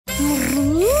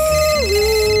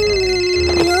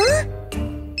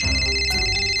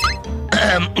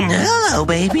Hello,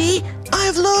 baby.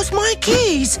 I've lost my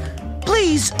keys.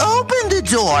 Please open the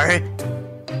door.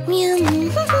 Meow, you're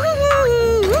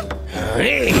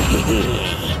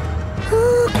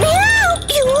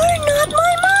not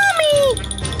my mommy!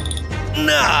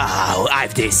 No,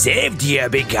 I've deceived you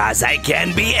because I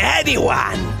can be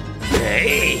anyone.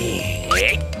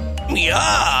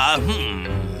 Yeah.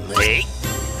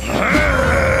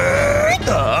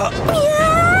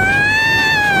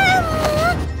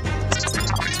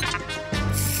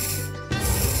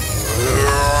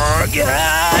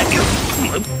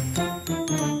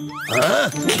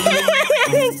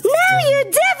 Now you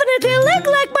definitely look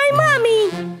like my mommy!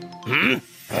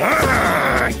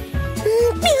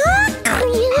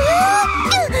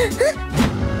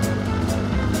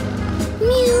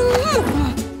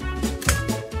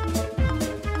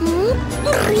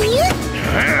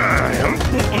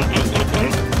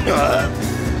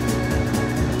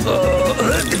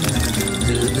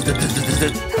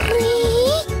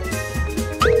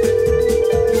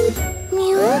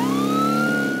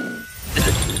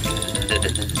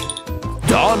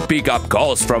 Don't pick up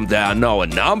calls from the unknown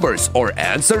numbers or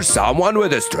answer someone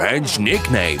with a strange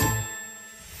nickname.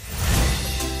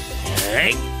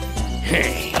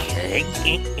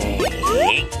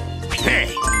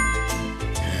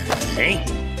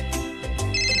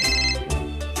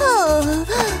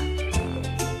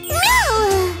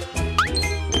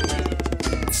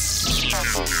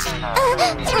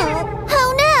 Oh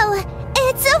no!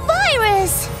 It's a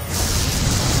virus!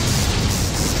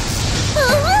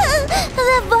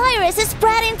 The virus is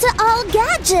spreading to all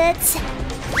gadgets!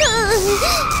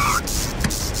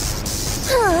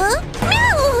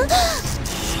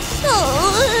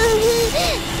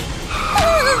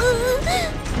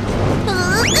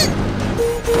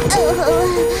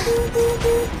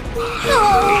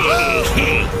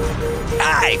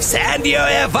 I've sent you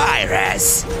a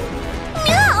virus.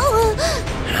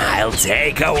 I'll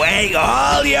take away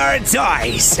all your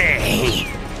toys.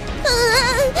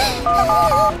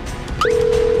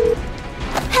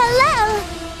 Hello?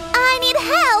 I need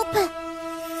help!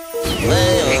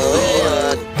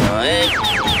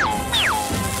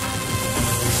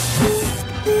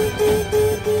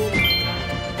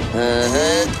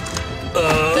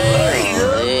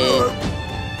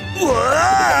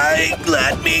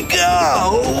 Let me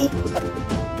go!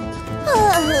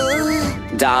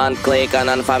 Don't click on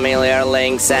unfamiliar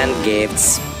links and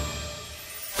gifts.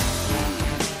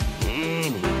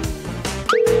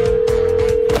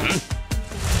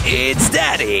 It's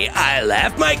Daddy. I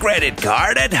left my credit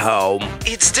card at home.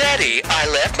 It's Daddy. I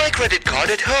left my credit card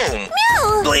at home.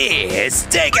 Meow! Please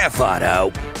take a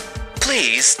photo.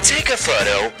 Please take a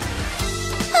photo.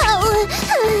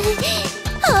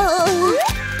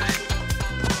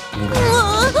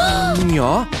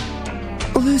 Yeah?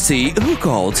 Lucy, who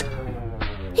called?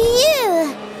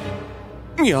 You!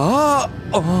 Yeah?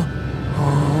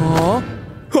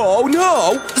 Oh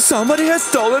no! Somebody has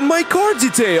stolen my card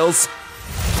details!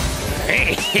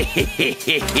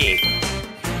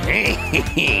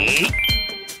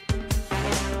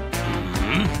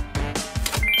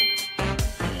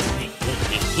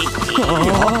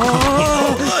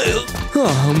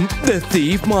 The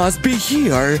thief must be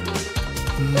here.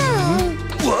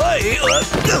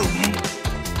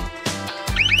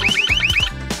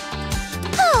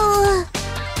 Oh,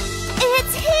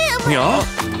 it's him! Yeah?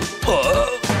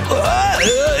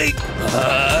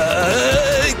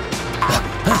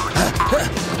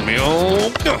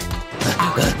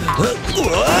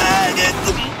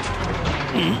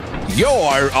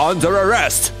 You're under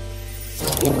arrest.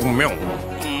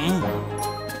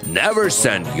 Never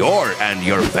send your and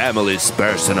your family's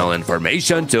personal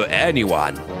information to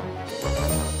anyone.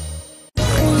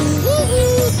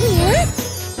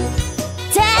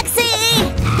 Taxi!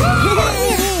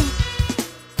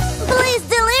 Please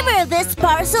deliver this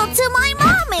parcel to my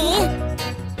mommy!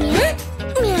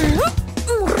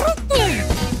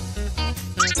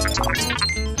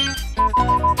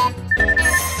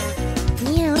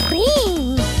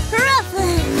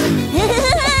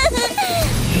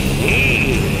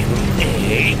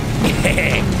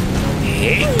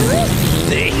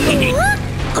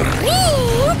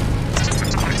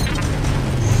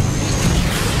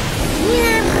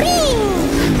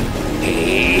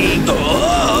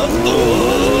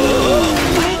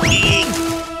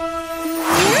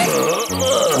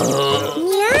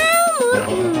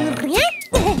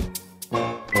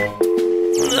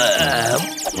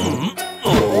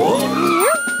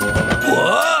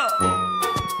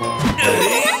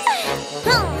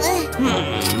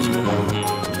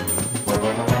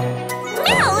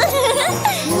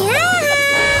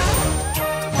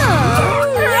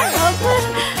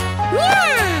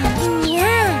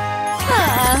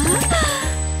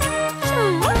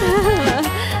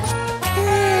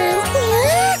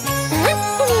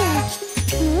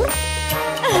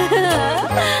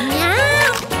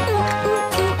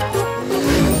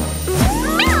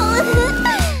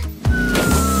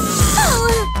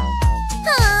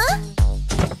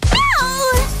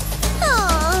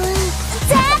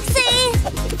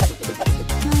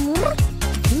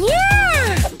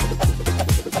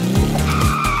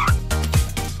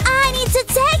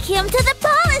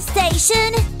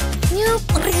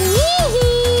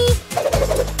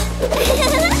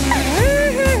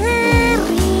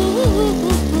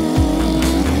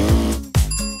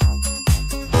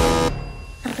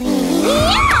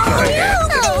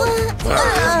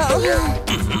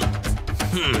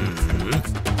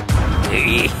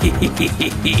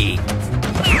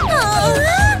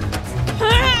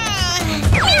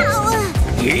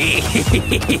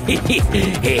 Get.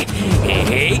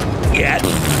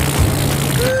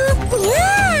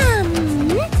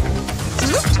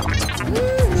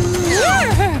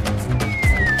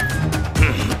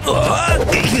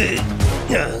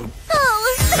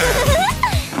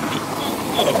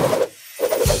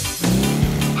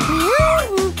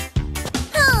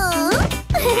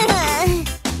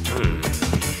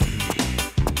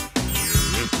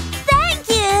 Thank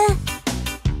you.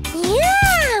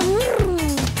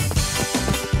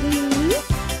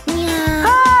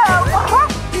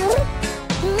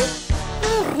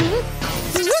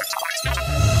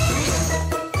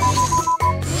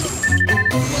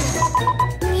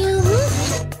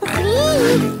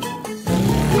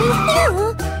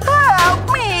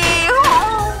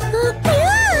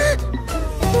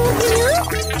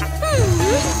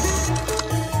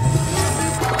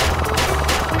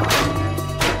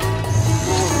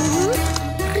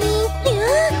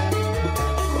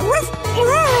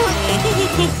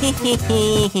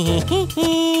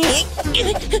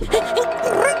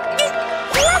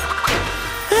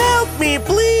 Help me,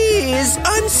 please!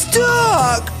 I'm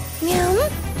stuck!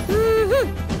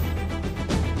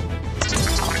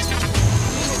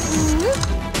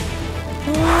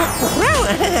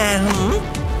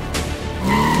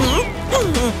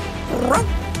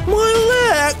 My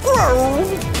leg!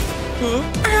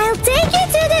 I'll take you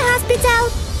to the hospital.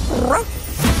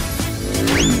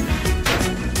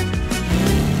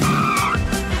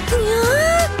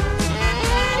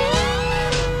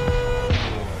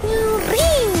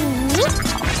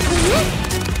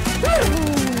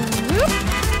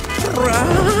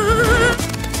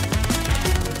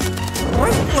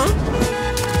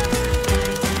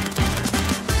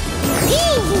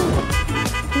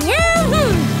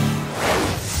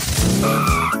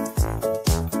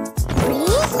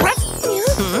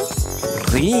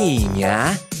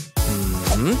 Rinya.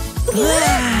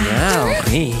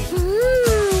 Ri.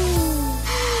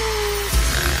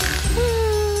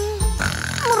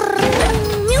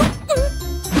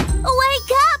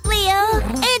 Wake up, Leo.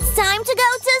 It's time to go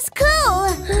to school.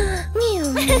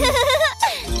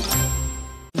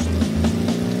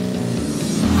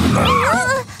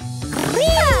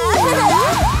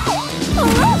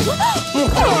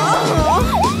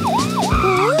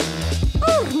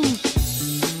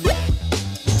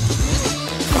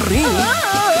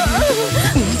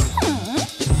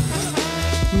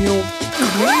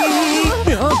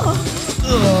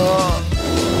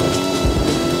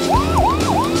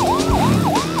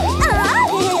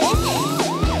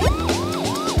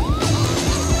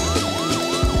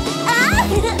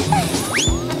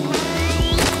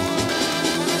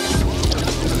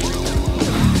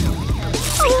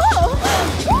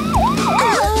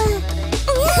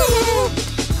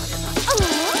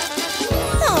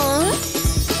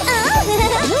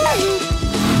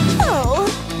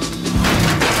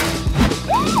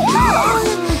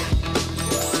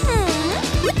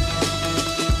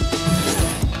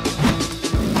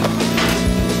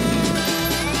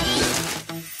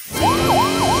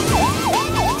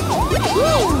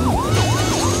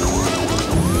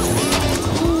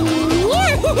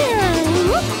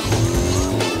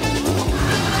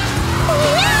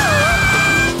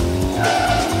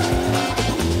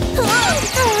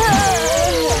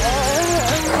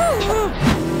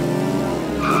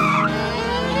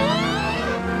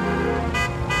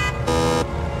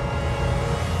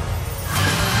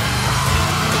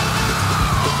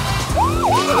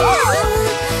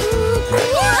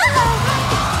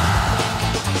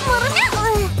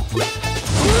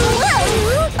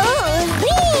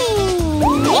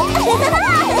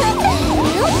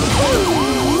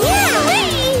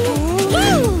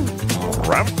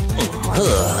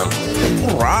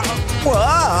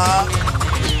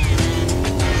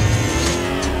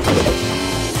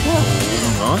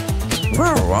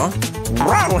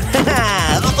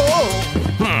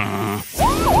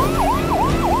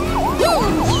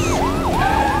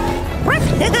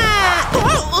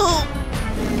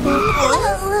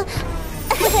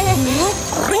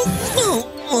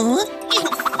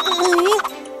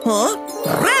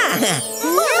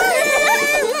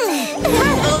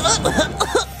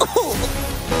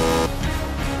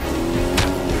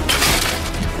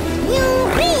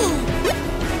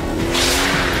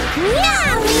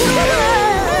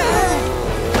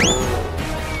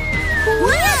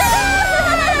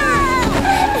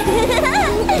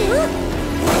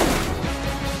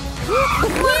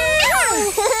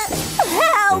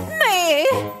 Help me!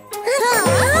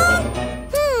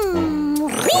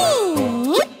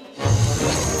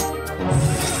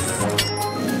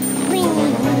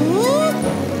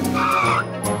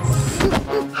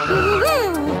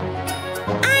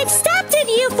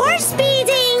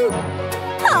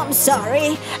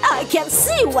 sorry. I can't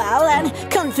see well and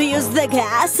confuse the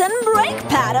gas and brake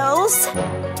pedals.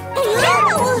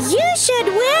 You should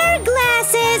wear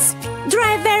glasses.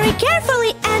 Drive very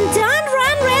carefully and don't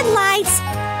run red lights.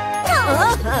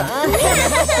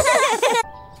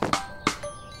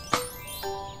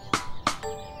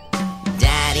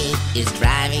 Daddy is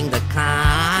driving the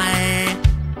car.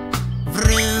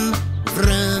 Vroom,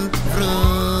 vroom,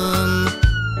 vroom.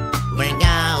 We're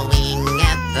going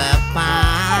at the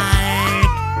park.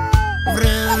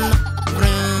 Vroom,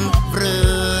 vroom,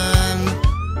 vroom.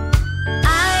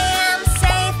 I am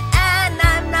safe and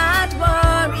I'm not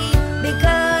worried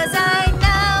because I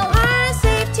know our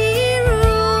safety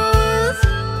rules.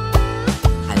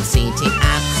 I'm sitting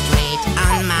up straight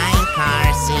on my car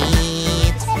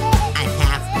seat. I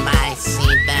have my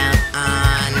seatbelt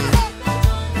on.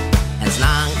 As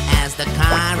long as the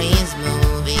car is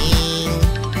moving,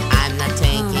 I'm not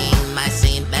taking my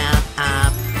seatbelt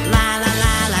off. La la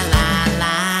la la la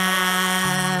la.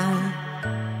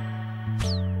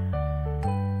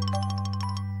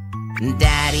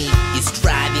 Daddy is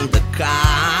driving the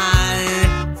car.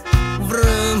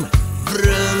 Vroom,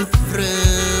 vroom,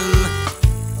 vroom.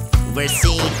 We're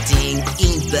sitting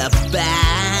in the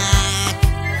back.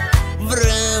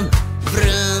 Vroom,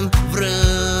 vroom,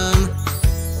 vroom.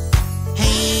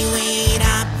 Hey, wait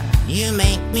up, you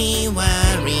make me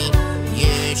worry.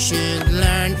 You should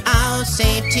learn our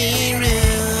safety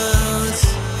rules.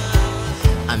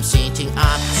 I'm sitting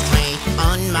up straight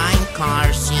on my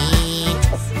car seat.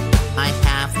 I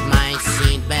have my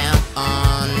seatbelt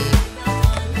on.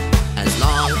 As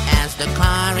long as the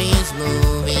car is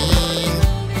moving,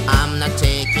 I'm not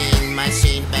taking my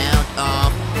seatbelt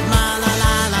off. La la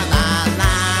la la la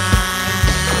la.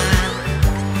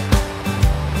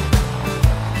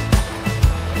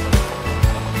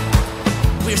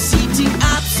 We're sitting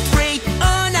up straight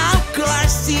on our car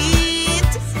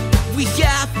seat. We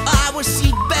have our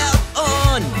seatbelt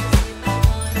on.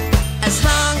 As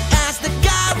long as the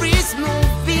car is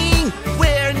moving,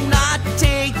 we're not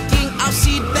taking our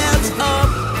seatbelts off.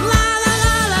 La la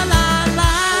la la la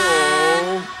la.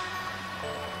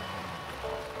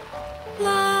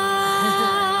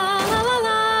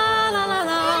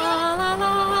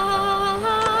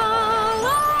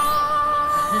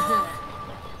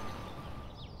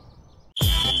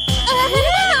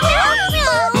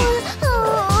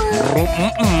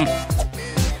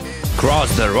 Cross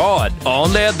the road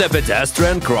only at the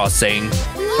pedestrian crossing.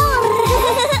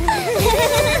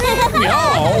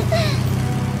 Meow.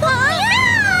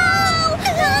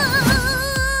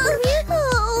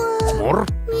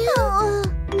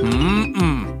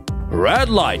 Red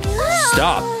light,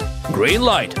 stop. Green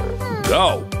light,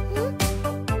 go.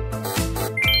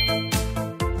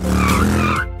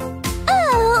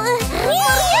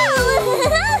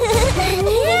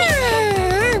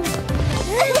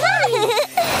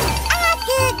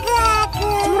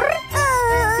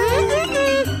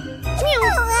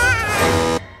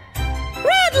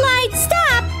 Red light,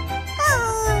 stop!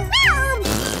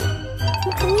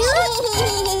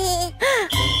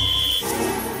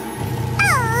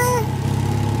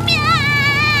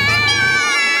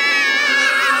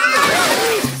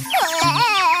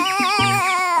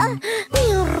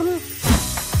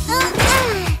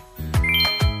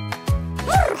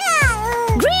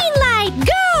 Green light,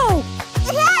 go!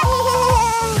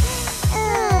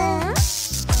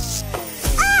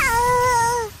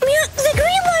 The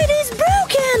green light is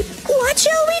broken! What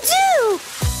shall we do?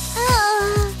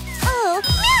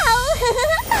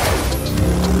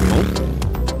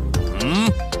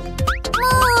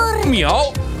 Meow.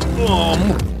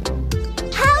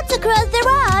 How to cross the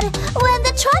road when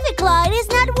the traffic light is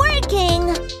not working?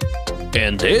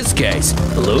 In this case,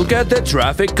 look at the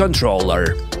traffic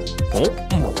controller.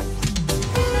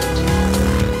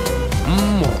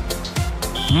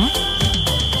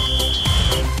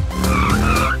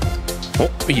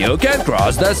 You can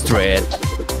cross the street.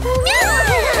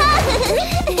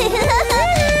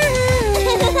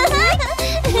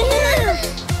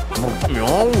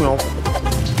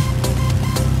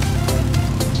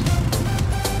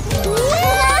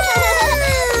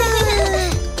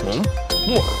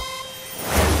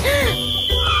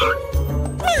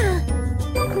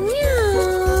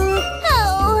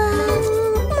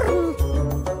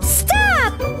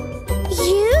 Stop!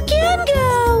 You can go.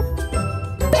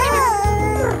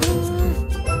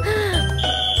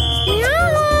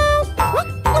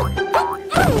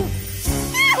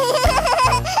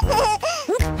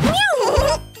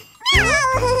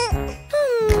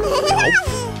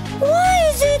 Why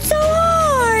is it so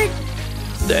hard?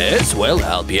 This will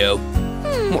help you.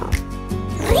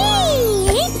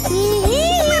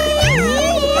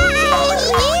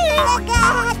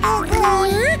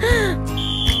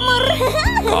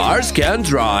 cars can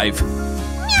drive. Now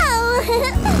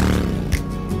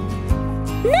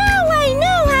I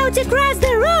know how to cross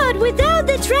the road without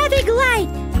the traffic light.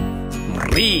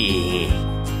 Whee!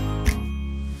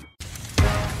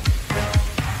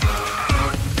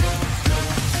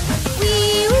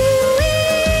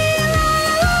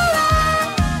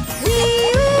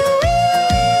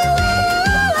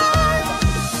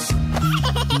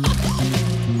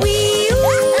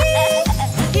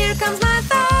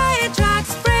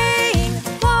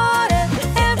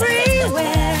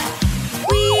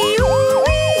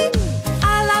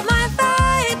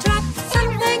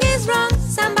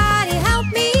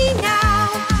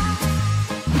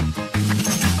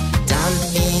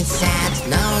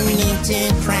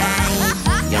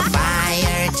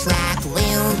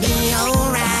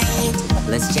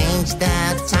 Let's change the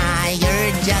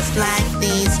tire just like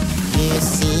this. You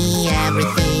see,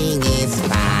 everything is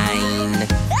fine.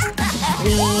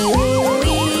 Wee woo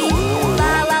wee,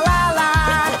 la la la la.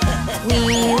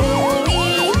 Wee woo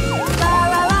wee, la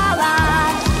la la la.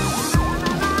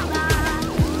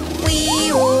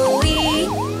 Wee woo wee,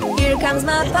 here comes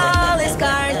my police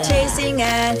car chasing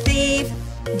a thief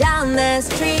down the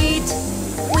street.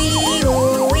 Wee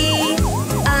woo wee,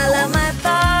 I love my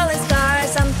police car.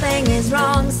 Something is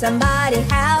wrong, somebody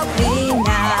help me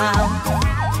now.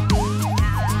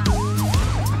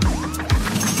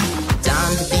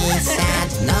 Don't be sad,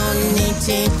 no need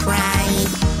to cry.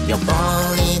 Your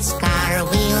police car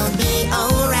will be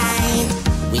alright.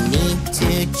 We need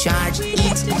to charge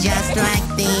it just like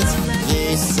this.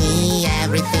 You see,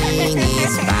 everything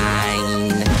is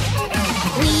fine.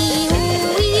 Wee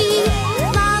woo wee,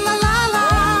 la la la la.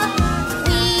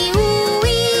 Wee woo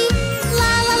wee,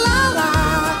 la la la la.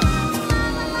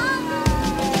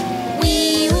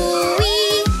 Wee woo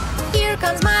wee, Here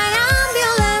comes my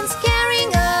ambulance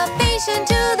carrying a patient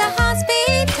to the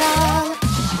hospital.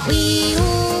 Wee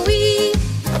woo wee,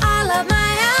 I love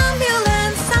my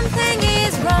ambulance. Something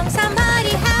is wrong,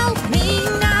 somebody help me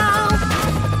now.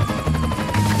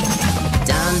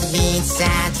 Don't be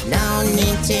sad, no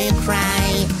need to cry.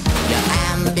 Your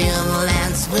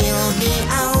ambulance will be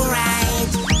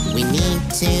alright. We need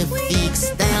to fix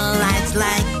the lights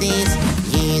like this.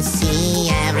 You see,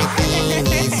 everything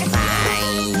is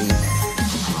fine.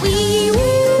 Wee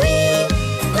woo wee,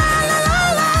 la la la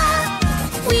la.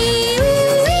 Wee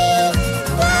woo wee,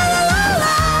 la la la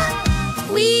la.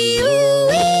 Wee woo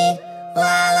wee,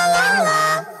 la la la la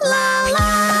la la.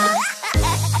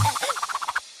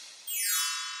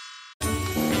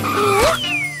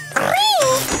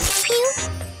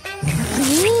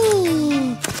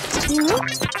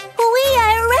 We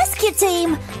are a rescue team,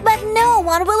 but no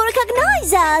one will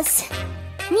recognize us.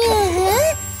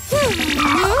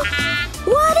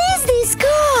 What is this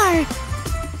car?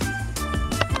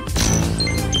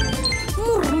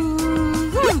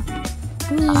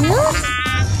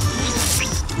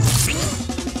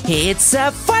 It's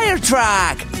a fire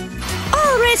truck!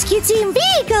 All rescue team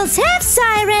vehicles have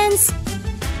sirens.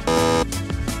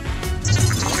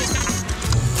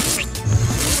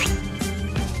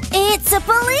 It's a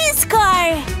police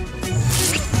car.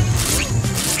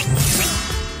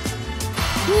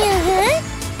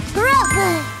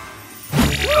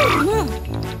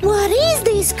 What is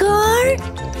this car?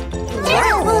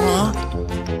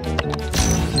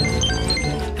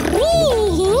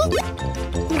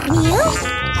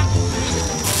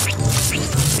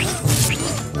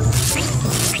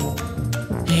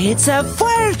 It's a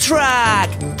fire truck!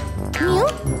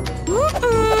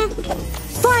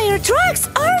 Fire trucks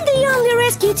aren't the only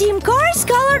rescue team cars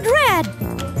colored red.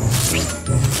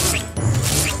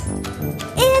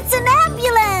 It's an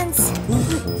ambulance.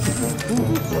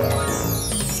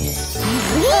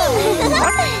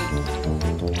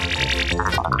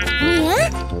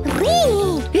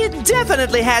 It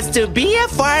definitely has to be a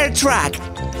fire truck!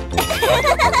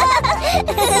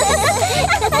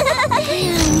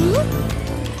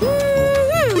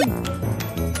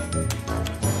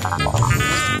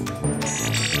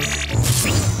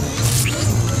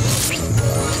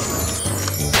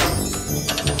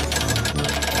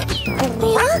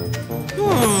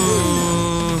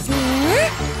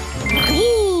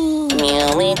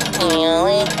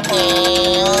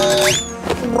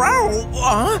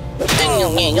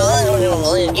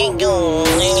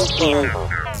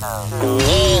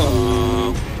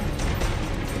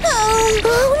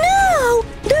 Oh no!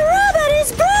 The robot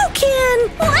is broken!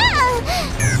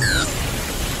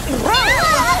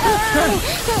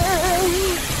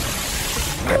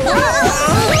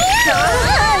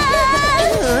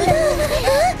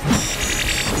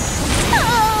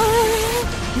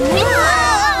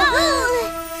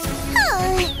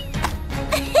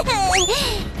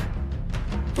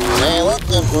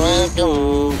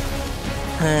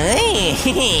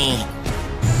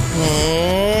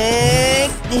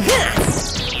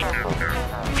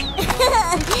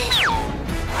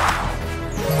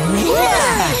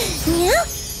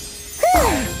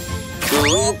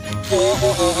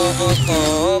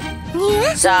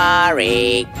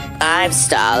 Sorry, I've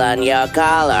stolen your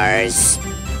colors.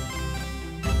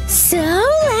 So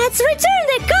let's return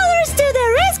the colors to the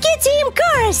rescue team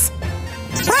cars.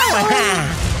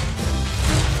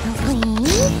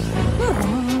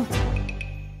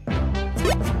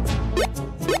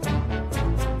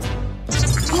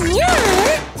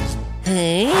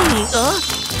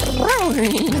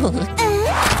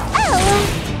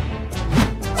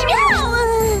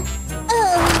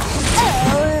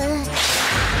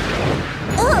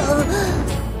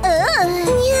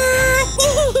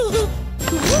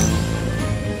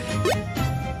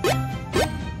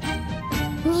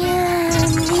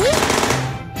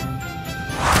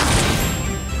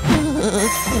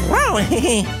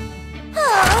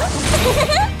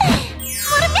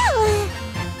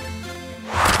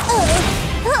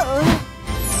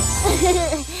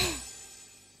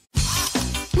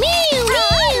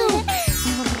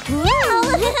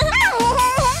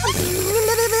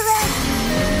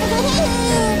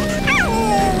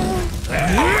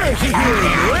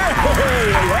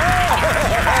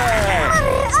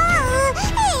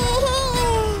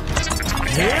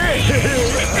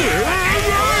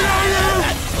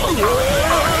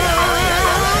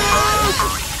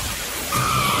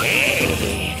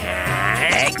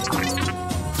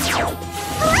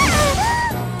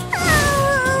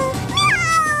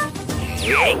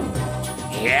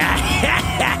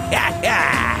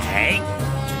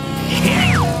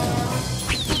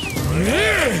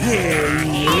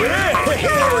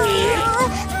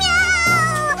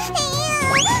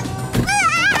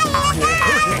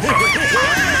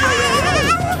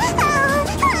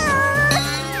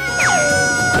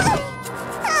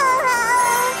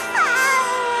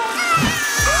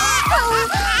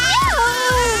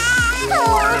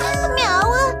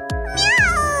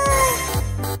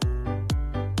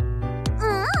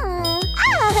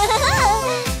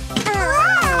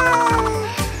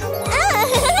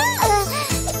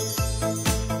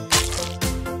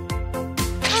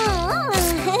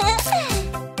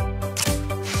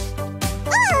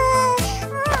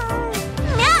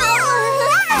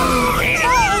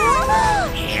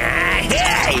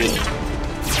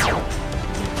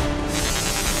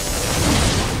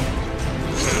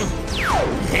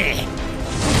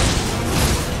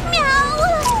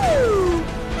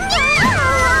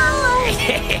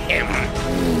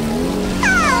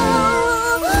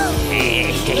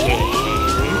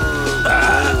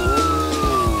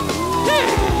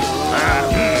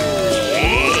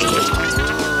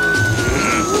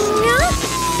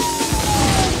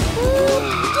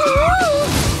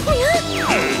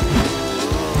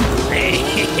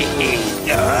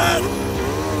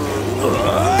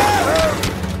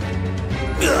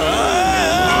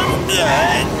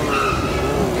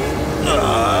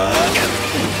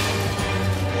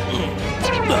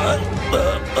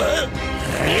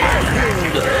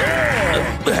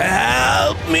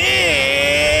 Help me!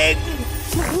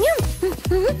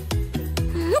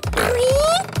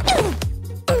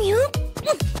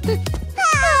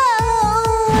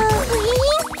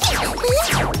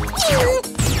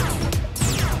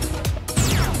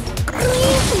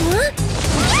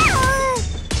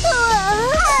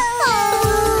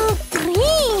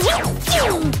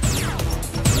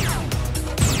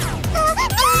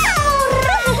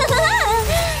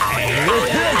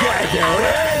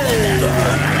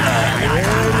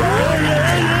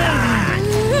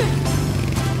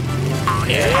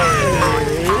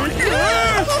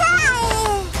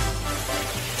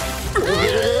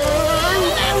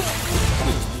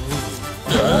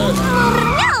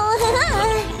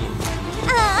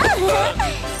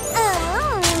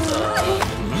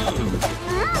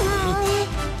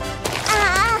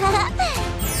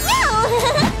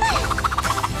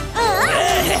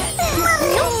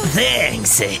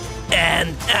 Thanks,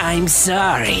 and I'm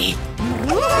sorry.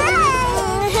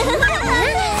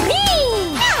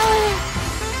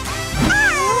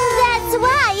 That's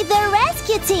why the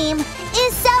rescue team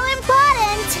is so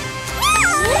important.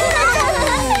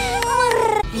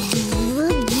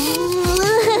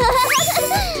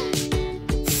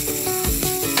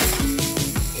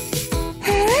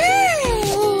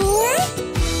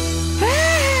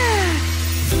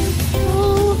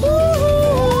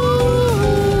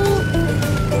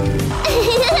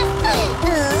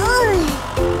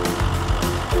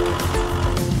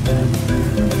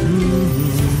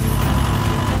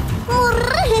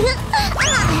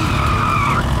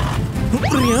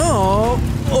 Meow.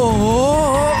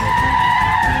 Oh.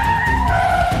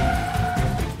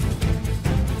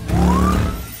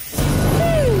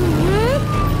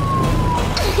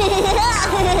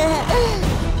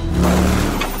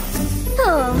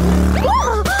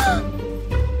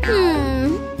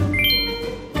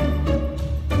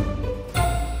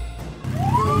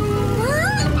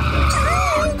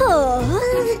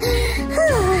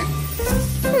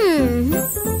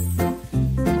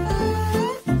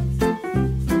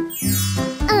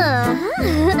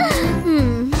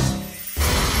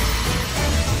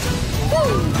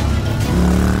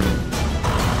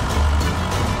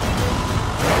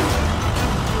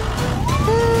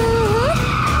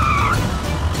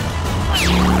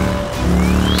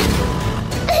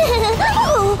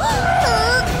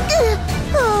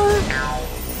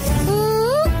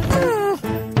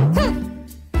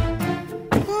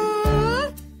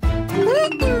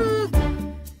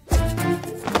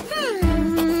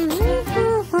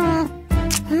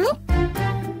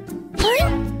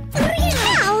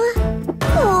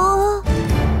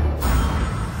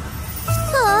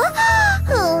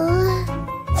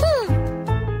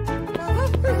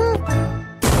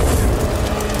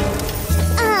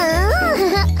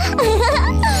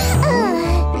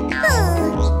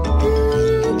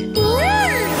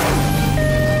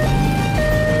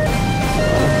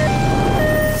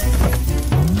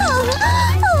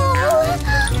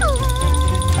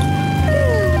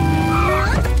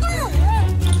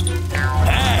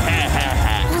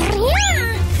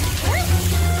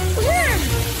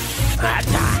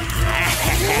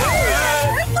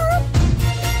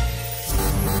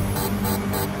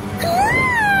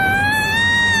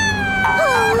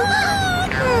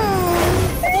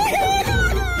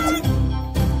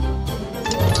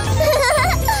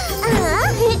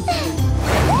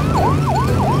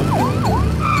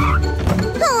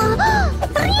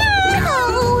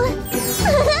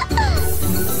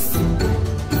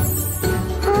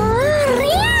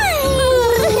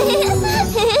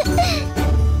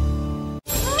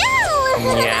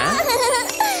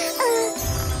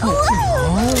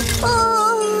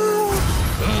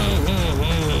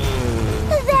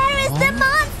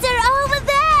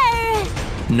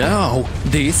 No,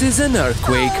 this is an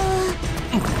earthquake.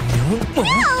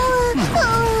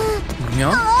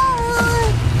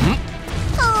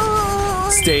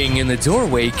 Staying in the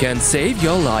doorway can save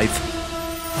your life.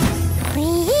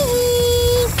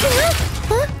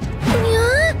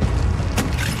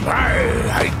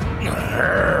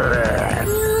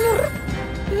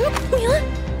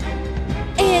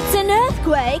 It's an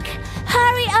earthquake.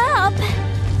 Hurry up.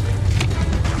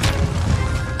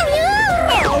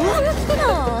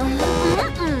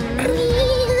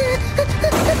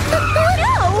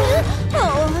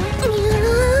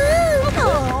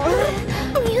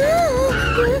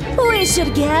 We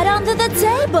should get under the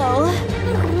table.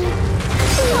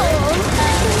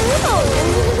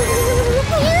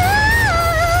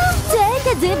 Take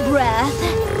a deep breath.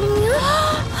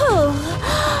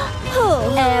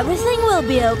 Everything will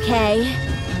be okay.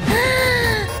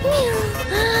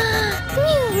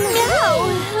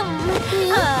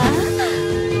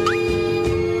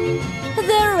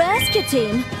 The rescue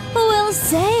team will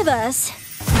save us.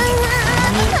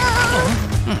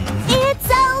 It's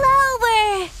all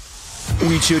over.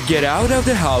 We should get out of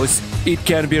the house. It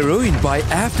can be ruined by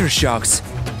aftershocks.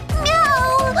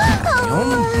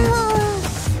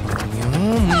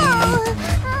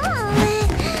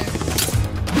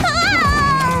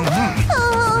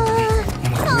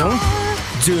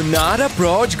 Do not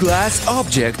approach glass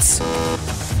objects.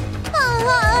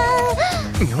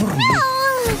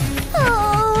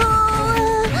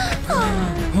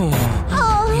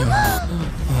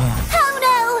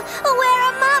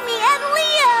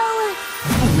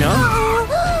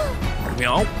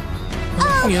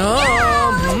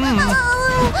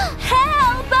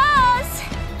 Help us!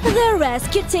 The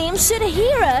rescue team should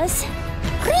hear us.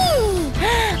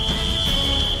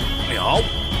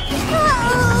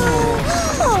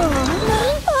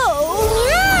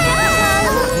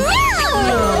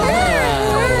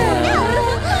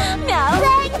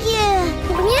 Thank you.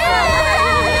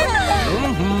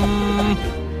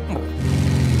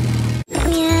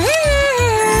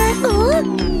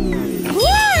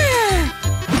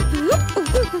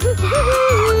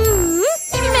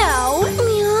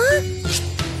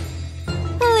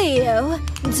 Leo,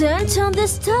 don't turn the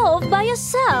stove by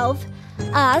yourself.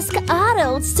 Ask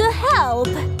adults to help.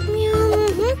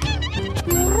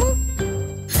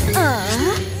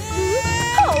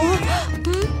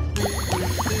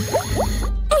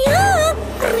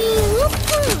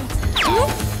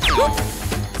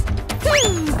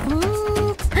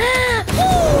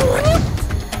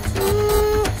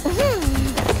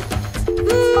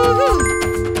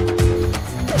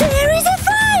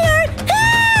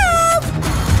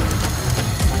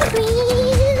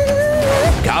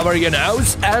 your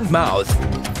nose and mouth.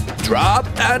 Drop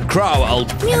and crawl.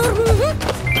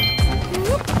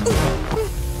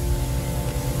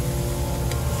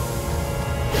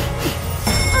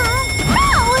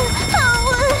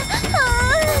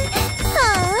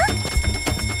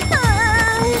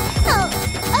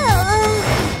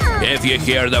 If you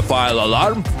hear the fire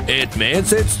alarm, it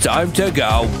means it's time to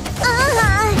go.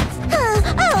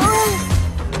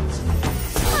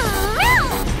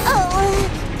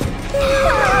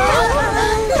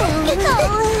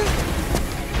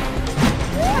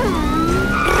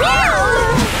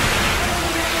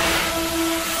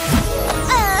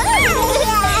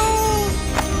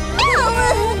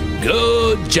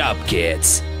 Good job,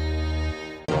 kids.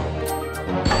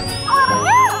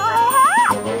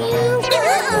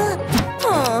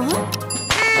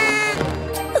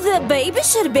 The baby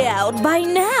should be out by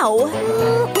now.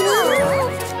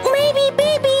 Maybe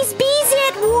baby's busy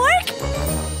at work?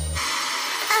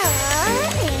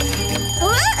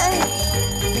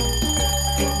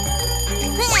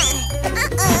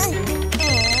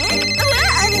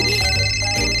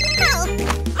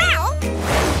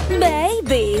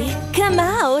 Baby, come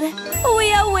out.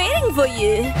 We are waiting for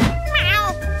you.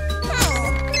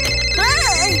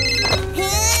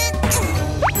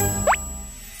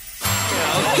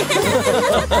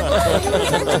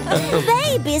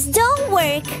 Babies don't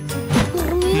work.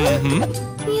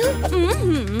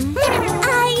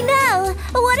 I know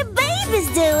what a baby's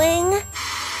doing.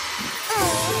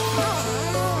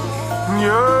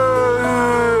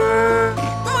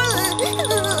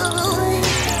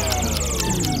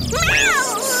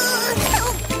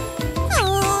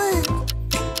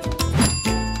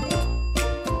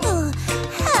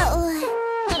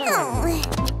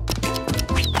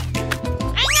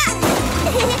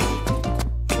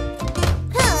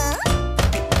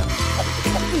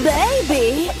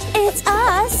 Baby, it's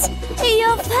us,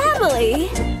 your family.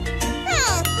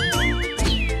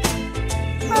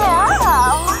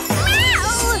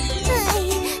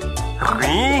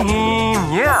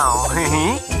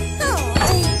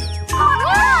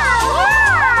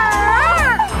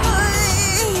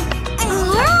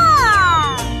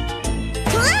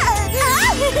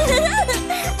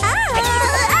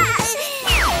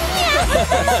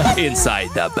 Inside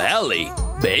the belly,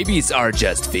 babies are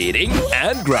just feeding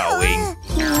and growing.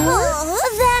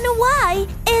 Then why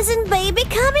isn't baby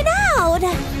coming out?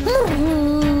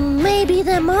 Maybe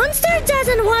the monster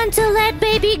doesn't want to let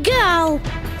baby go.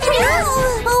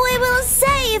 We will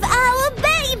save our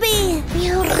baby.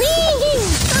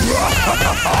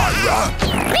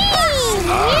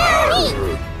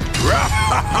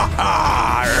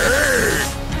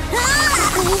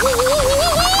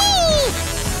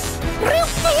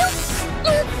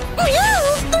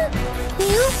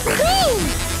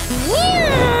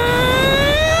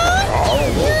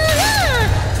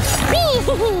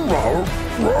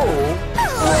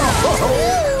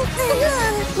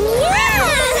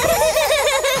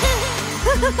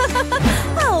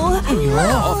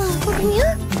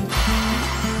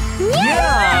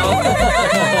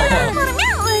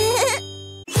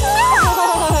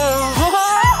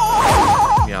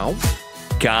 Meow.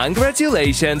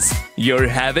 Congratulations, you're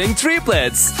having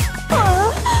triplets.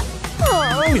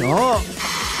 Meow.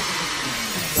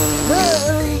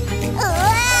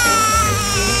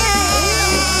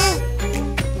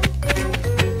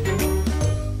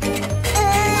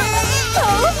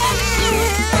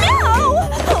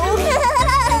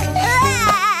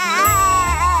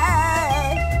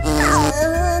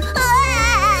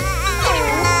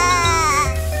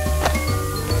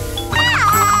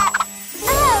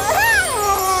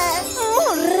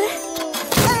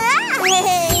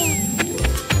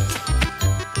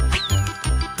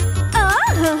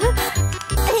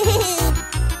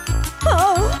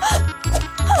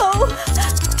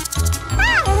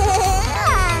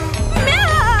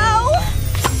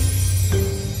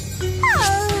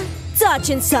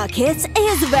 Touching sockets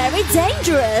is very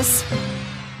dangerous.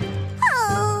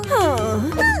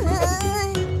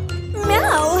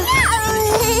 Meow.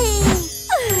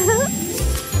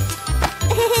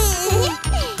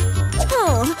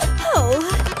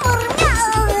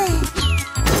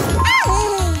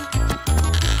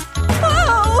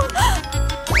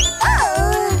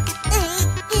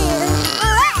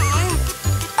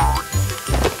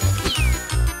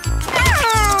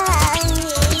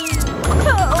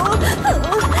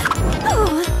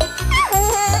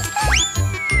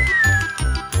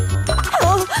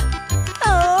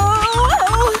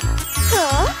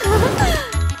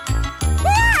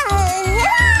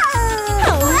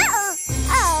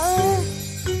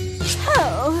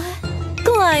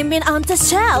 Climbing onto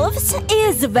shelves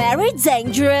is very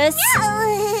dangerous.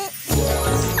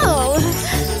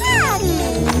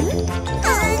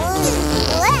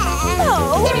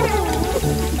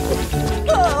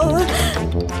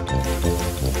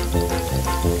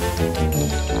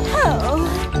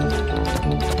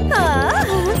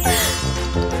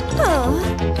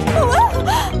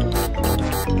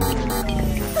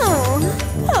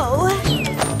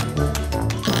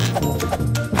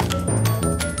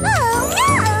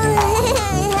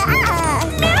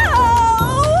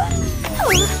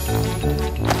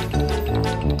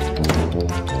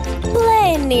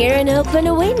 near an open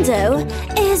window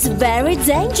is very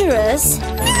dangerous.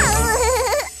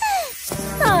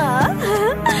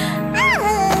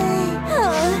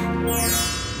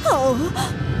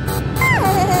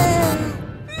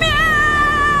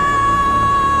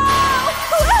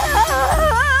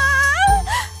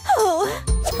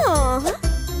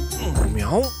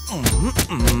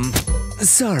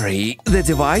 Sorry, the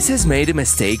device has made a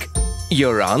mistake.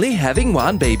 You're only having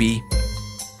one baby.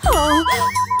 More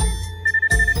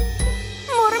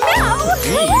meow!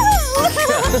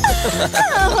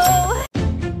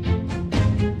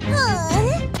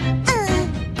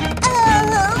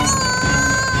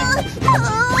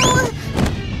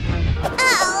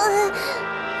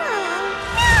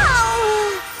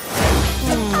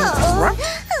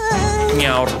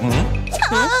 Meow.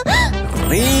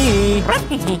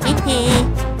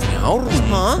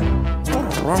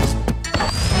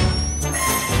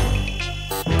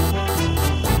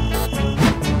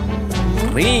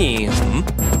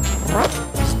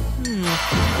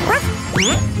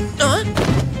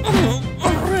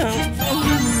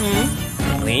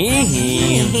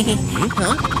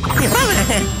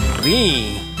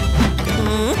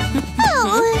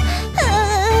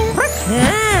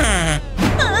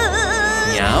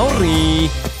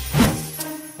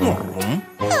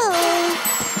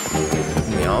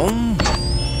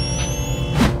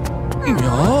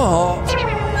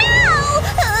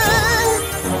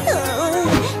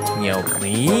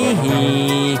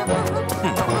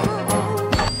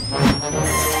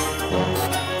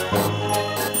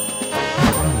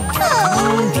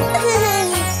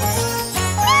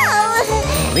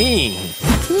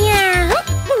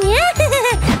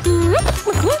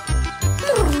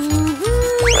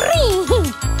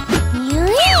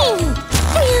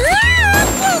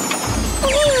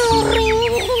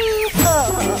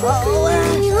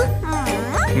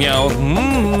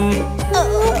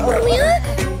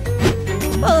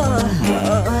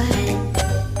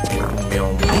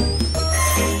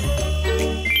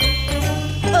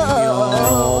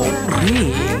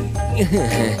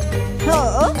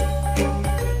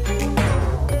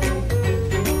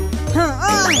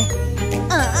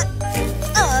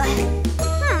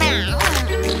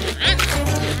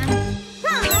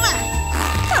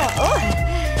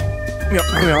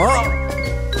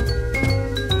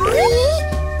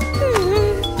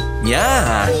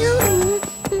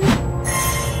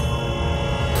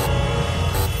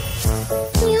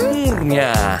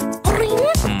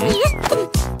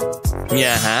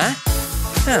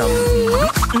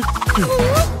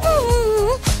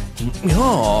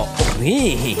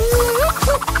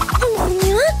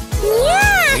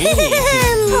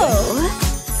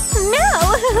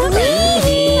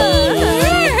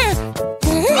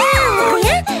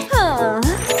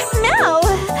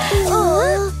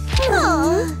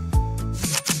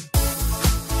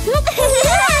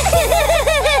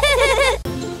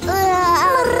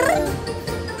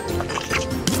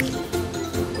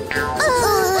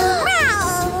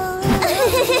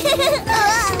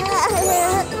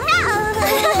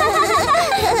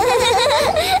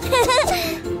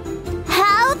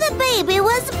 How the baby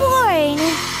was born.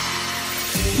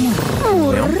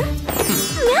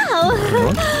 Meow.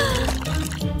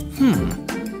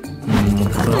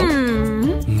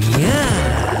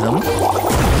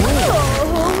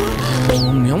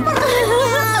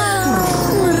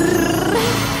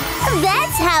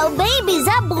 That's how babies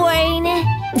are born.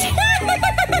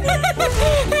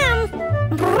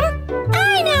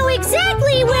 I know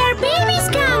exactly where babies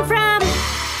come from.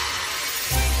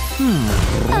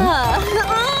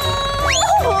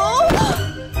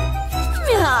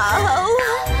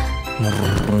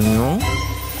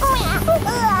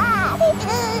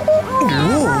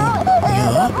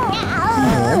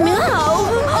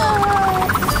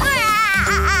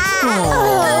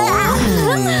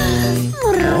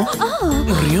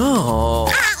 No.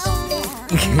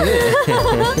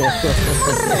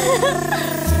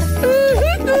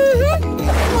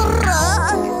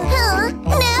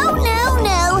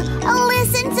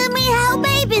 Listen to me how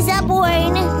babies are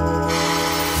born.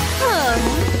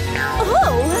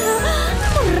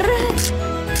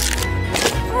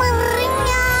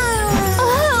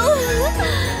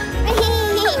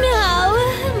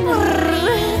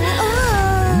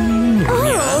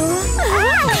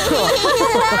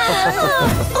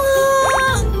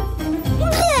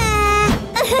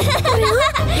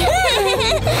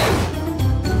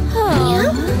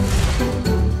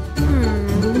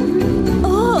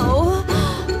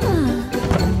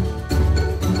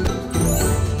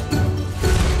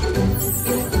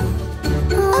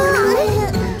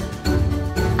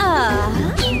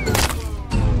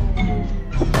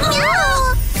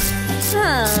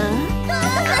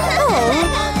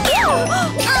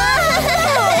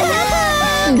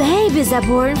 babies are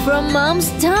born from mom's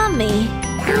tummy.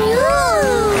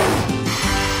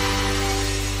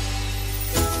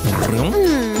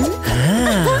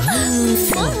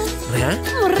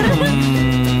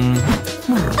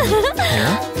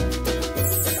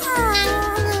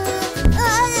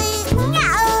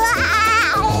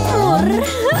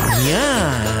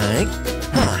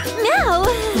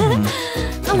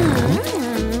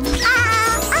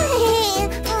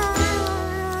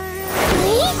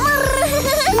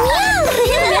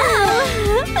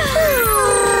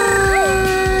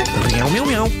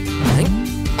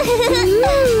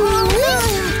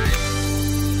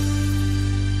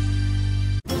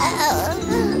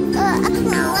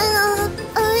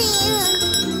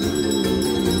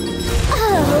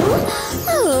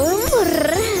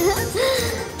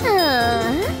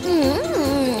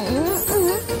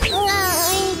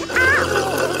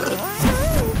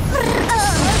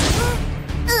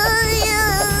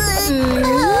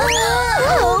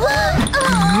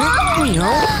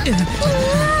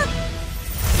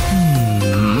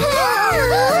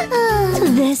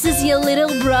 This is your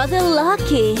little brother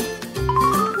Lucky.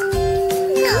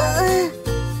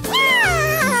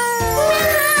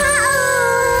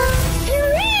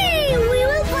 Hooray! We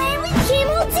will play with him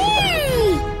all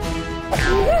day!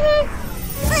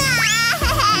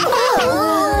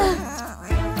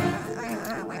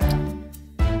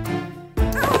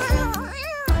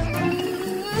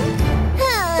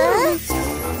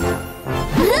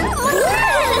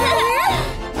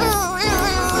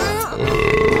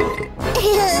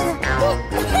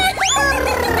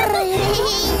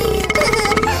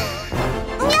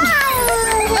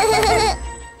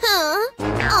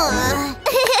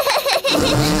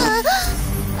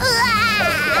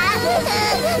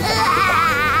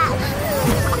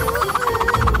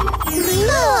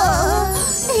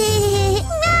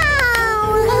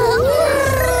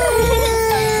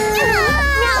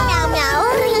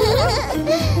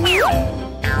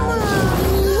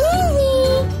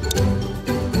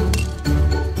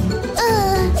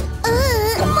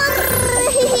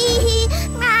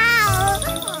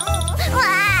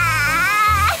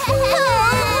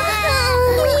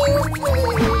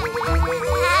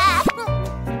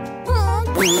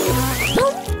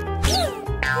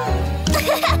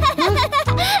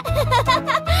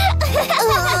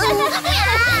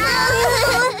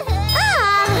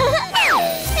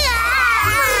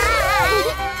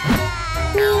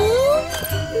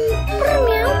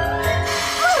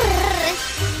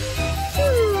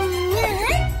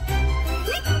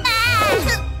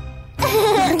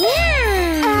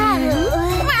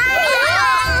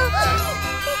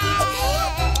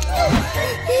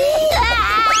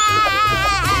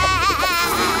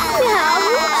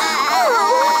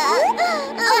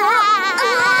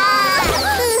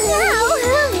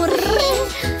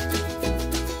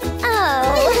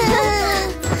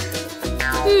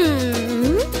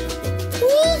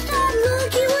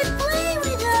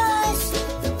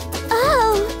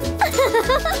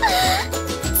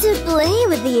 To play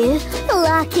with you,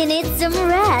 Lucky needs some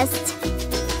rest.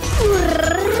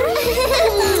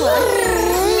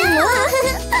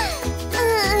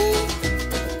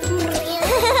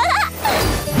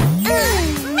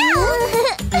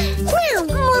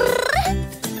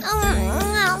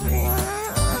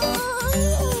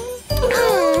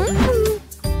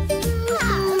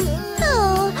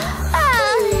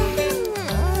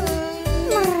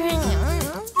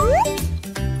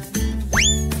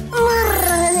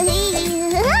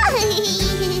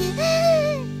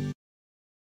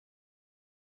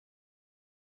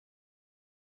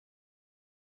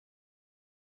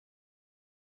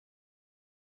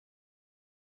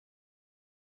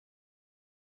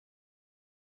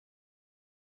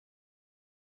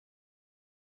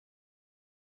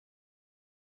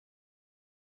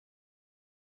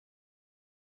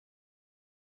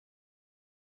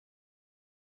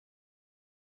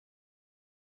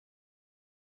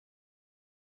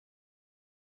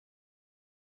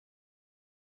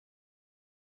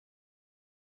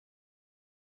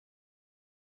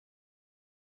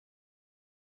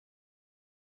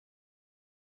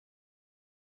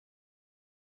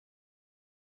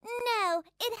 No,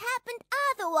 it happened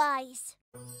otherwise.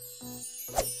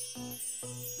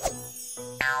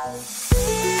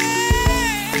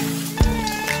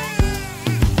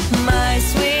 My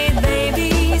sweet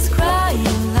baby's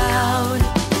crying loud.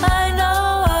 I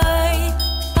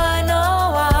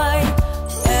know why.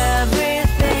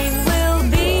 Everything will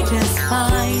be just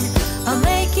fine. I'll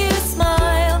make you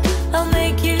smile. I'll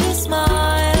make you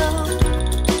smile.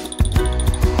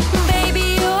 Baby,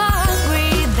 you're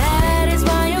hungry. That is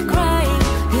why you're crying.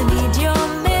 You need your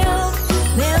milk.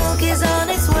 Milk is on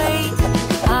its way.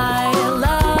 I'll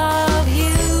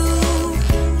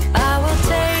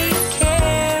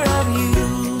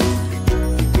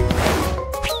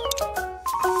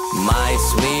My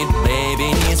sweet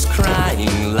baby is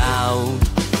crying loud.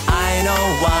 I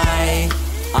know why,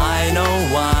 I know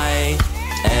why.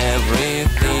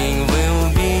 Everything will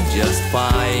be just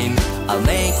fine. I'll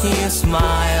make you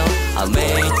smile, I'll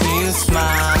make you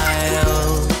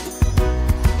smile.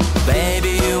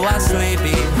 Baby, you are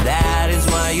sleepy, that is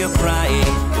why you're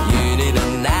crying. You need a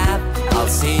nap, I'll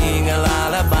sing a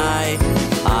lullaby.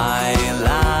 I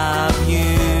love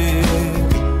you,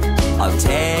 I'll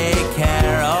take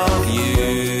care of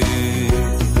you.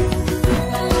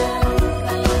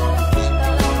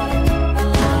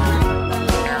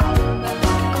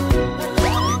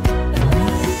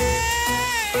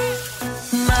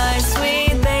 My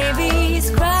sweet baby's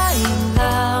crying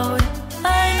loud.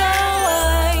 I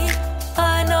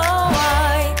know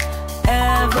why.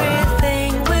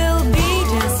 Everything will be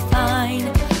just fine.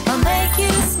 I'll make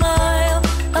you smile,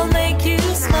 I'll make you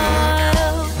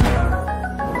smile.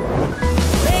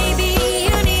 Baby,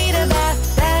 you need a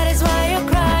bath, that is why you're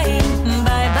crying.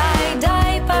 Bye-bye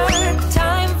diaper,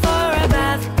 time for a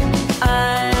bath. I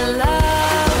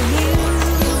love you,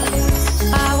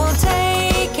 I will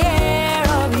take care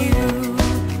of you.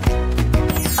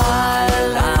 I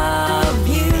love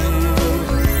you,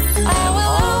 I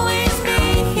will always be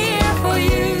here for you.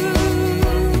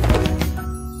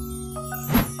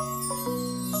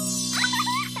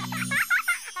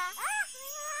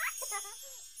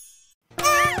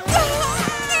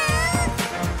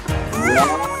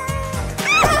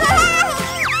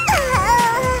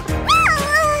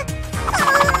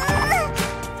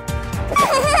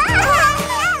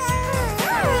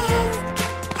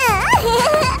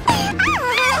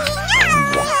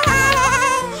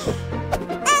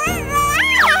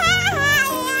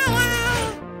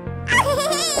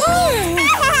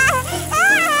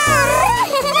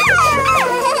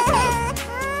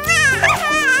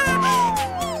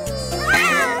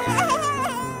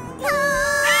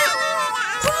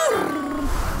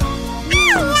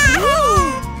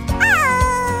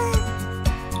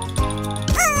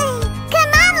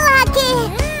 Come on, Lucky!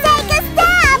 Take a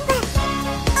step!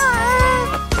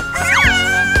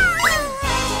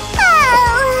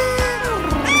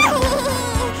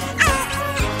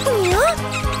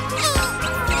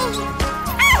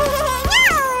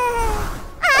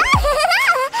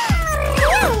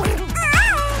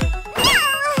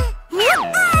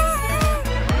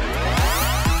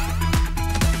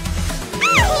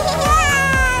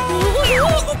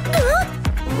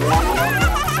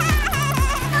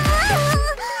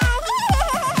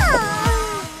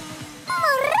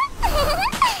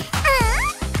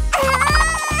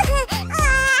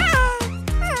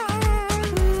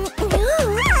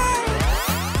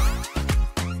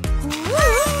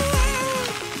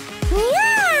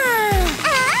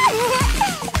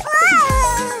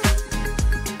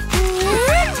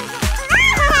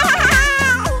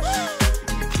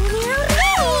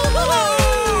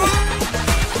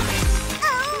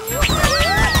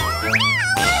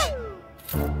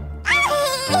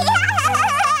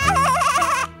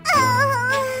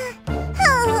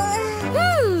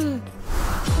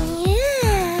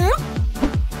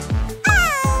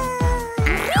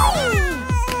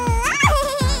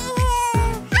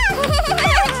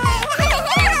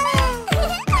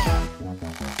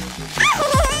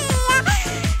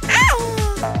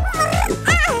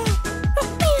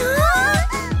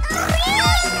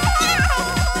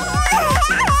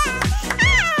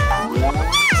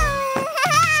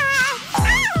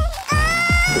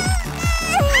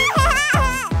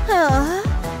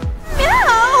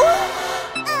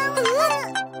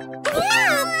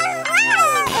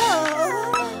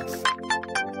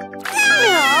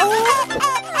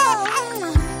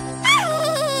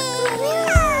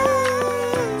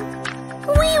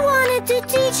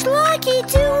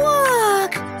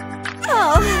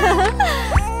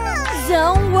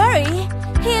 Don't worry,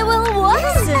 he will walk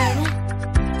soon.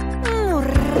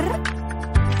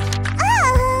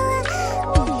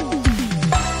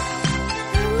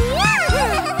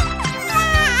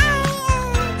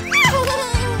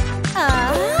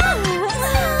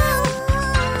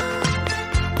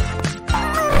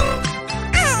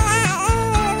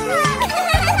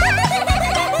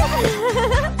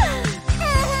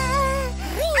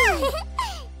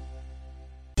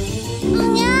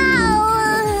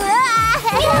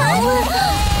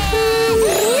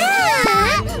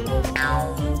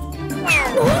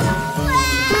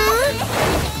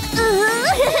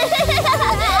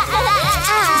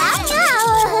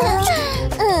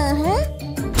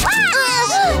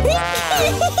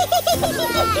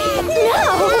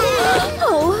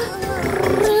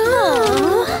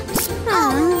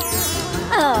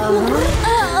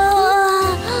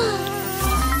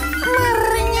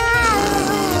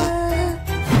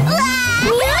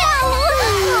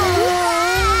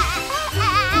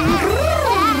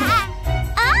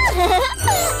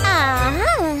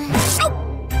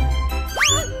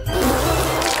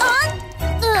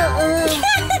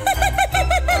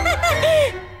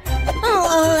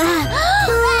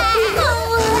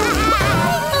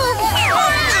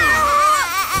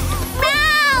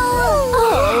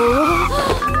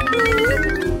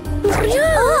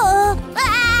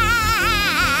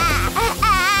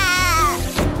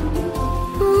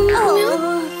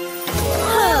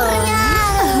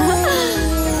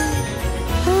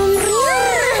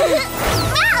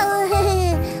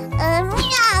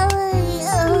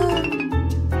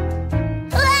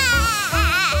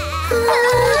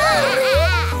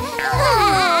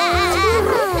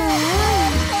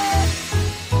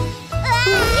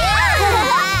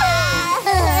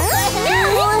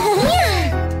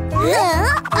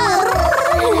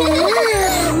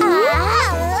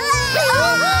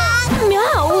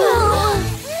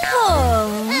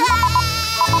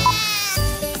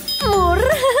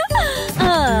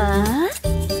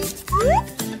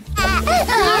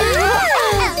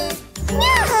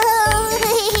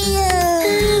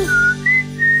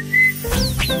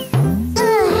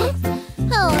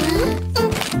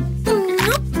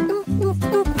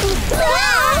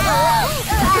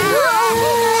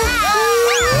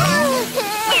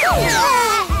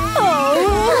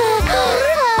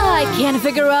 I can't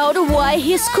figure out why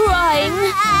he's crying.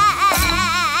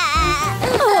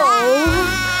 Oh.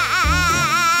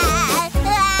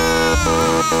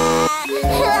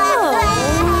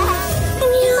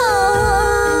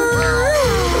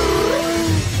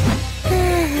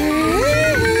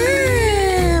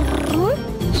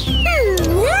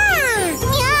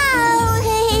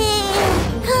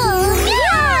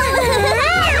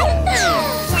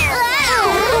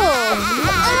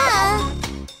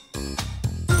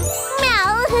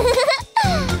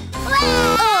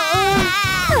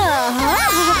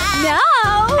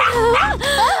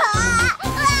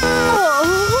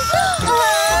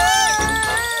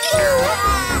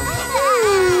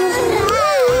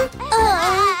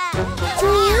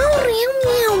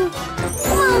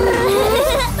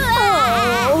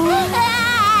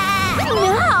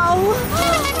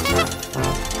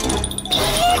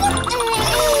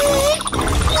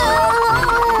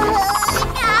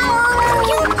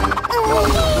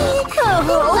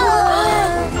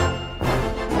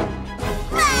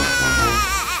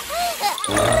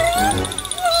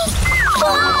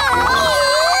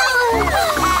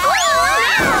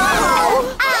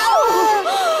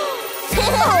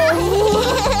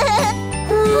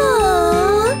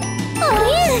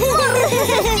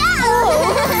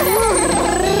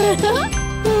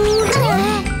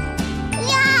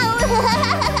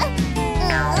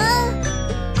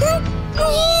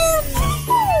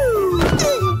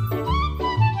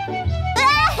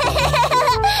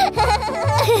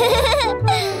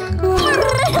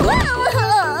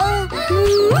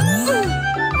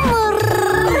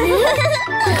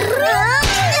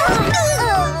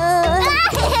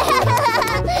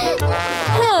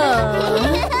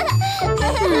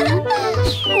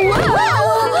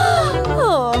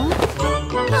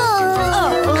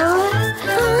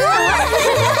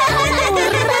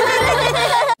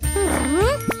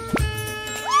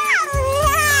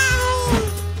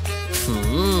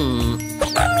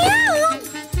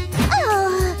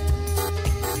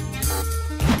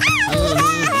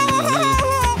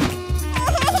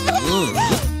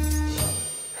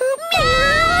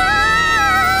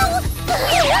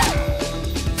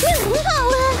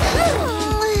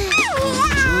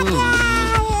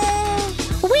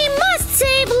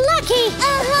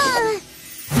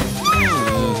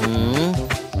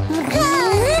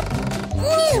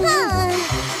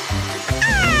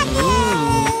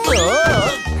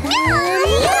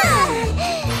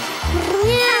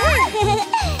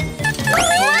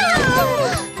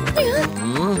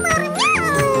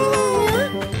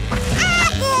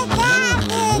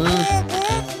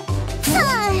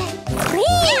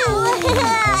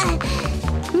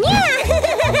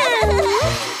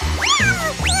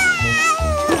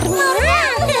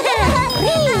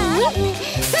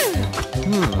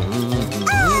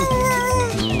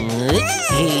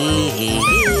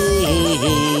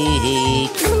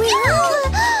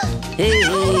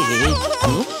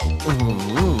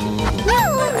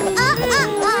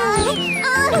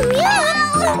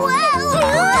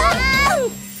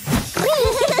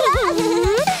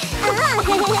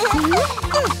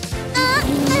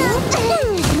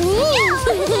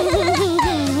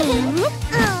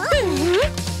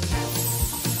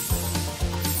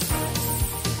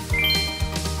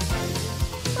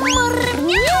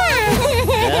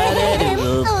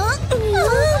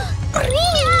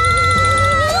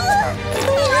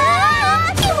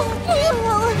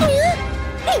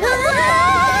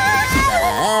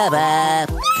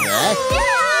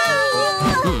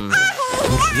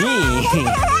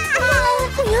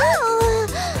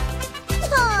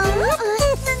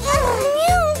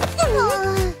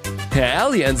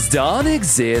 Aliens don't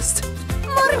exist. Alien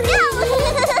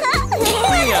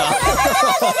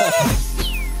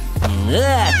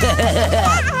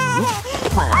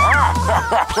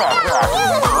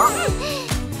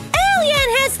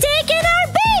has taken our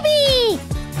baby!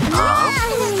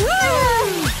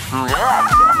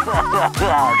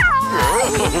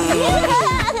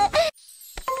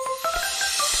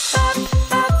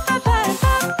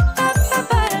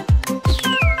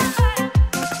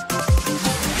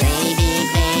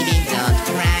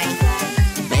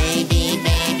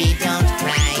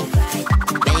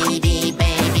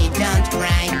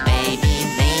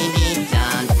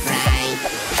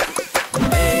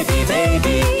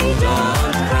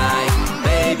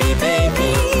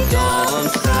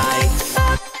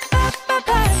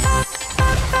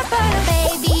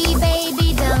 Baby,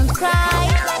 baby, don't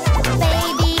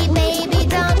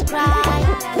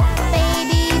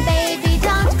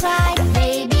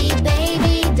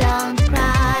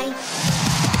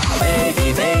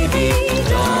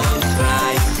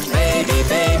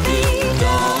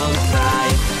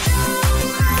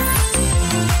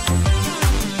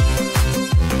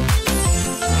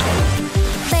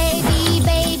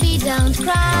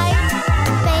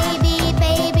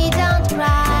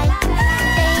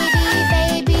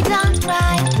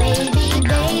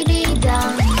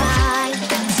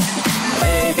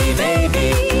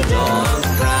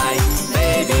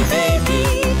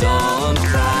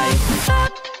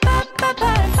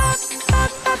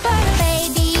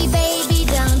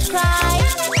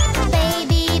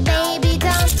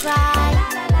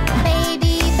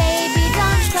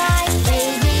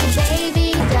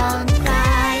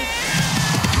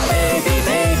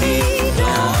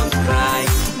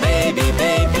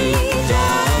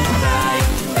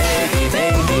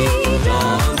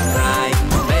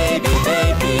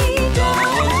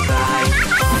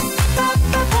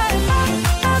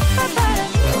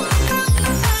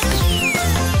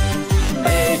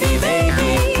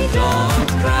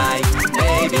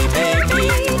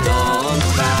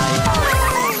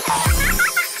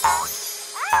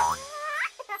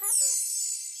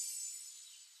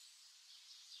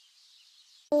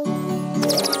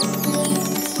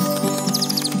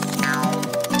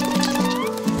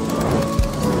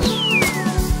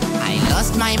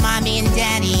my mommy and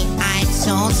daddy, I'm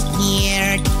so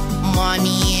scared.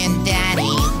 Mommy and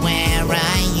daddy, where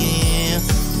are you?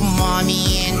 Mommy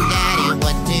and daddy,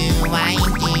 what do I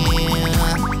do?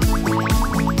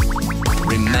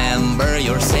 Remember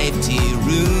your safety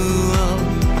rule.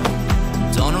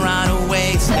 Don't run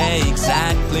away, stay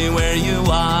exactly where you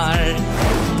are.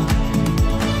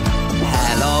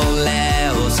 Hello,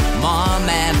 Leo's mom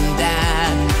and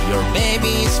dad. Your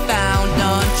baby's found,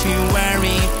 don't you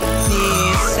worry,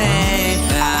 he's safe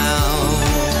now.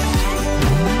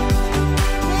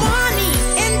 Mommy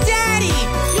and daddy,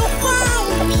 you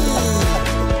found me.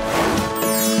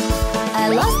 I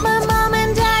lost my mom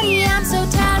and daddy, I'm so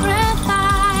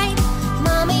terrified.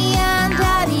 Mommy and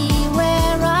daddy,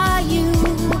 where are you?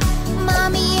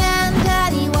 Mommy and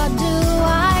daddy, what do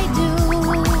I do?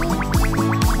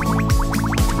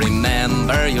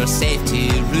 Remember your safety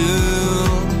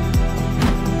rule.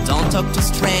 Don't talk to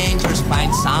strangers,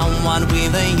 find someone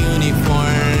with a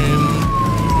uniform.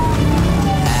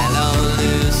 Hello,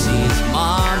 Lucy's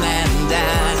mom and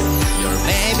dad. Your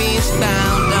baby's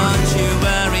found, don't you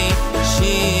worry,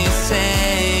 she's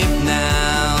safe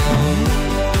now.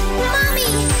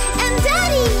 Mommy and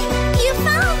daddy, you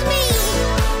found me.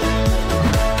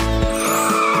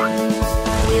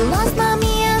 We lost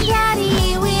mommy and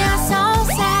daddy, we are so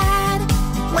sad.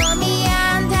 Mommy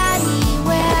and daddy,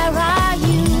 where are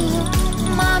you?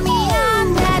 Mommy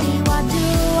and daddy, what do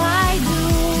I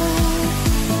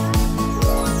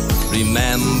do?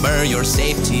 Remember your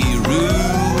safety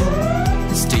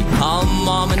rule. Stay calm,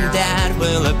 mom and dad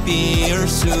will appear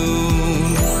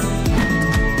soon.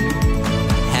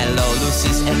 Hello,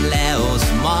 Lucy's and Leo's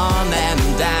mom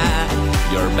and dad.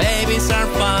 Your babies are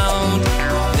found,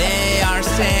 they are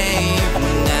safe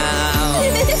now.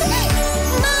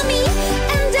 Mommy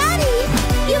and daddy,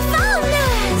 you found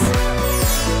us.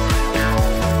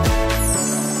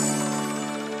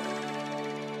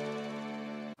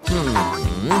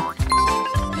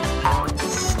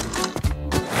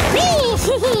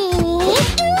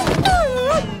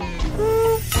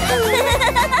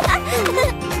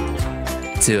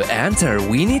 To enter,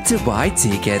 we need to buy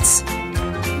tickets.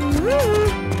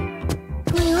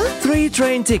 3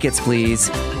 train tickets, please.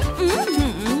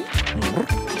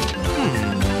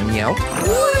 Meow.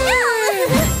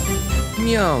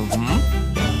 Meow.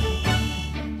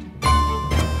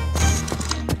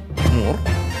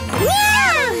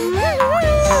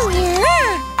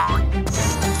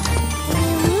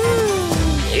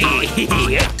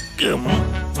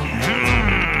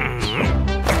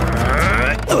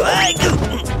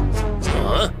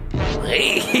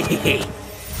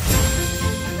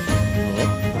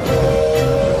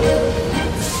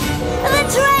 The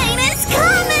train is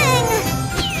coming!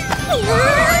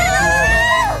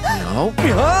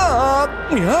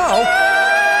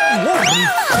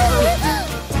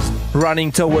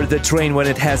 Running toward the train when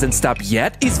it hasn't stopped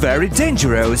yet is very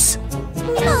dangerous.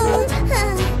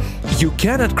 You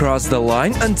cannot cross the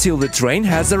line until the train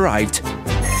has arrived.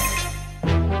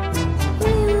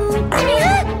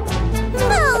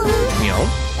 Meow.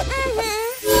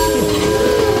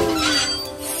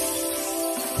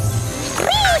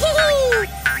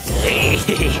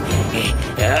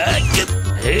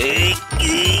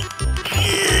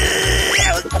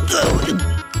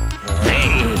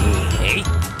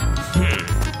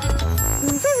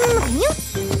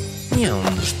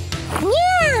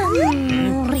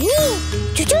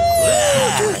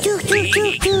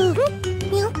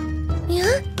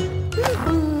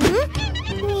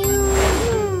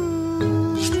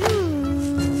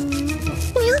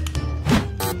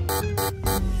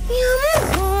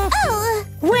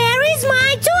 Where is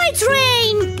my toy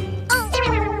train?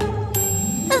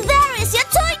 There is your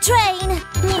toy train.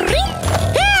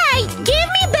 Hey, give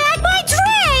me back my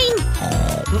train.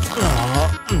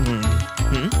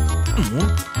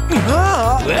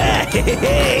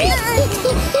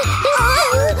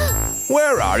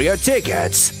 Where are your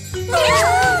tickets?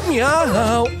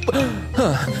 Meow.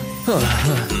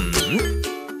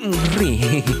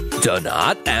 Do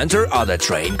not enter other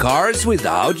train cars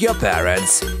without your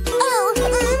parents. Sorry.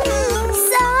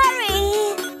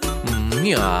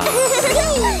 Meow.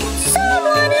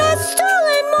 Someone has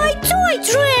stolen my toy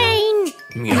train.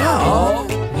 Meow.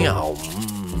 Meow.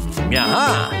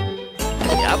 Meow.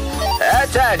 Yep.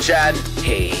 Attention!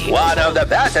 One of the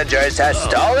passengers has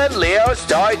stolen Leo's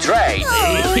toy train.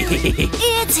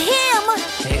 It's him.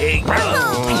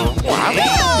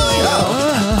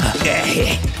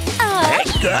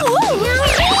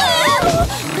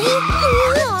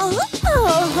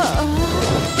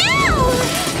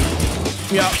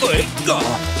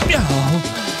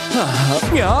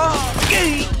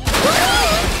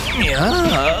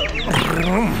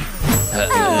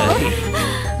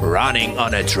 Running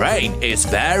on a train is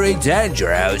very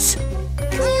dangerous.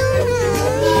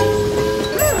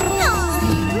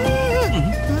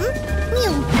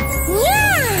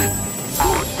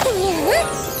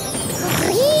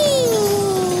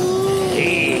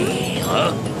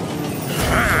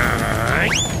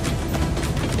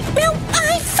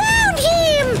 I found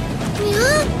him!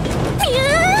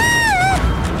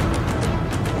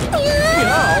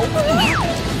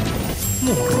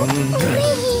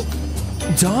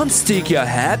 Don't stick your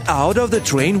head out of the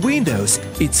train windows.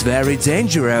 It's very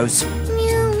dangerous.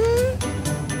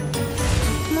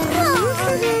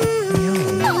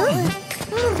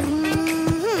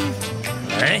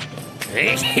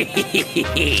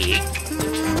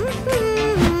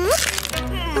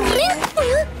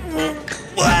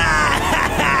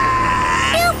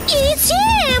 It's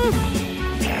him!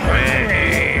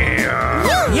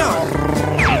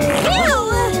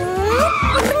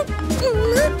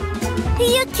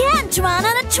 You can't run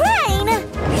on a train!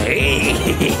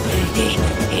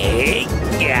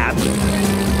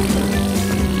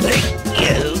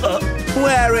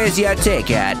 Where is your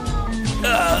ticket?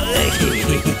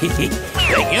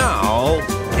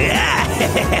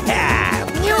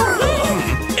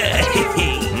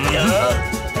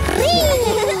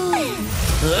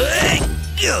 Thank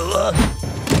you!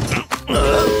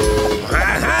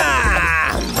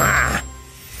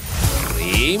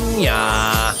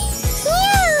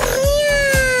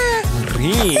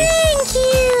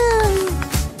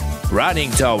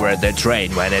 Running toward the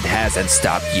train when it hasn't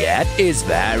stopped yet is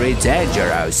very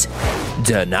dangerous.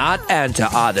 Do not enter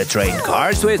other train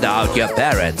cars without your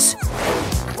parents.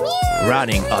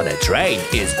 Running on a train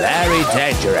is very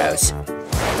dangerous.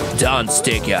 Don't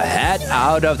stick your head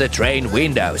out of the train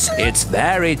windows. It's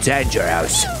very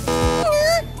dangerous.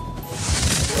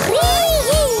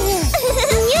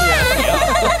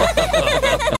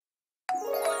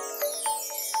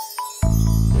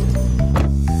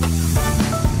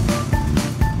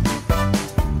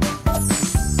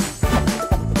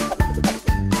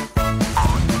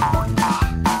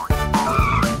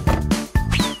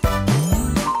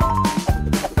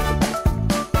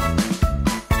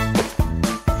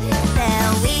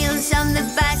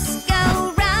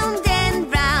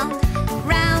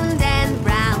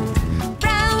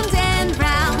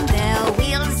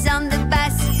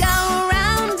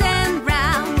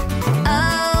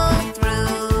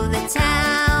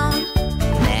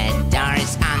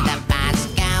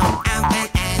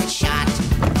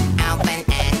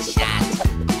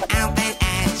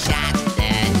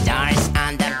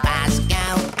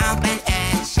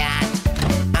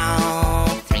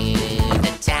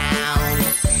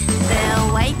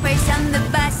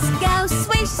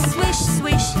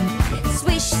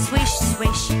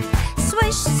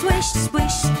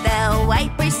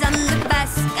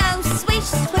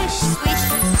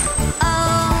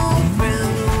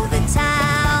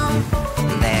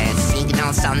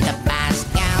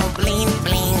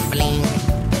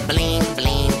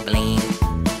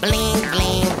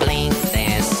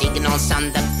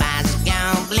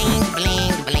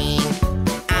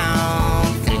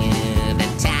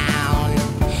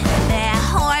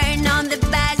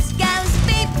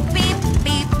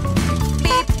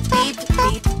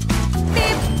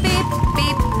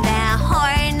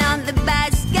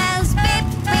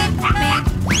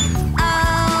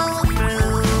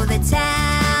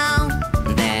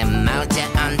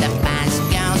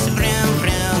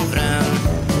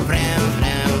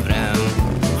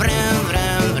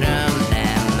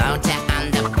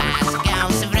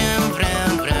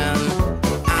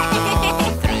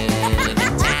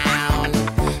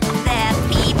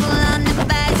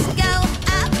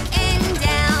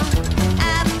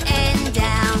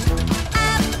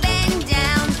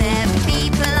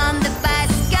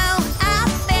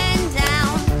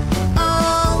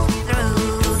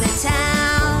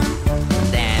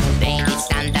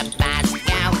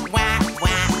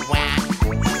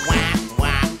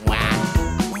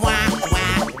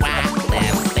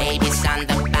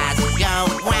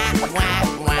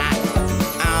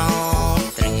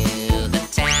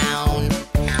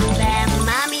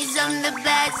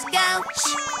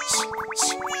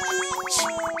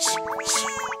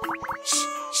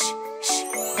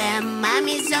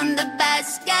 Mommy's on the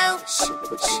bus, go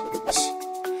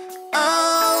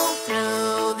all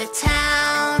through the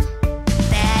town.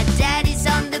 Their daddy's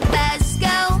on the bus,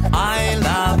 go. I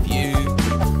love you,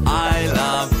 I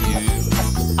love you,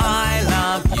 I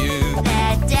love you.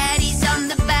 Their daddy's on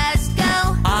the bus,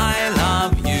 go. I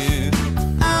love you.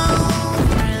 All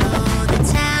through the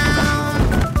town.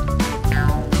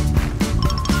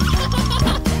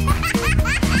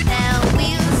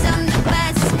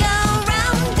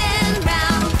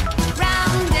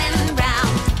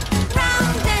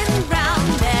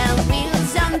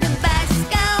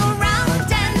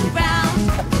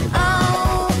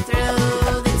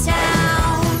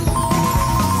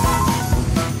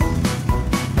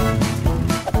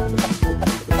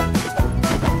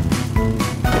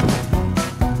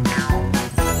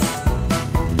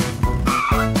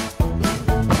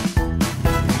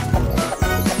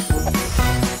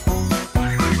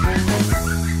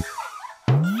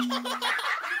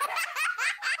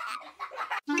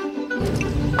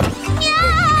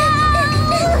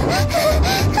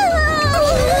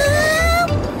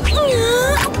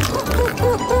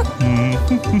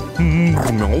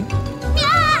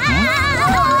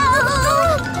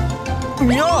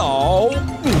 Meow.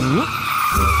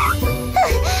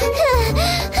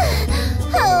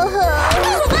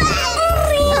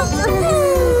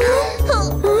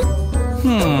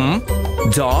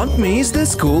 Don't miss the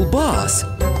school bus.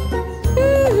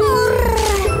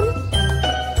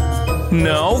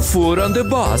 No food on the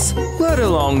bus, let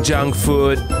alone junk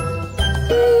food.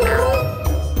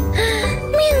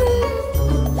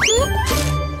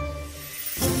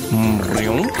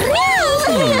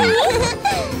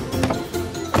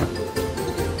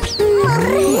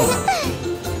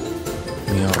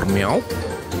 Meow, meow.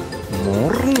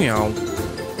 More meow.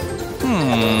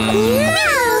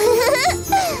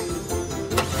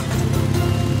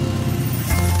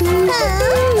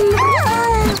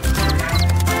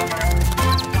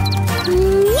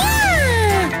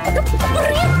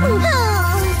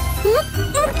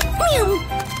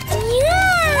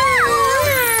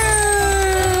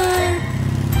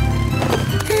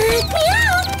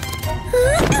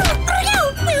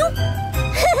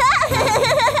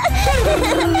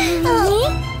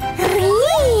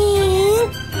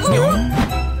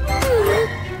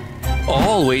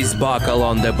 Always buckle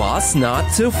on the bus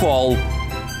not to fall.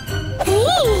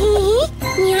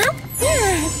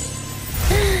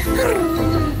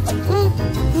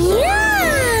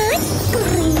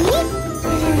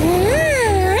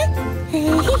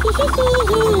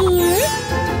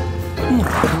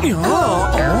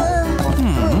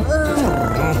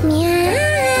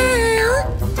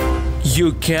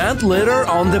 You can't litter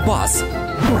on the bus.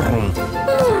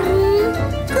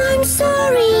 I'm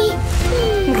sorry.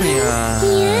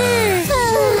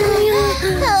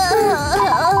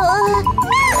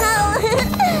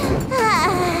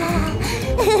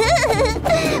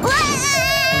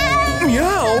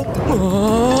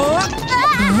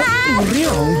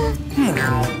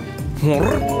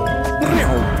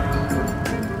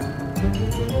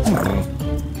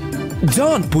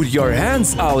 Don't put your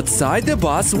hands outside the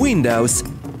bus windows.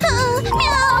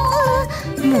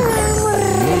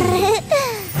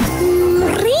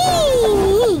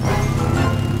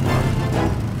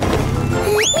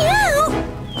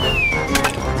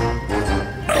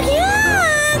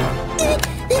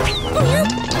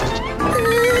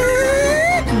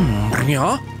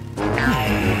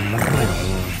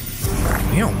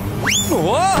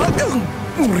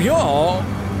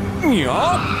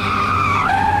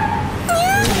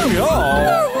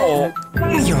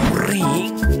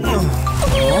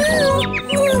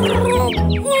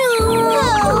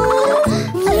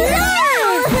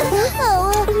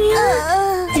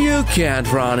 You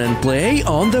can't run and play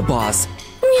on the bus.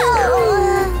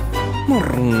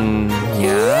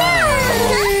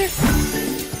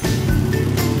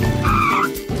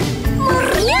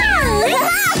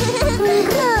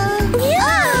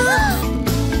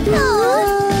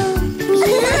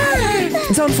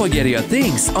 Don't forget your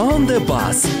things on the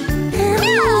bus.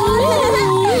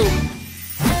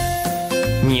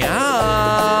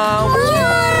 Meow.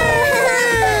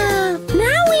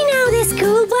 Now we know the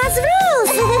school bus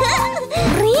rules.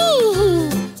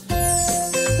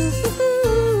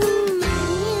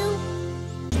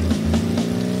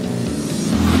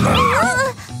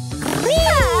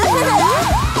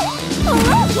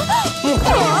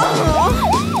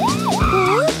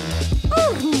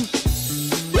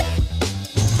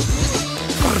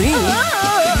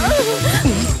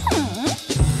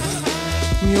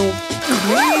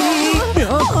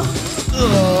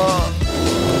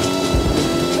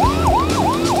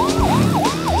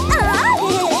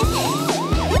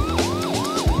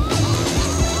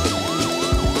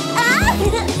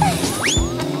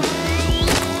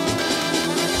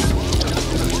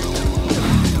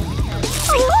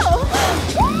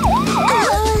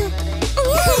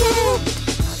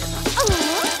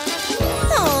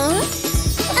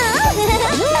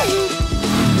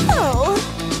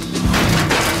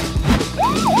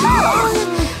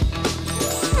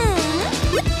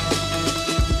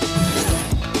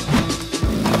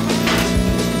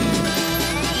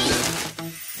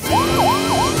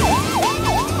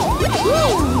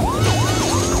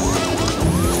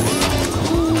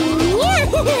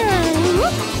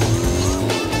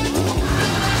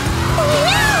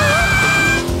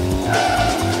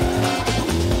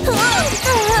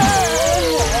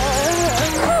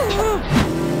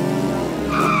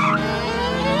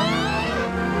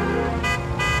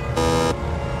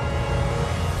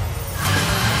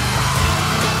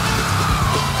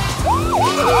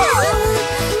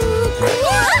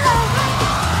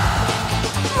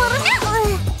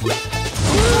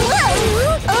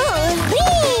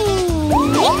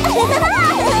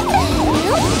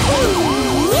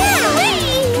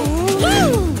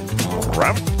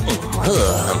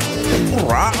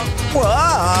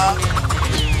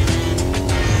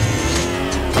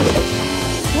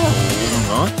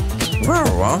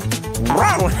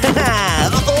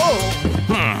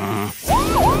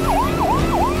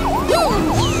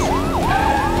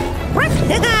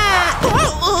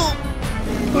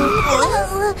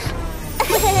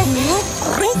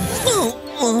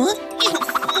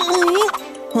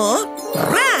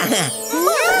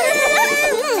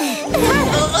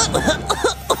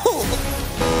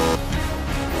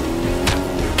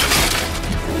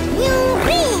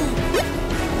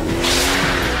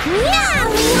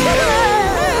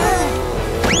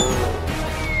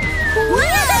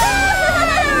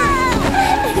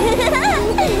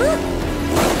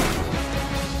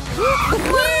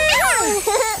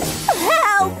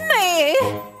 Help me!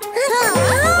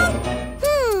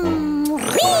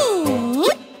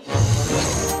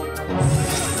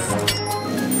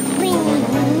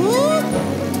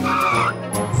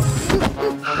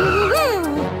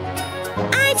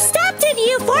 I've stopped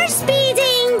you for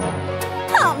speeding.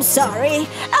 I'm sorry,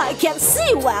 I can't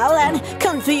see well and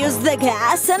confuse the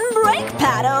gas and brake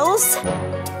pedals.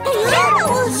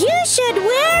 You should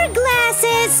wear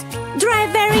glasses.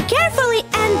 Drive very carefully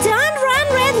and don't run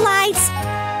red lights.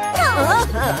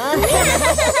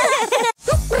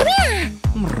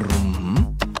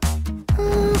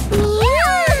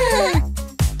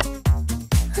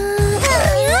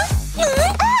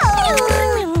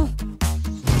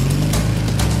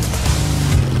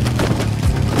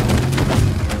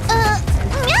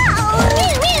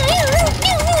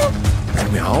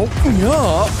 Meow,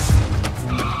 meow.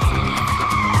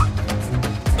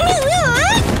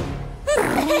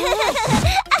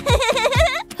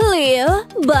 Leo,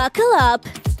 buckle up.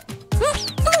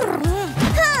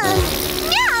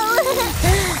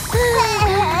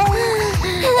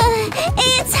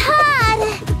 It's hot.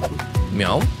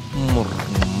 Meow.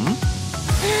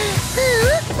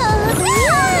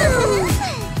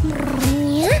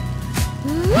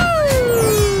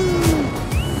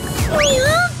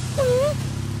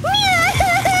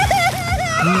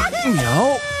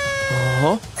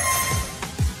 Meow.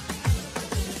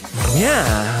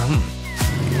 Yeah.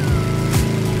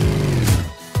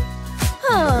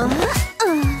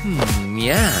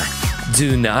 Yeah.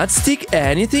 Do not stick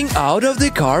anything out of the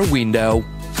car window.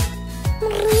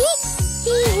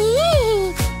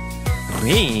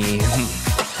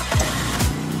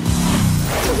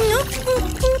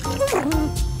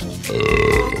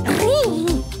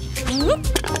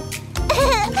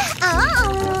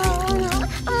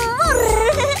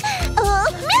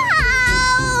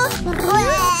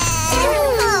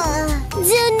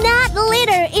 Do not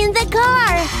litter in the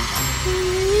car.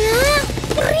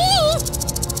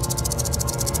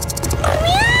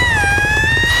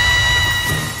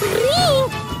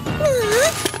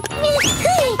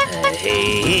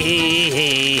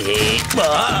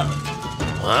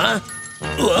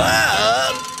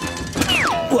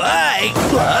 Why?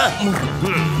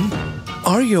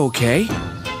 Are you okay?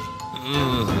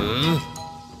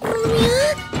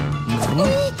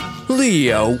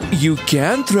 Leo, you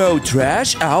can't throw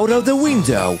trash out of the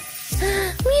window.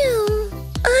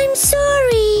 I'm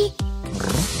sorry.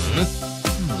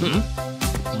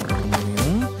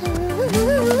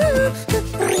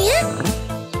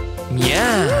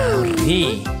 Yeah.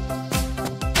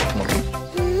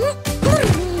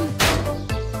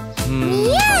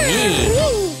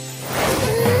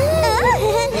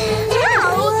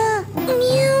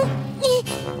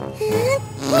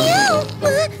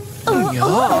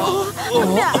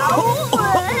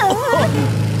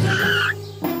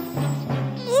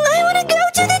 I want to go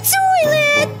to the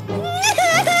toilet.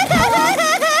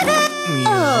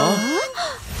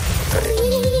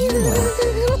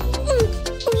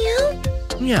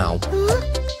 Meow.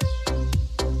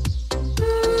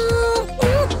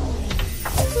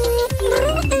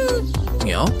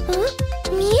 Meow.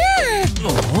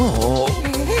 Oh.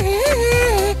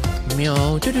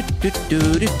 Meow. Do do do do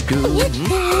do do.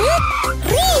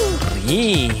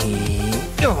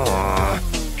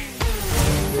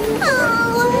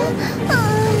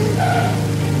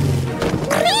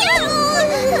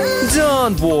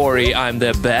 Don't worry, I'm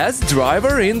the best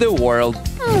driver in the world.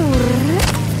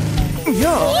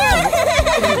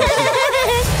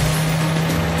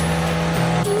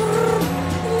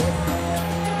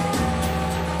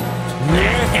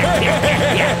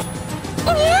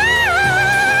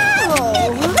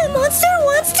 The monster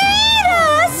wants to eat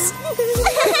us!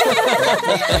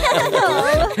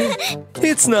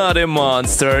 It's not a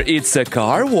monster, it's a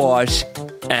car wash.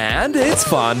 And it's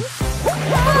fun.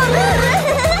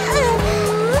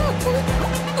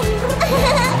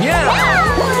 Yeah.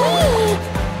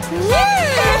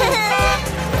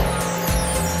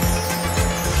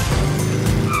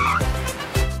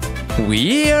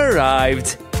 We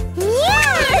arrived.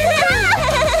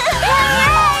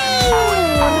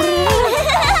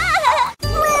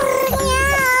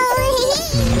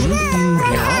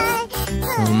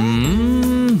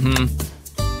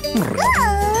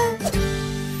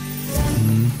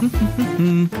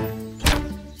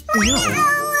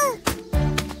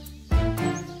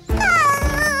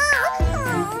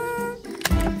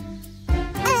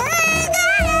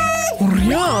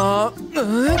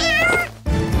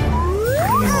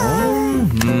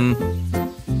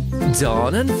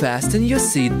 Don and fasten your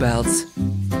seatbelts.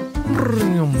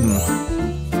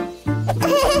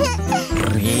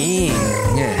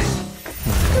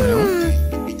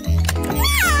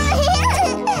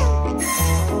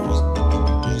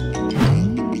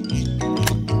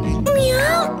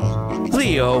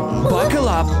 Leo, buckle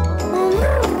up.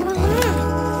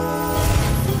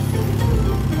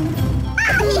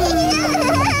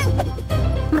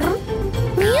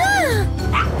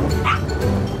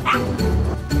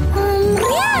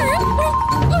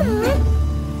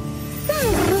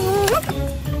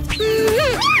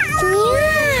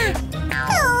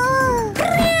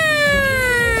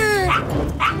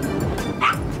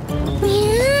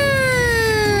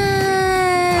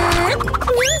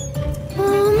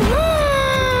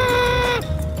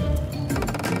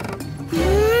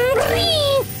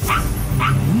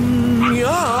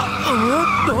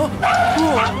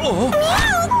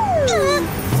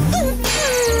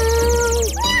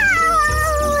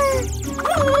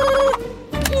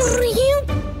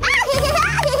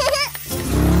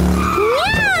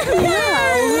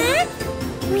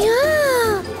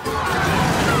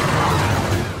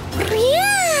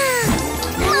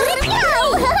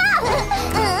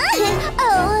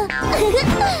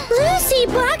 Lucy,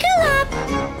 buckle up!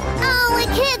 All the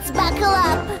kids buckle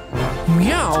up!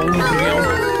 Meow, meow.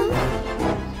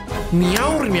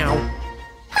 Meow, meow.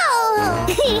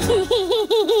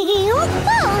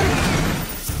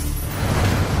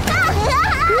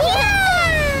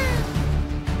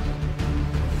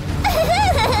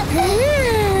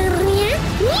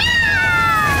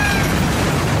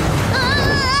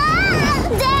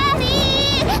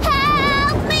 Daddy,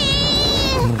 help me!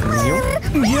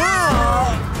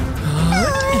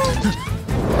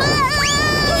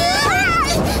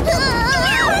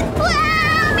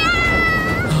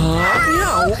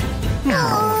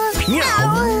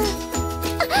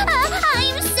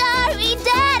 I'm sorry,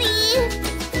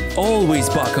 Daddy. Always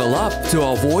buckle up to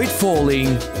avoid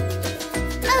falling.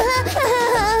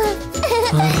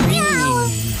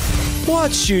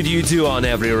 What should you do on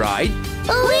every ride?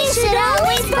 We should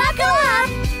always buckle up.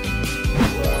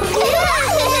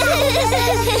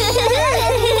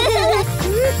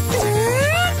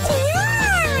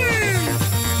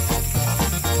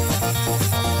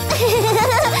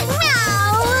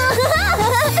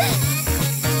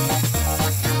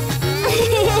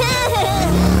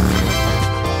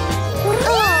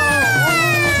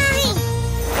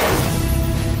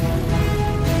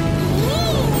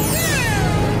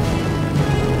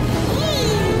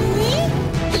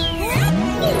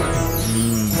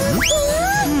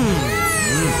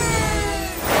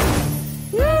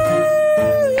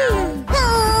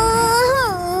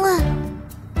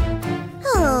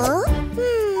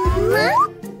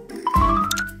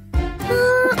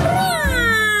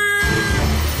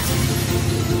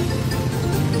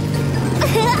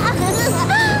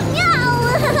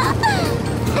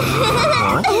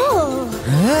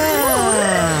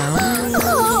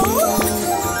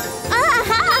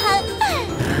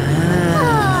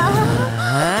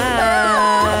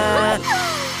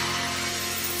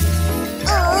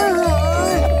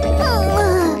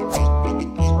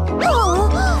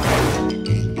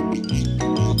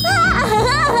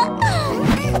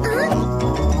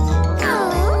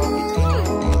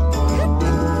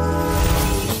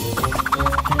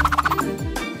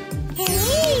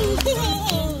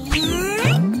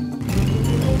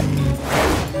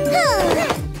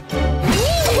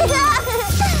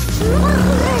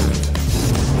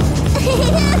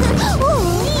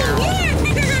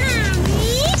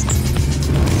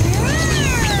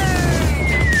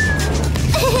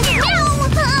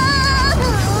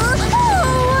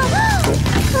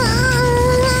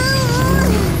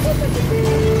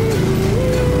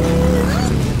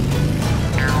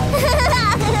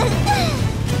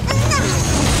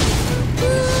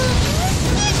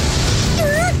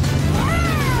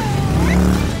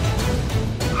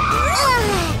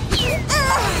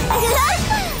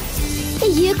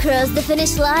 You crossed the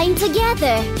finish line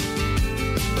together.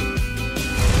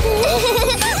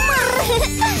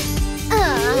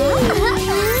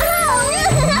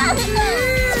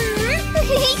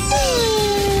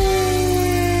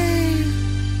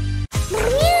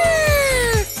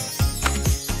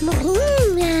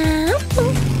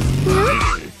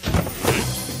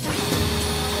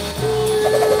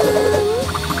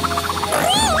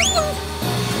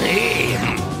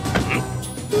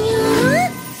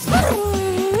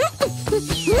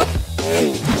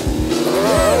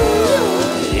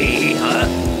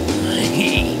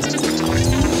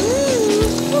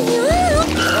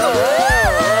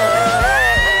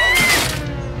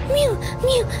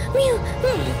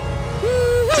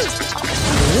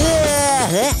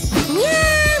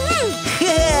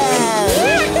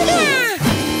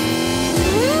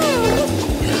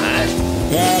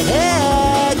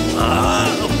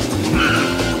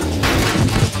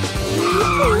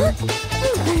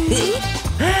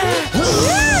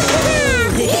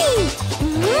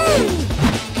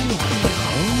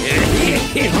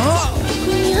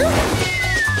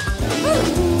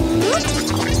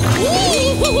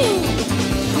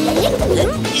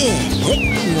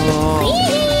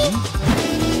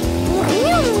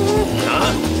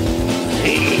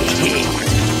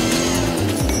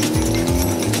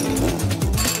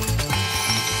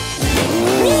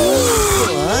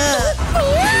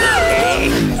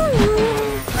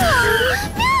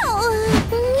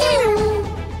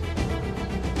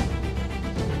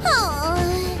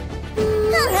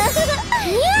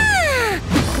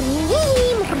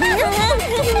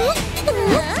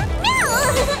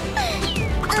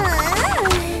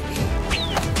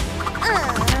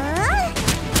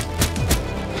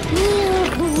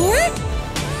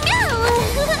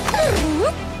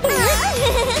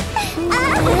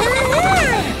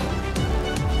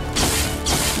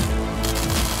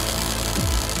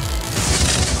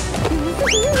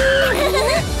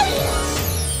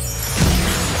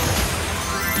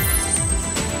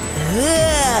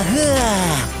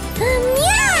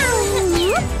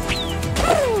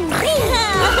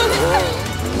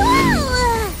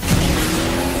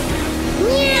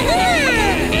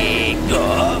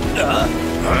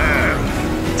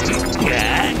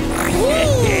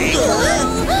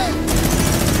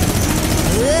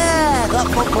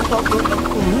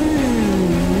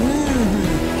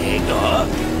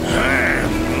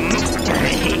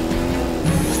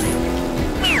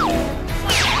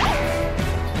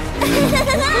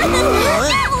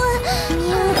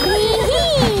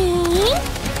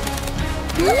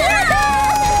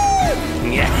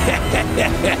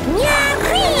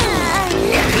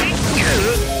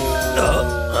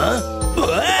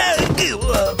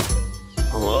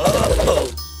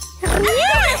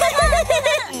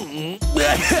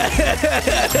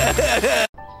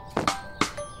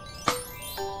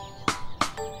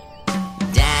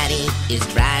 Daddy is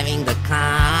driving the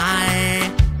car.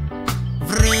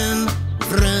 Vroom,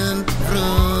 vroom,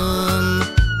 vroom.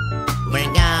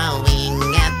 We're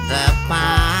going at the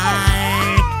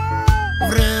park.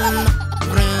 Vroom,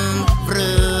 vroom,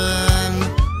 vroom.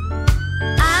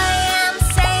 I am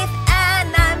safe and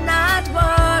I'm not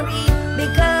worried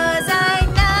because I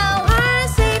know our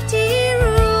safety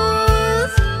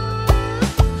rules.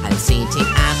 I'm sitting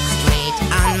up straight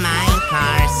on my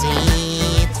car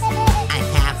seat. I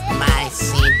have my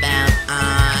seatbelt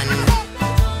on.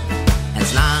 As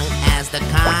long as the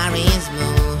car is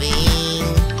moving,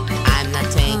 I'm not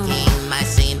taking my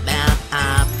seatbelt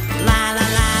off. La la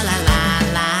la la la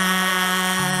la.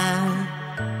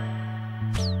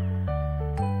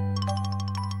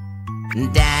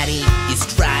 Daddy is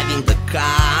driving the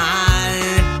car.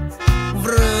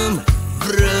 Vroom,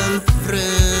 vroom,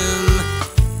 vroom.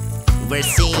 We're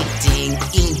sitting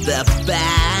in the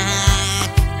back.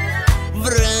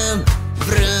 Vroom,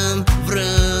 vroom,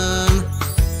 vroom.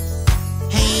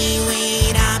 Hey,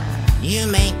 wait up, you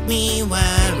make me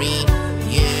worry.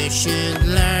 You should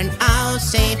learn our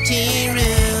safety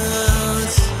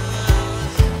rules.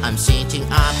 I'm sitting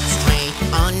up straight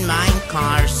on my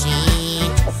car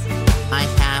seat. I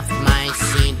have my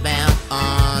seatbelt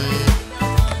on.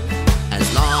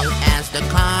 As long as the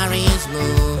car is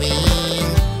moving,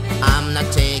 I'm not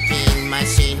taking my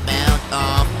seatbelt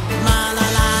off. La la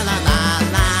la la la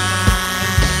la.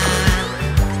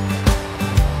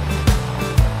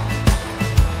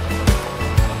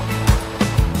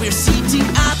 We're sitting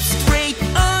up straight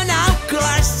on our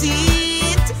car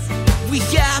seat. We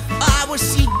have our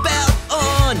seatbelt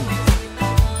on.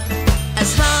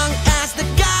 As long as the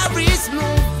car is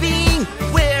moving,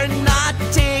 we're not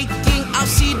taking our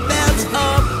seatbelts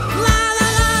off. La la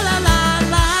la la la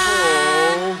la.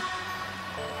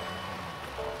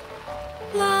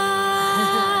 La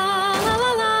la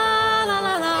la la la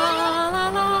la la la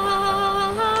la.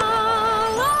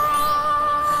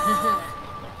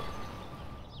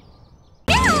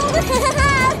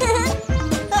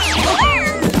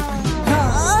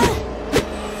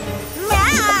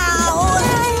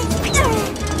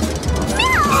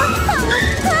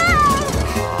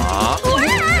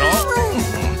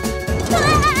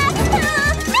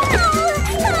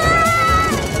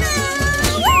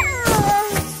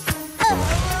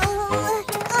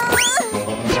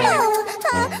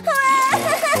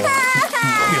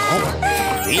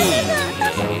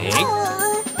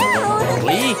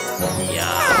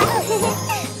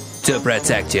 To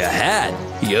protect your head,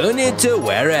 you need to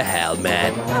wear a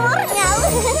helmet.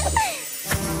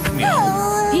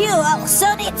 You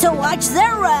also need to watch the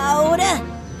road.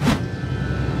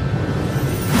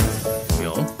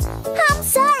 I'm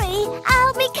sorry,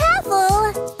 I'll be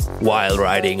careful. While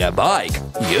riding a bike,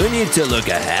 you need to look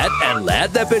ahead and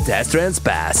let the pedestrians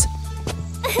pass.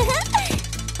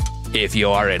 If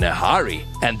you are in a hurry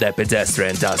and the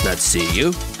pedestrian does not see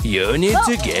you, you need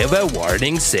to give a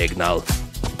warning signal.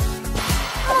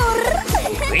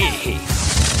 Leo,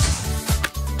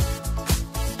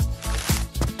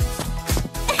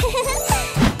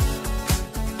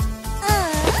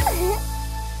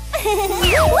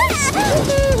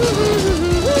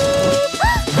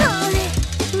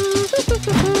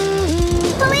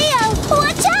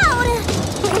 watch out!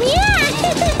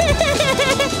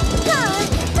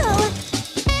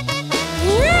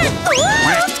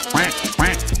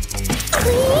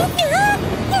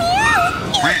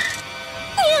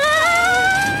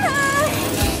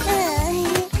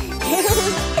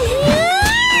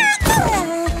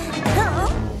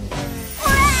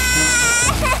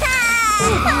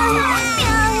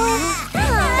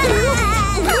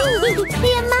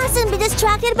 You mustn't be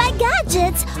distracted by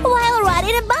gadgets while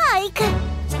riding a bike.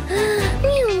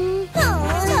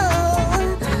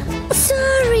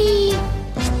 Sorry.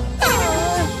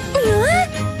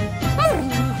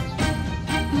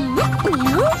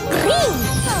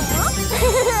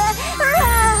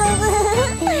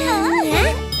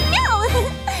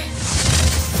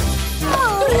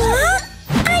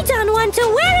 I don't want to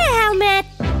wear a helmet.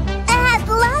 At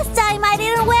last time I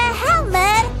didn't wear a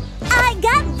helmet. I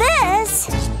got this.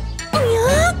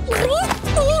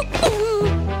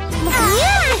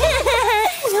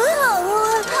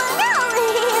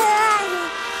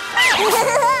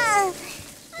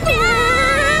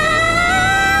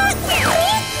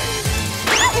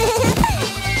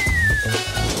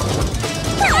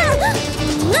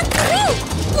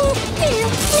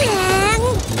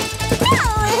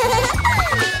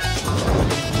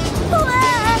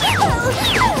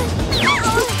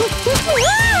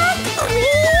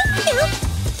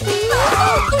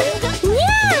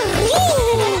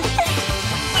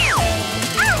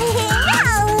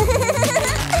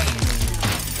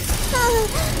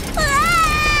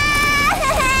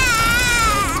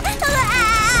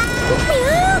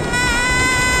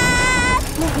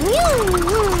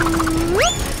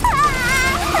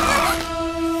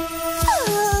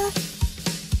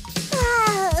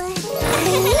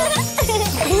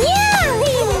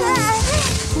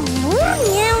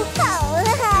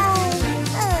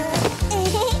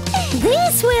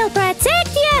 This will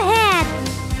protect your head.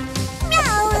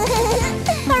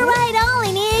 Ride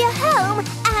only near your home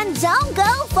and don't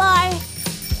go far.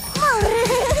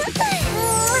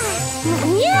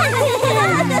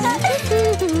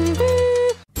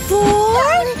 4,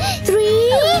 3,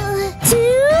 2,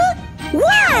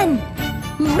 1.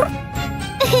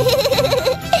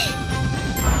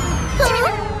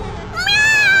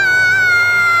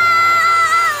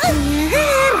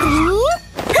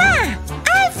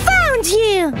 I found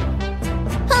you.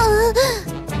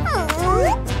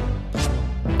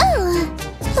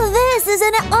 This is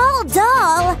an old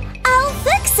doll. I'll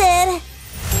fix it.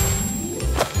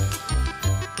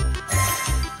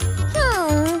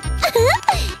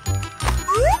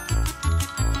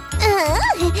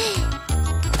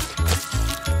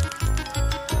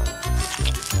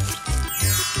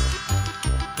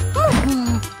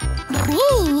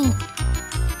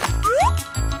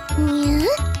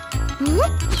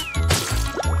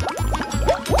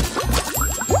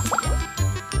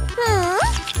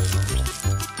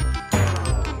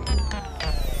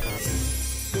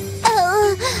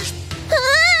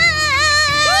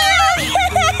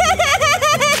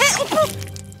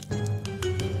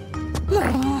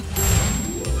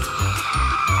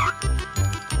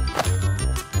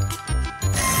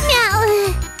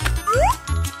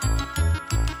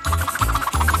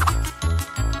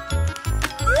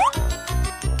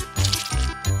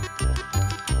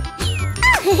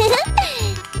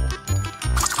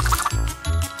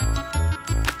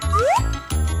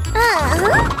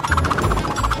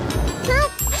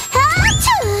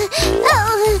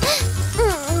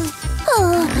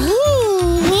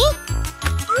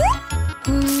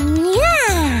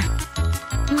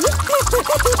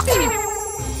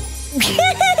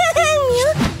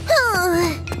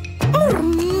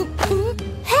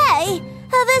 Hey,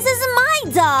 this is my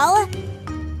doll.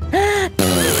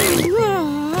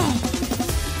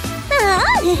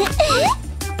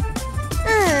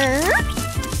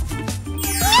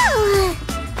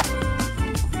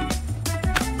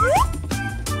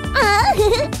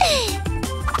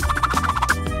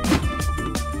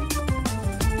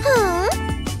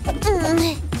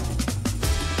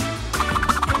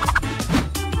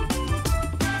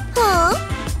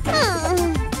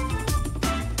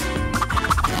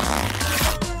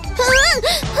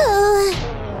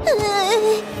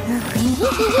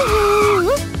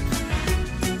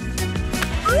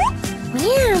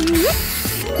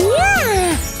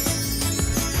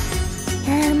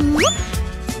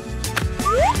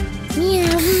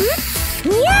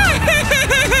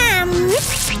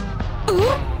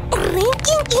 Yeah.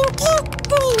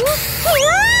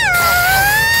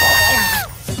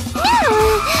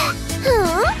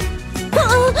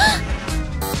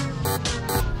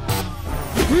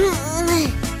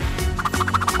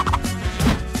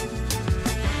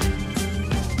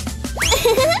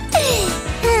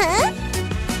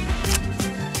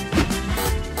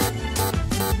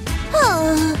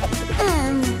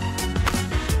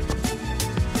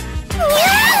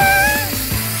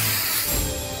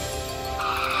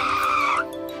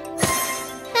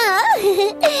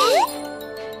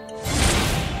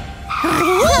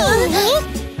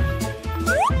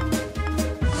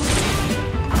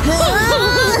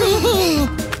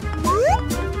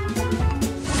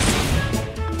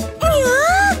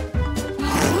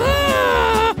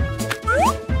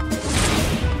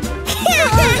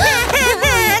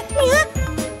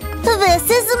 This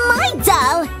is my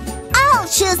doll. I'll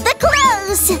choose the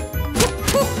clothes.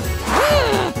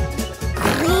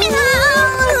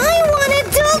 I want a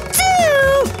doll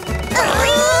too.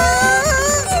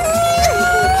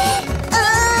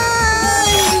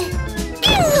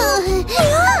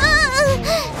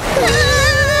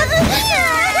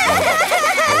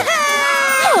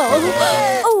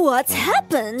 Oh, what's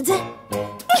happened?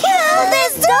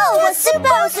 This doll was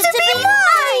supposed to be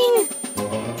mine.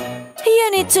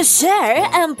 You need to share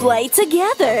and play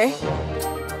together.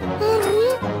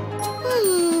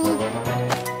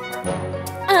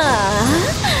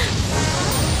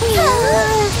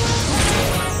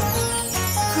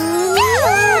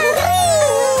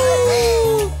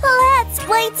 Let's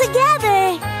play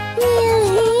together.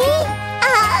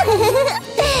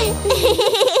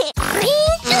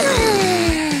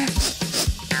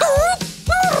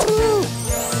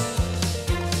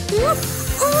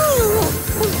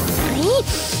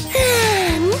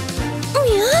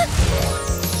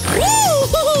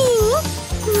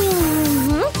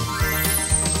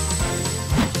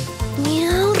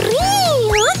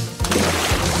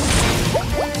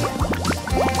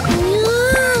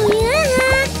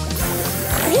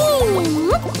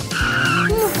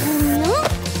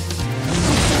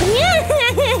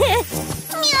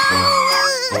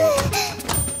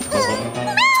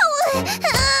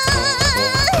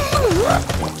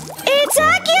 It's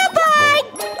occupied!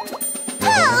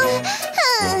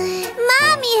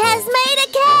 Mommy has made a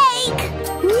cake!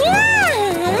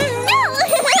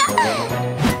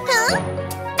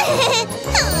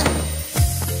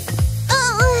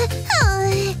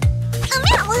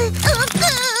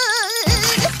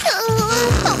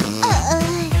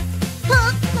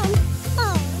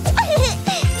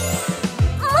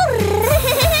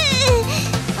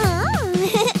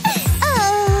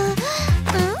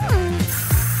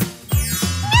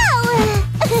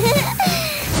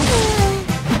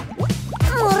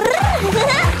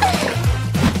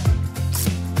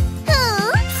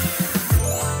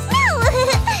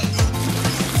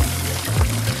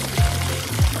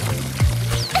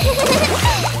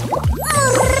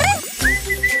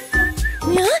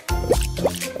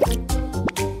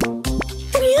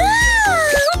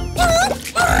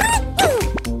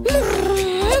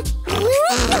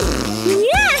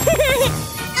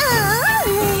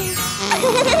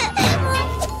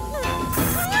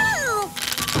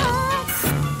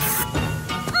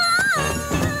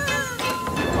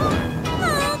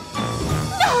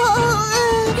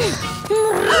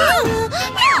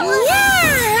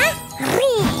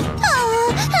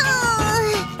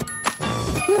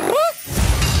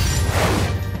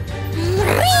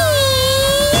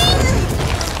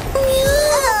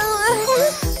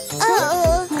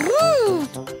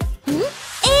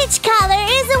 Each color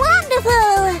is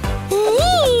wonderful!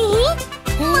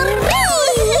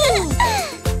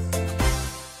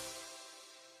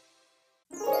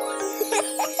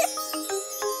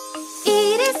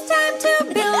 It is time to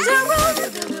build a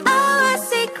room, our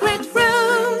secret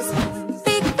rooms.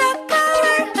 Pick the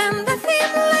color and the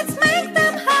theme, let's make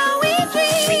them how we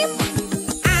dream.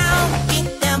 I'll pick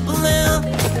the blue,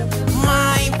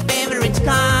 my favorite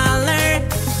color.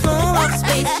 Full of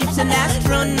spaceships and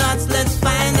astronauts, let's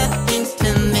find the things to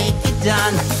make it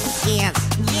done. Yes,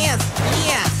 yes,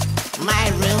 yes, my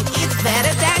room is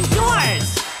better than yours.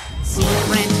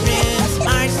 Secret rooms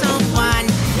are so fun.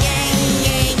 Yay,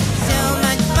 yay, so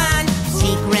much fun.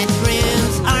 Secret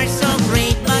rooms are so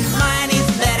great, but mine is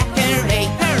better. Hooray,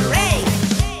 hooray.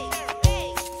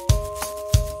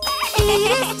 It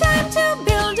is time to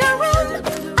build a room,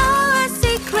 our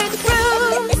secret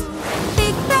rooms.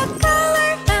 Pick the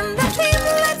color and the theme,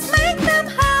 let's make them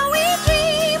how we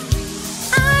dream.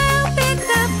 I'll pick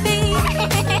the pink,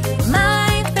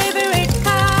 my favorite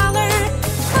color.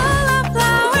 Full of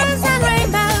flowers and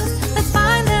rainbows, let's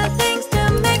find the things to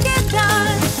make it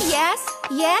done. Yes,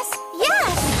 yes,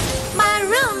 yes, my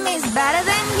room is better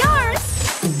than yours.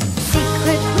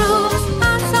 Secret rooms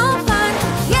are so fun,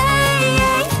 yay,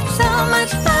 yay, so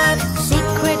much fun.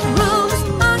 Secret rooms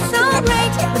are so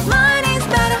great, but mine is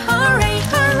better, hooray,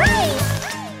 hooray.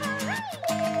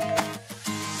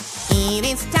 It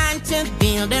is time to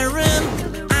build a room,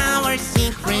 our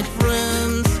secret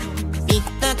rooms. Pick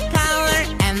the color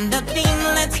and the theme,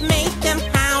 let's make them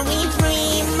how we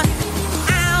dream.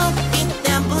 I'll pick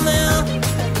the blue,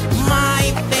 my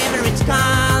favorite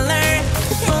color.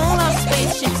 Full of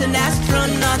spaceships and astronauts. through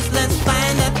notes, let's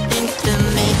find the things to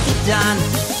make it done.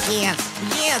 Yes,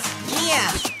 yes,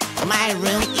 yes. My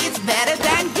room is better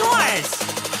than yours.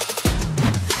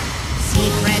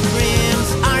 Secret rooms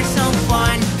are so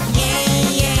fun.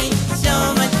 Yay, yay, so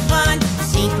much fun.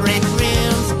 Secret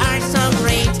rooms are so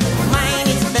great. Mine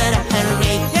is better.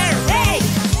 Hooray, hooray!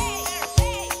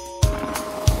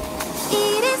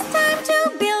 It is time to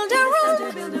build a room.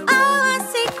 Our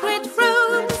secret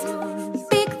rooms.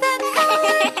 Pick the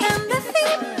color and the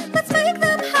theme. Let's make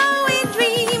them how we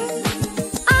dream.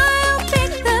 I'll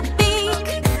pick the pink,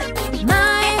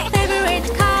 my favorite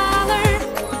color.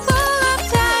 Full of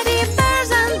teddy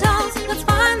bears and dolls. Let's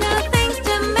find the things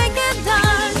to make it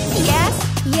done. Yes,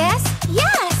 yes,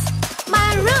 yes. My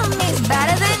room is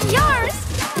better than yours.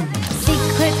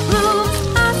 Secret rooms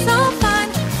are so fun.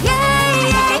 Yay,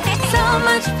 yay, so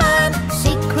much fun.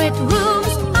 Secret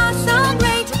rooms are so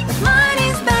great. But mine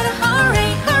is better.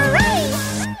 Hooray, hooray.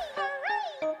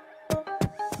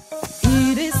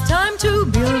 It is time to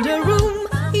build a room,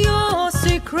 your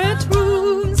secret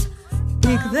rooms.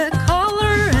 Pick the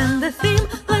color and the theme,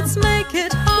 let's make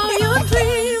it how you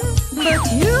dream. But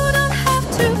you don't have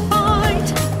to fight,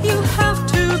 you have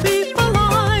to be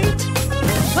polite.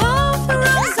 Both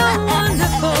rooms are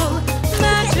wonderful,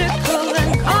 magical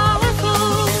and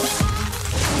colorful.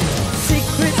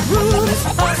 Secret rooms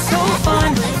are so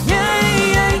fun,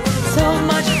 yay, yay, so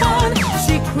much fun.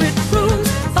 Secret rooms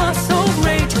are so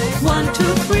great. 1, 2,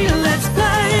 3, let's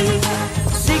play.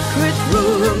 Secret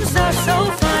rooms are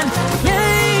so fun,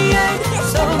 yay, yay,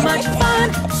 so much fun.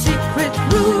 Secret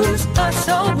rooms are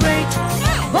so great.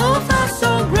 Both are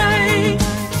so great.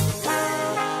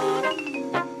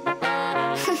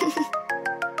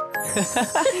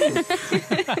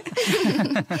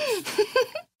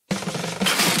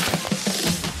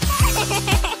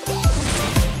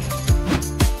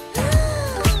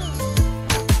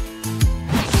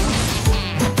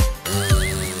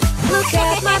 Look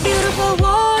at my beautiful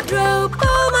wardrobe.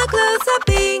 All my clothes are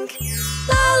pink.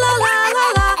 La la la la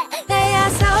la. They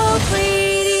are so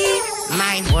pretty.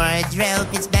 My wardrobe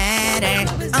is better.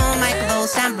 All my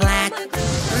clothes are black.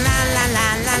 La la la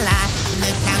la la.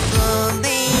 Look how cool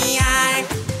they are.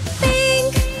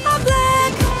 Pink or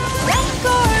black, red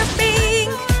or pink.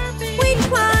 Which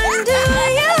one do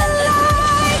you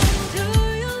like?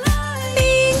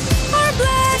 Pink or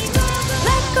black,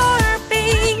 black or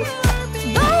pink.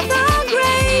 Both are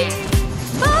great.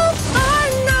 Both are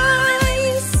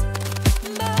nice.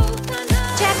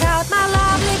 Check out my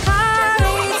lovely car.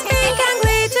 It's pink and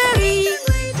glittery.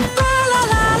 La la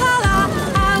la la la.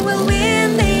 I will win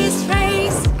this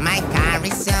race. My car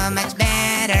is so much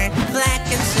better. Black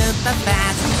and super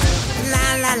fast. La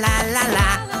la la la la.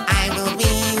 I will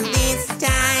win this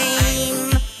time.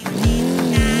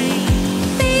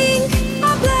 Pink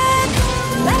or black,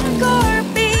 black or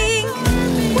pink.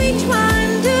 Which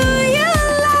one do you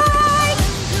like?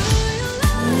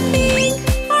 Pink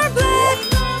or black,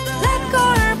 black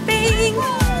or pink.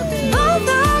 Both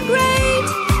are great.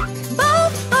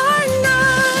 Both are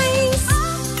nice.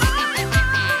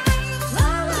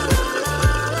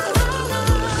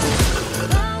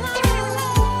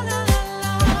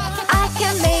 I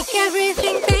can make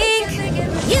everything pink.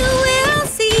 You will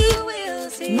see.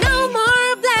 No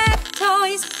more black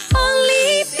toys,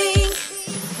 only pink.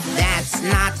 That's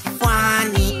not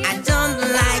funny. I don't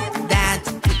like that.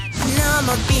 No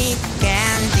more big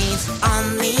candies,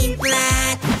 only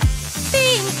black.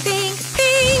 Pink, pink,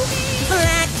 pink.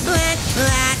 Black, black,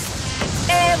 black.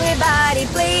 Everybody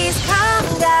please calm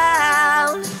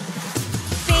down.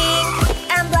 Pink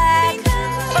and black,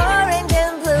 orange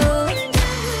and blue.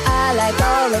 I like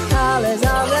all the colors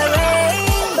of the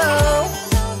rainbow.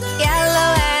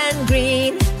 Yellow and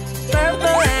green,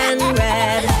 purple and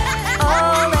red.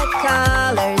 All the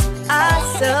colors are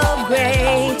so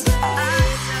great.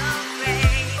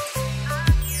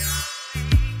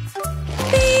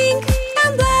 Pink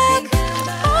and black,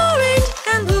 orange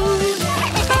and blue.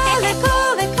 I like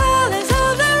all the colors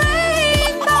of the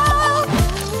rainbow.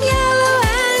 Yellow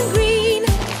and green,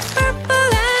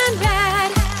 purple and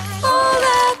red. All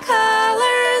the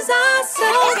colors are so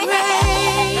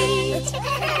great.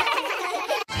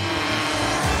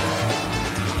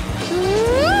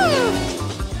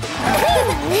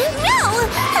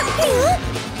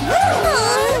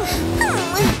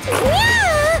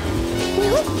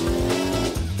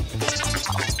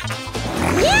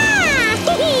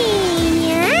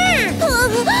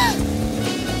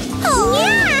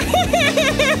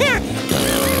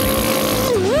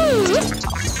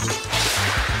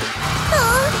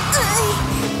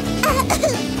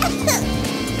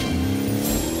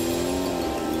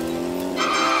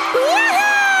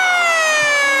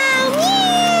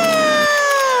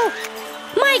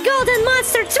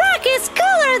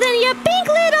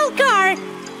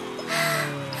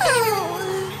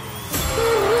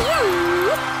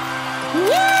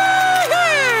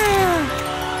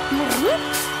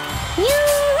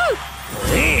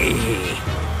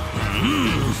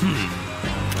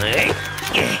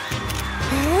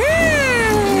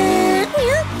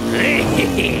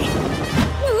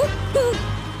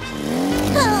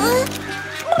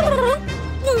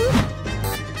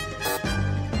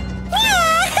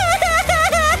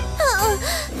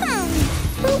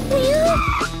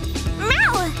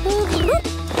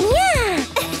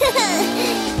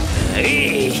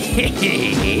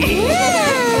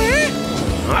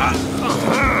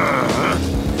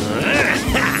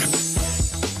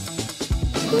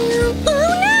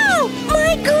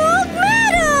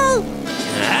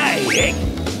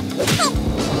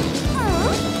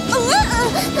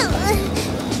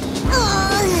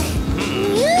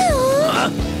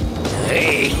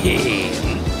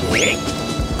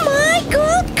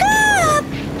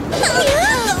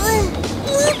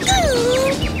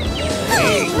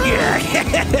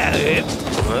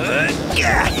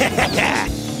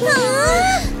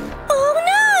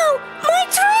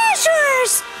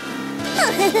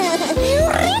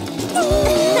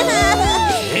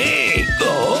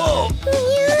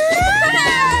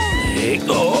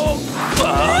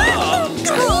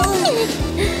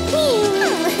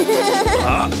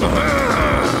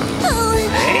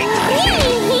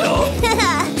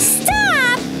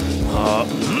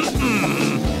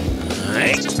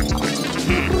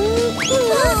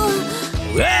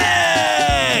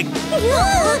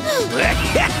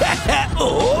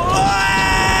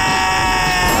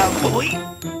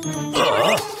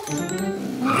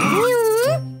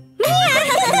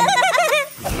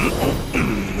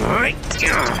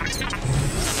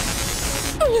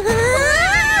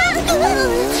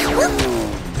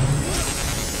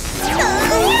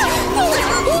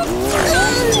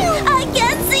 I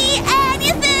can't see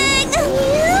anything!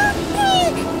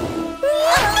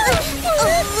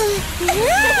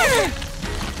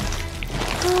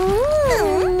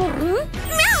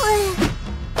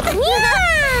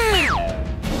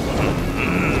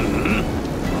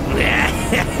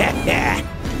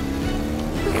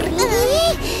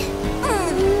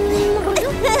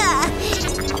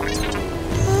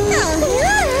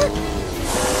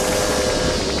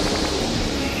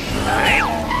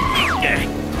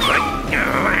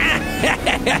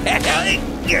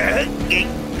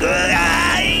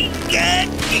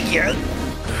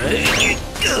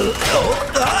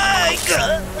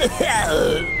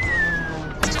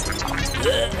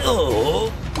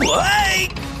 Oh,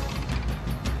 what?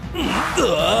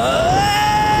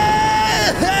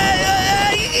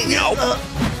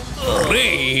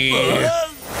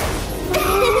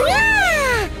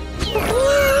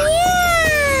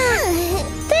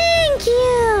 Thank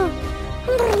you.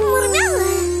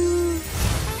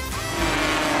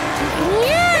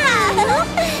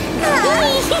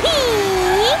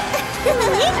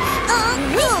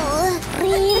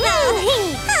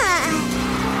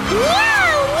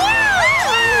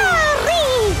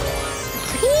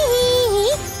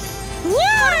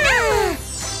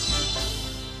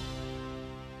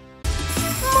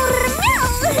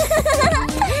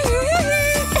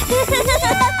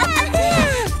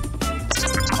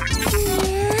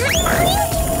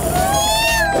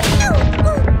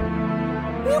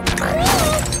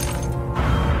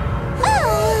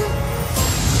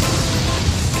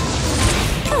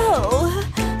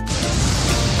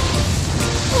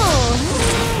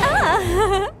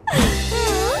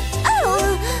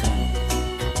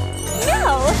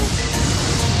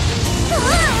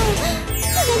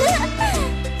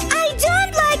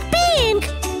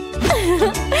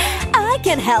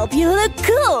 Can help you look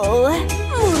cool.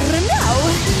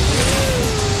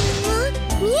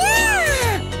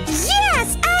 Yeah!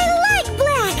 Yes, I like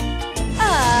black.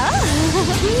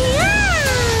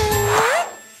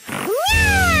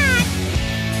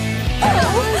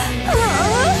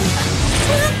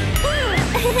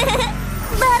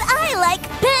 But I like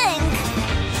pink.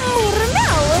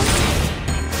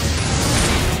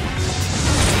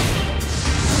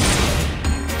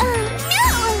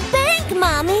 No, pink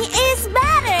mommy is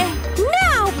better.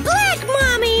 No, black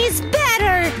mommy is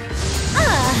better. No.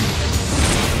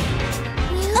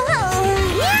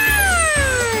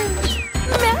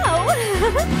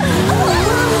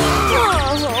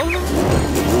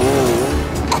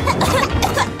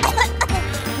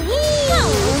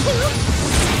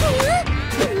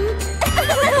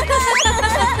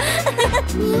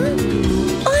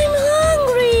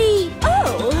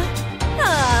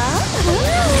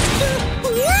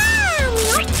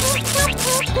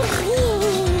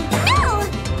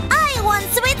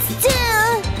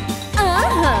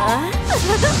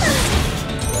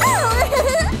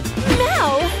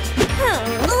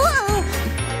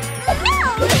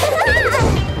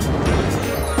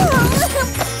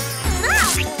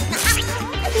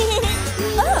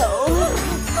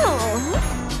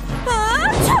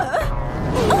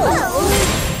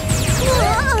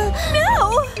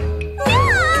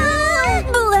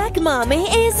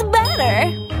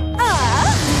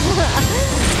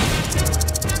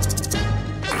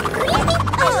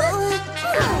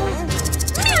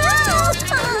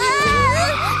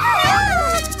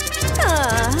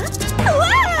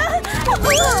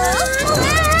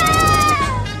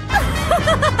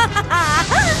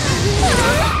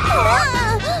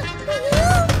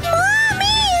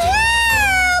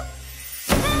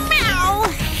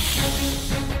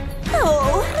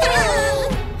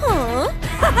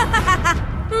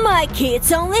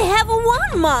 Kids only have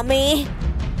one mommy.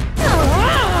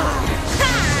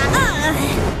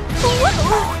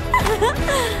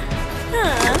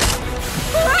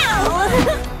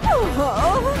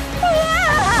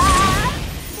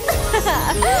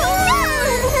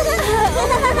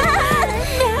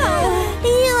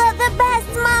 You are the best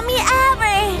mommy ever.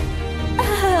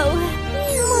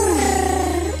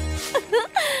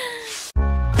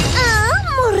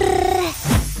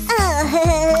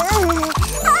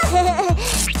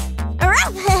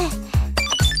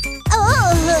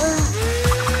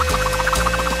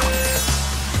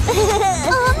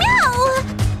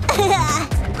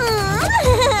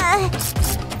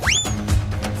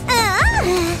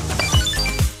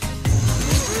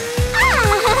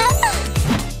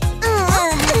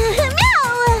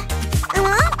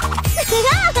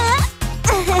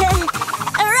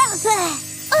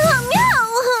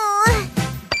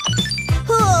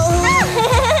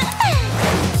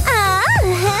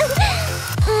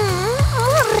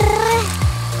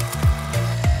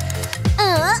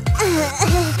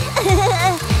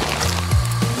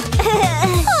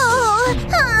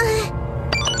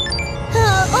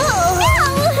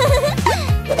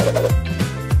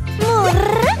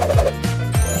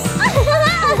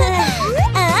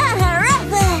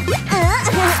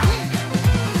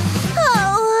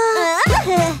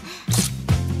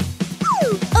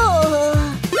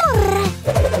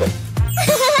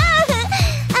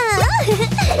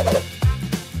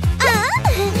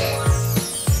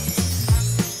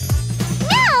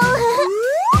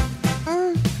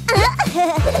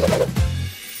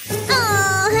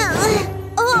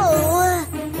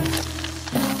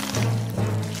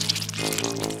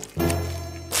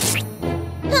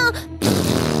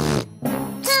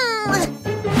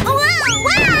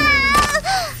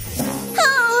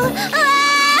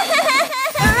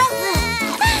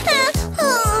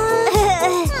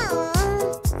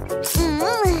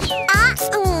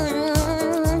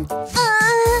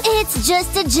 It's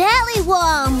just a jelly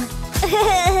worm.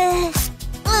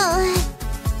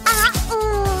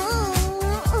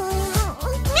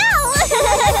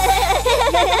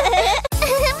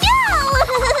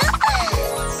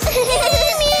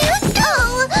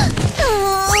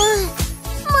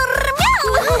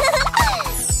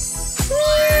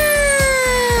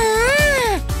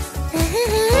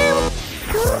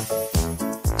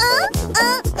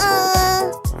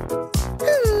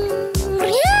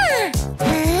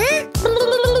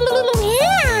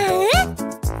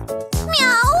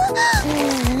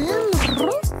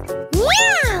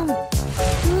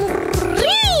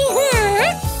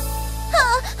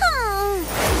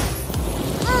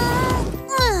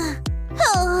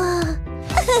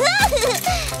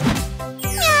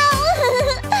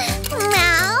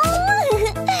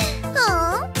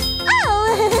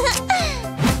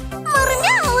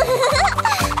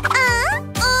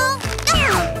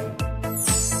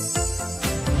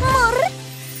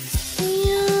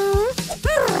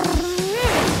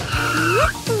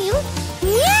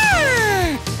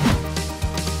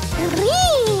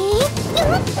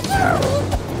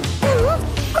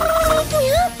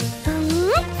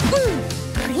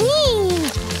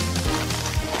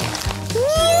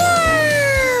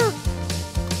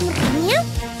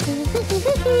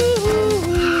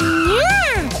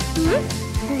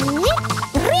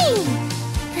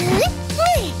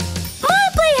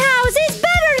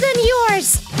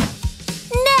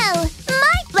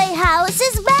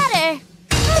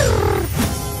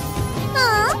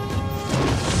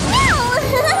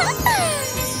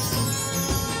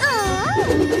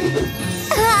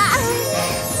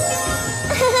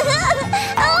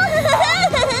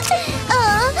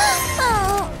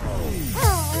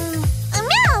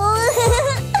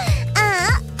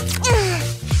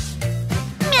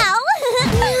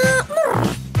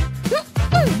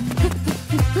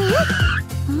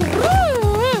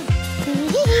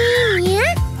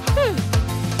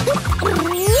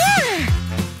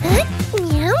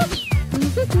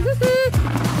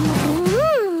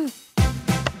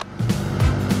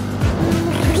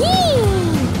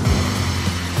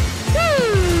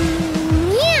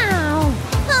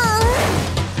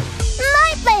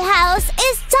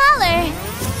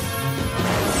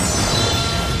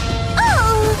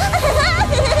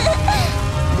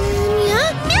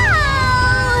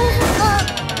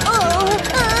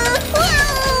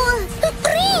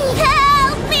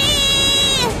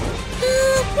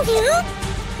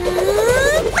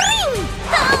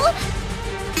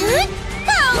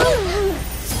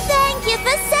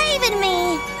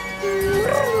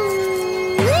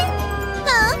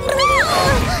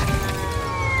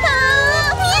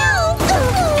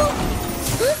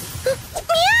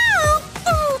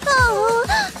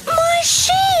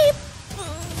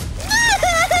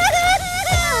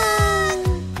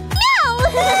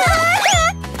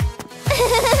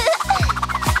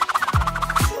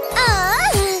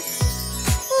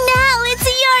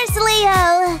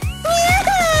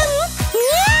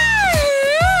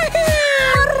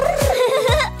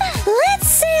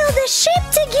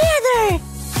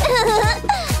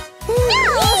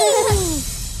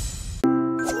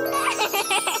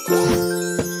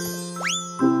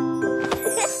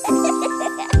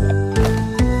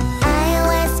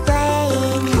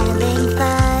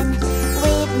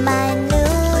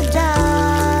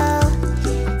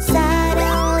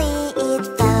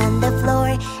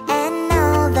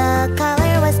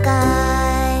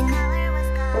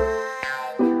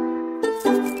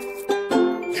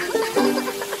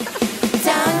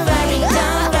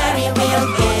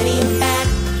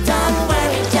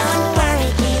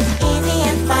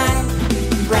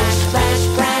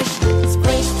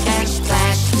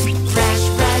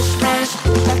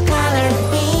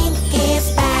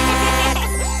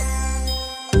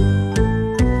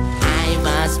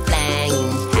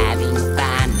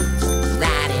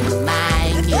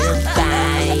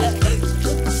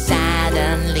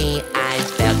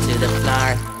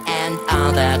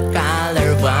 all the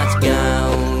color was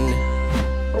gone.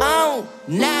 Oh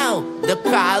no, the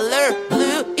color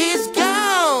blue is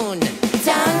gone.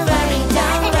 Don't worry,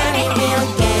 we'll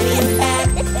get it back.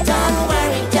 Don't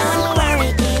worry,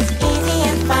 it's easy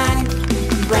and fun.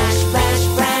 Brush, brush,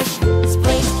 brush,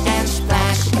 splish and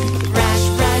splash. Brush,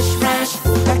 brush, brush,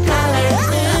 the color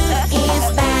blue is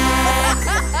back.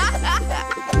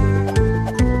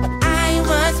 I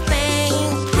was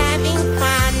playing, having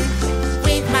fun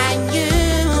with my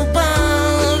new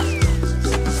ball.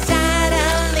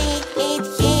 Suddenly it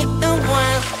hit the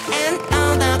wall and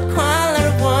all the color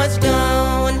was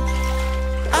gone.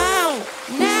 Oh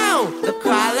no, the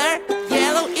color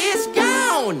yellow is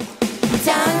gone.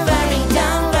 Don't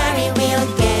worry, we'll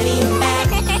get it back.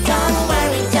 Don't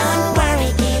worry,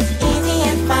 it's easy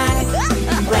and fun.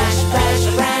 Brush, brush,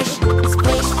 brush,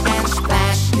 splish and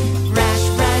splash. Brush,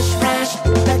 brush, brush,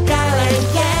 the color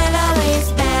yellow is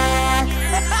back.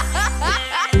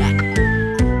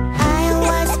 I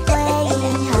was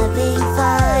playing, having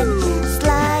fun,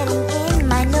 sliding in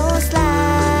my new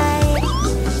slide.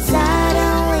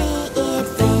 Suddenly it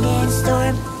rained and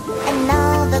stormed, and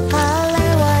all the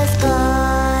color was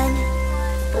gone.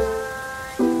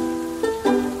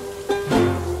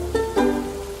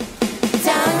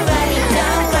 Don't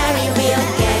worry, we'll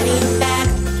get it back.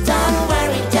 Don't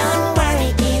worry,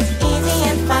 it's easy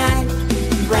and fun.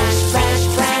 Brush, brush,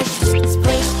 brush,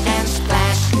 splish and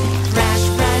splash. Brush,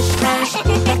 brush, brush,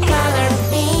 the color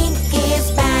pink is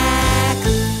back.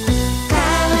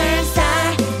 Colors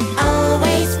are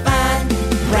always fun.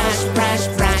 Brush, brush,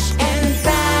 brush and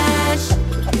brush.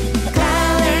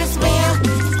 Colors will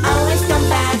always come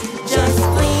back. Just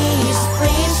splish,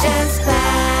 splish and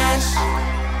splash.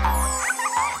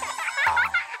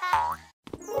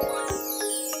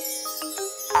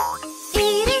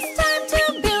 It is time to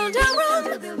build a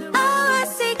room, our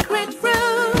secret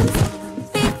rooms.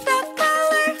 Pick the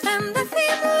color and the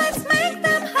theme, let's make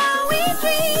them how we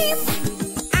dream.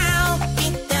 I'll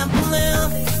pick the blue,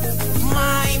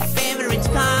 my favorite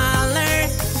color.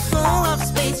 Full of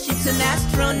spaceships and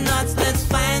astronauts, let's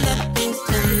find the things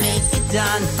to make it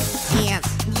done.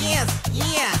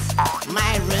 Yes,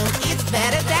 my room is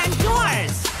better than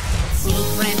yours.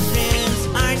 Secret rooms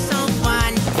are so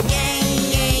fun,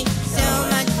 yay, so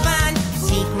much fun.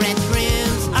 Secret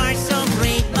rooms are so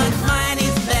great, but mine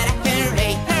is better,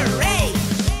 hooray.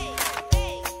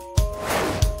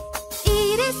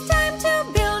 It is time to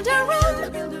build a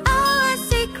room, our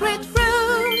secret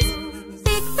rooms.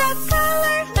 Pick the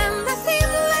color and the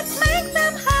theme, let's make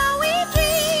them how we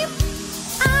dream.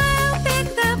 I'll pick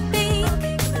the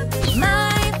pink,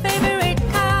 my favorite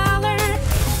color.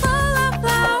 Full of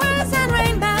flowers and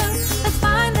rainbows, let's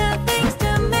find the things to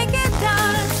make it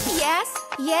done. Yes,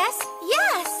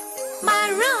 my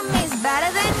room is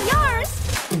better than yours.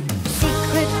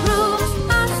 Secret rooms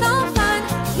are so fun,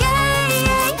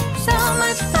 yay, so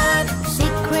much fun.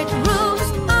 Secret rooms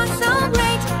are so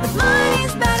great, but mine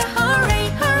is better,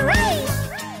 hooray.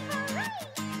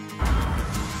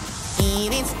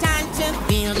 It is time to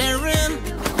build a room,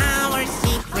 our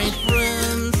secret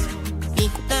rooms.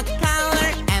 Pick the color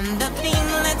and the theme,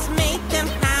 let's make them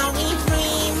how we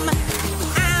dream.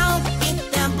 I'll pick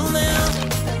the blue,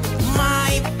 my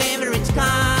favorite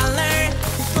color.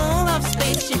 Full of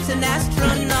spaceships and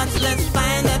astronauts, let's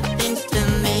find the things to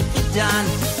make it done.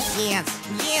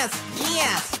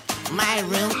 Yes, my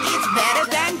room is better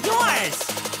than yours.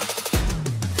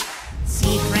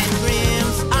 Secret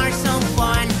rooms are so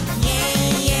fun,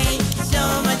 yay, so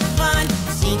much fun.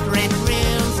 Secret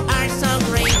rooms are so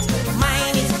great,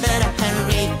 mine is better,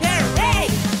 hooray.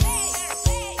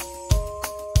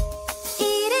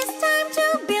 It is time to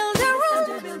build a room,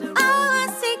 our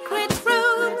secret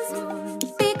rooms.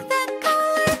 Pick the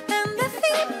color and the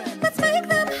theme, let's make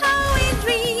them how we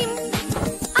dream.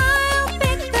 I'll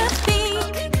pick the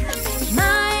pink,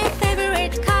 my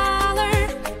favorite color.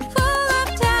 Full of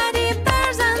teddy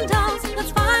bears and dolls,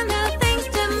 let's find the things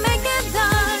to make it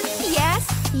done. Yes,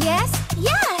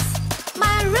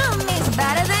 my room is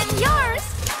better than yours.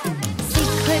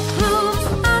 Secret rooms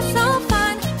are so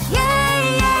fun,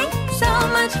 yay, so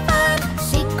much fun.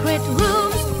 Secret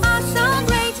rooms are so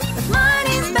great, but mine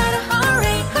is better,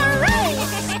 hooray.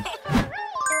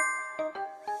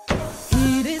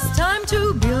 It is time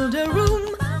to build a room,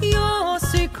 your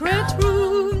secret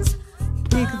rooms.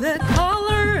 Pick the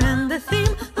color and the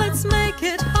theme, let's make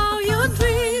it how you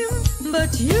dream.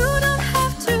 But you don't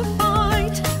have to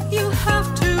fight, you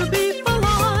have to be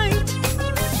polite.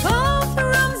 Both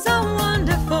rooms are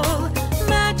wonderful,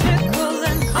 magical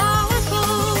and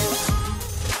colorful.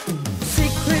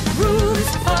 Secret rooms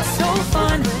are so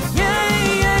fun,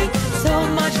 yay, so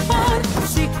much fun.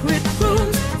 Secret rooms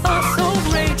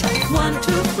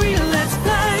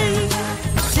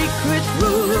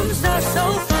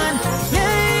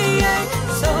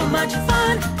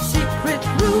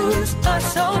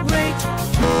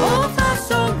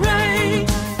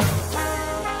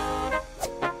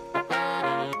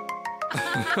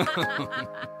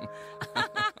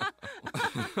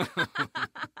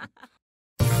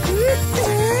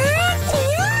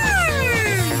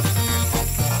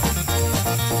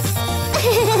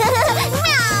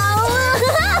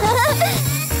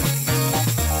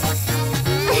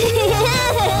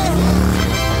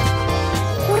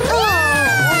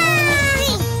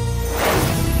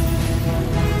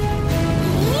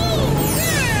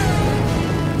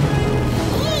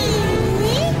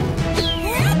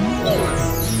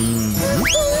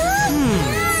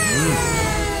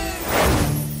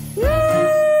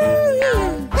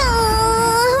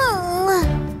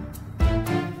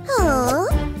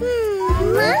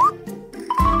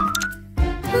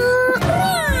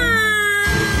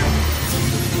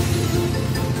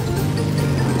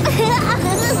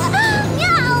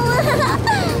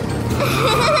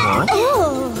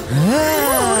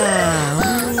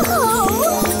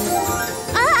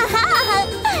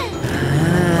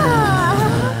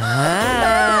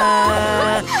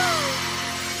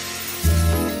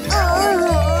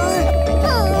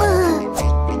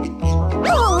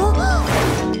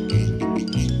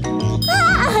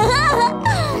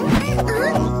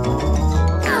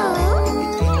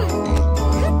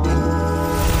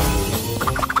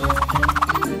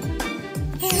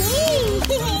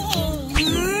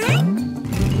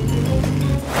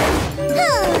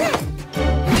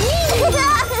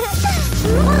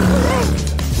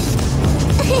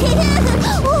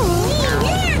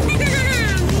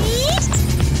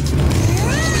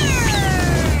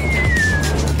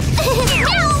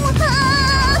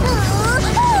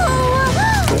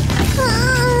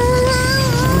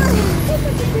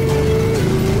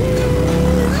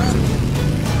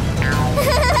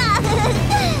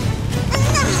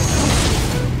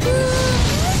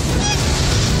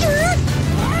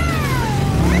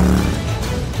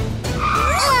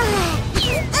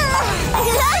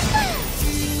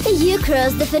You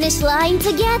crossed the finish line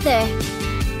together.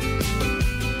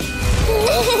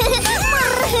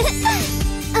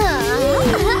 Oh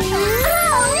no!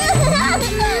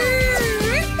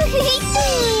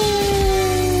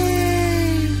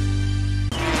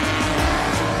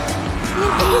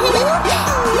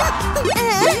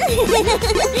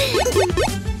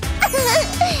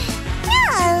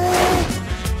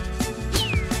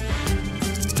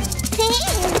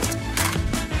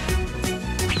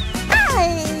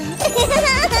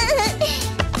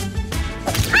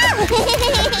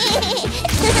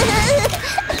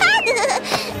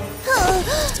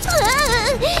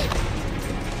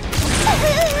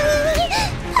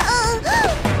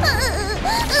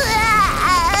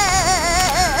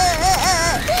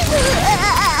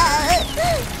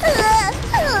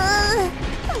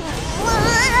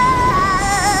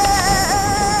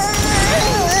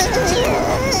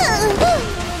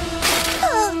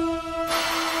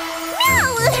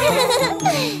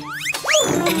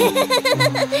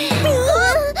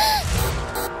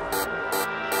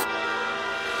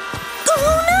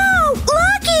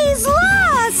 Lucky's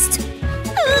lost!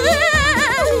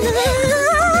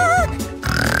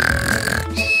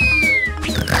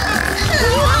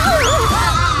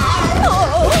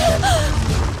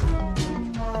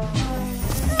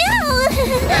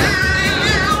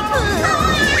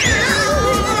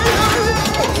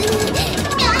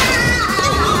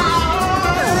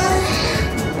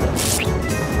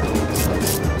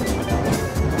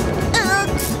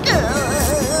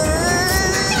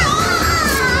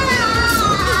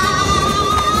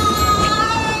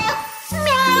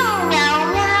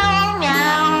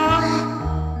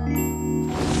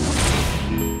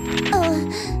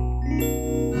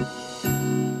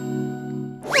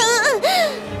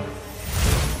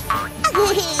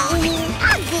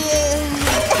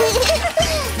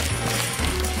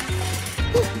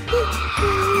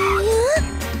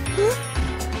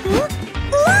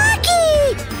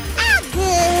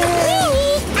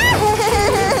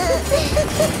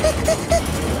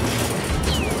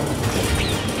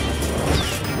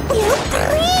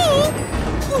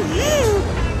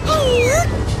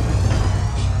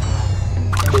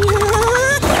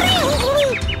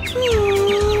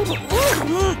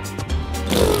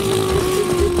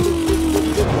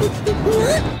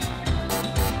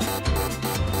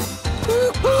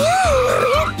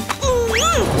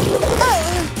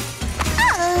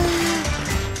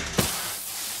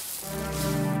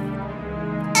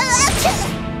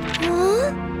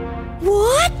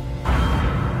 What?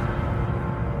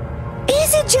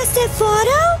 Is it just a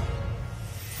photo?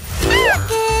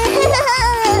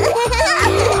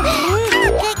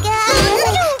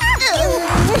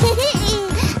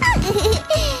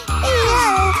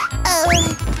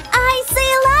 I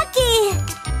say Lucky.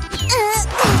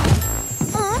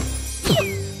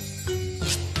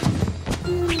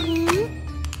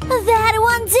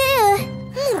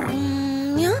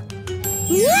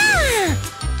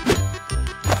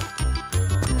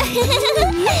 Where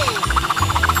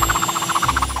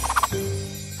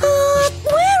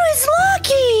is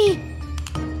Lucky?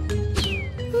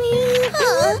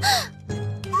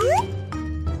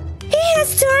 He has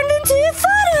turned into a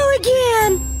photo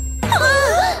again.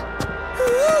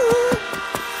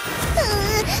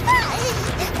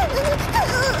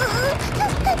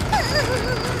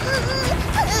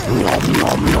 Nom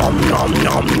nom nom nom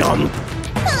nom nom.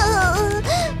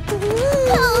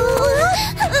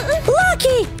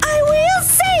 Lucky, I will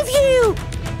save you.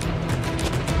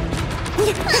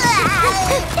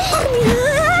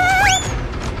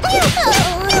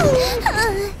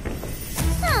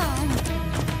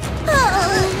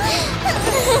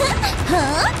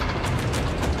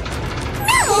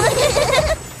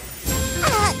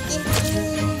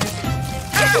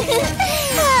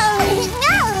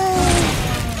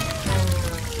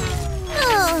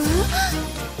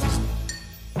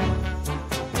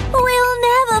 We'll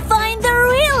never find the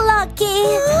real Lucky.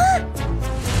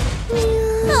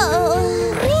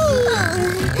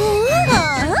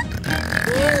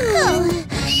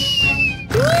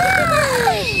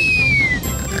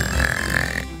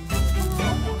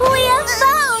 We have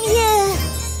found you.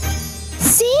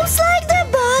 Seems like the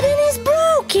button is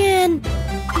broken.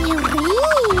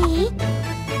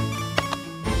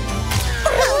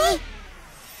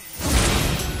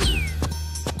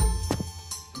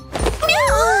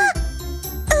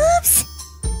 Oops.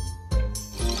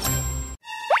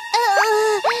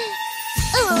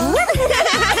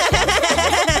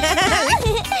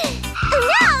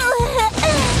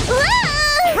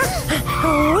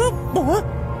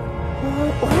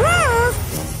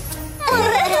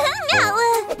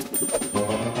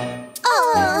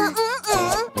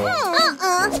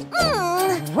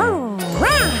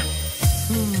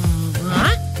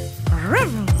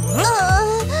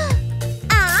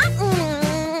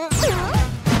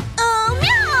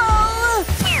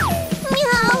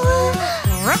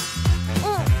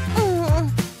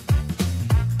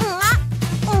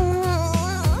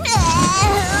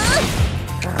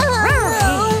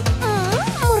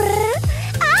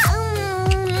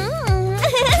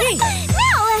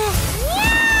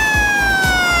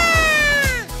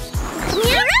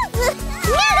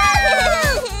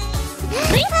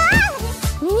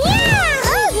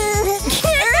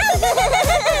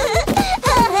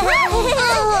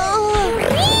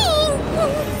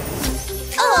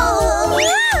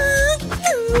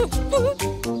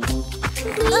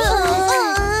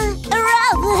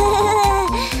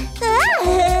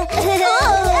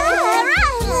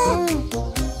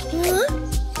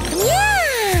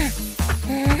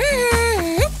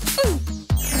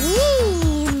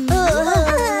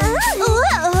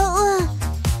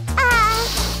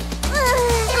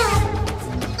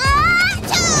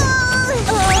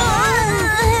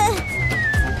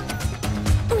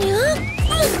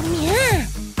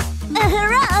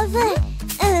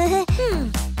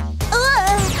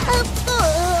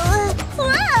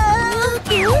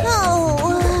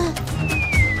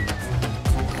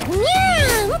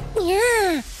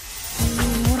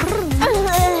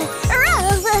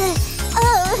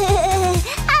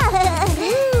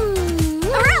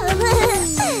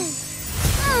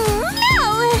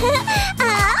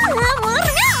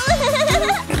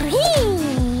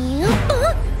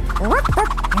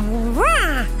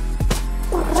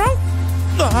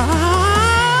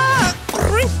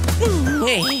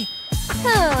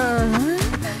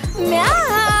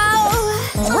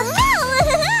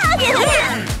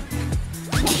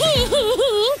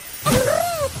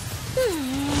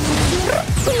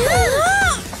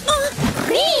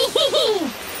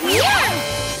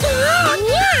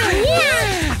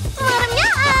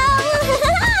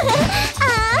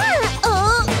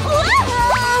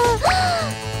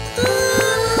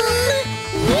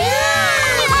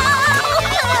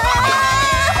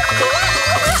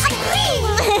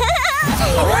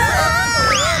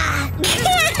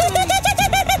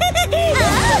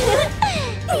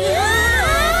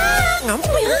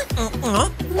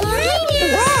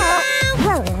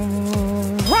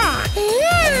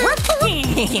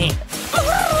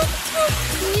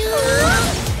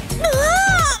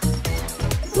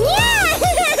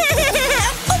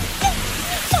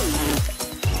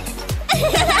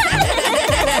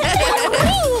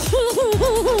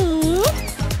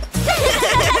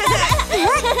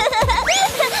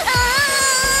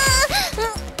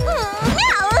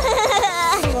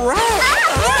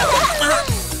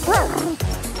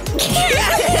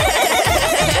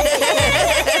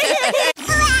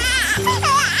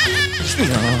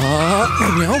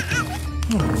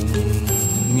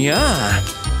 Yeah.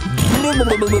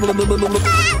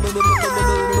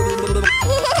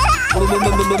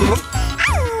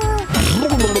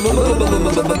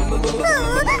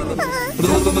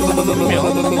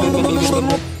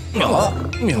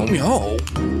 Meow, meow.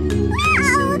 Meow. Yeah. Meow. Meow.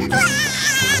 Meow.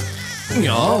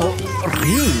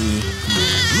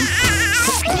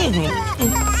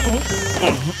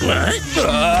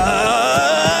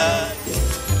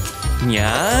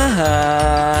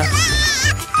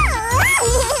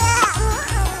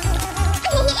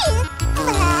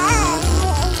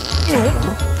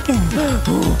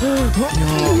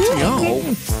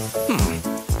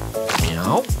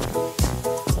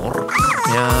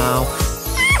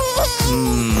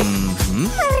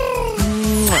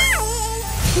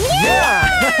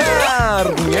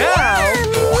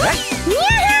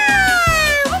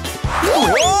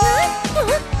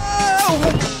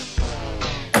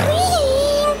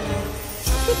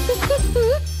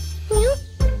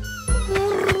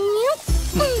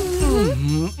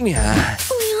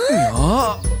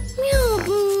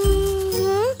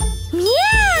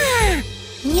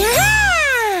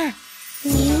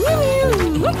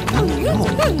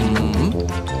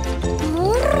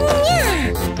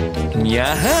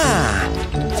 Yeah.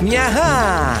 Meow.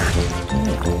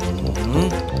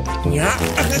 Yeah.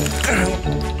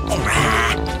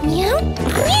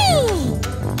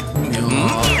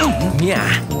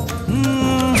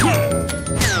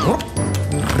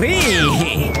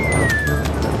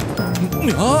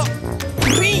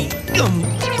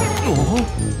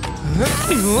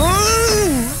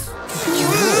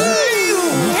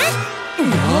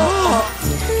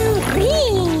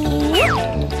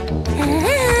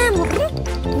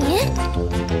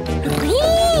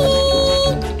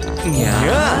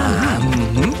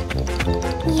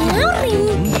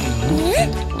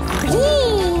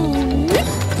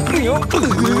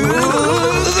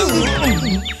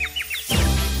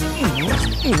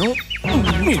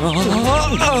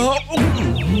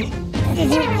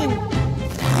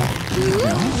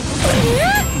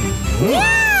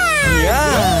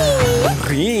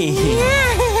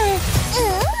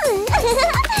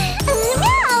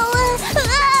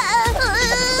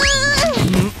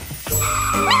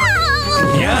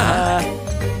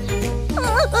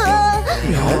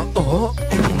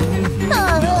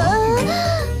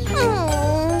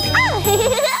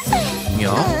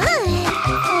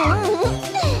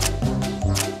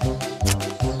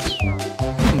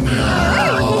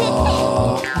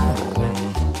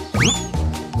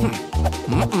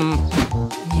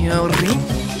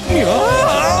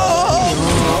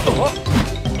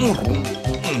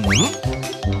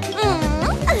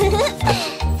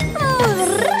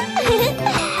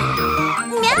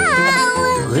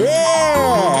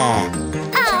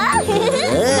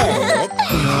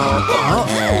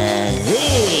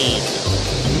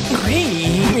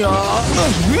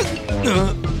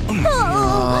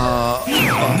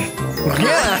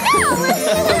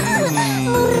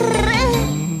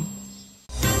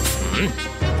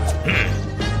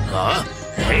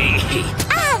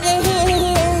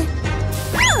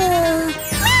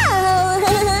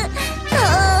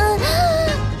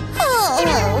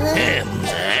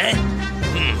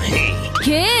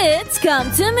 Kids,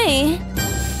 come to me.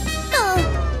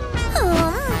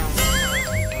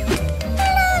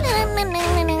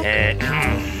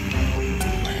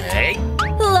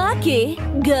 Lucky,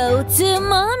 go to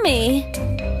mommy.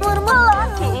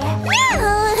 Lucky,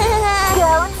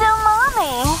 go to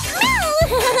mommy.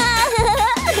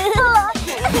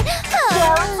 Lucky, go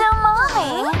to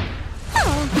mommy.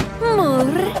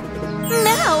 Murr,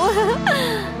 now.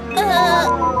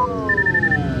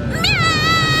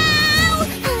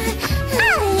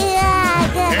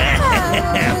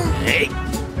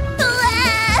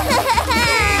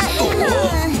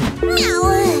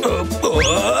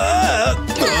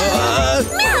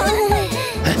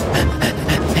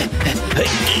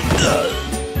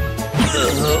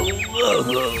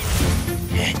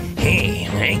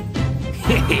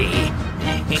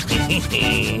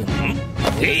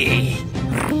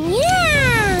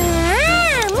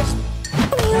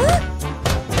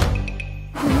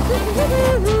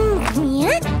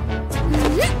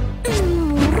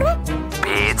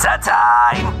 Pizza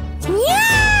time!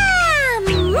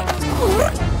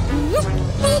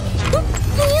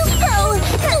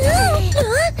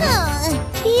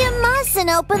 You mustn't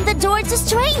open the door to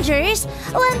strangers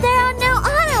when there are no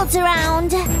adults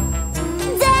around.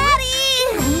 Daddy!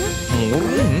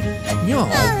 No.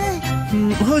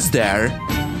 Who's there?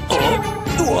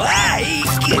 Why?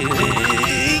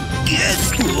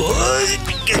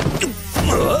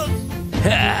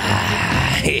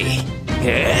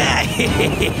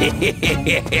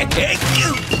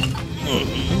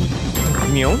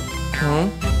 Meow.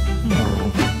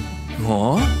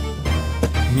 Oh?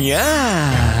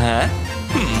 Yeah.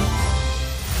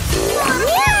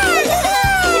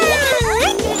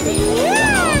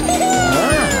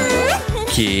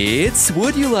 Kids,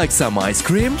 would you like some ice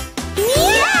cream?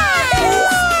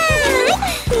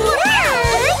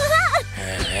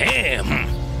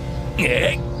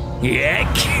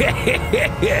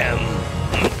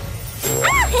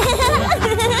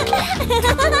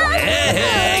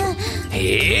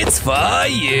 It's for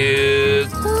you.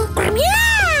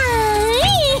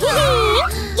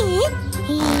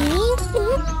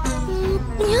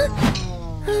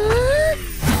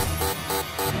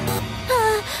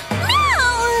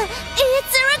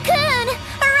 It's a raccoon!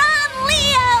 Run,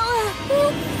 Leo!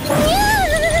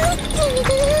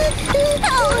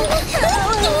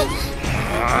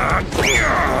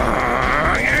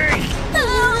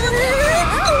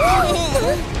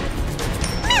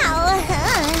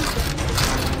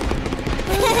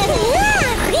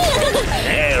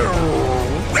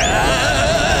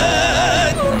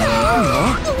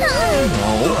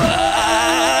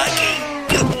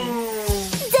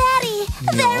 Daddy,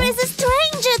 there is a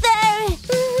stranger there!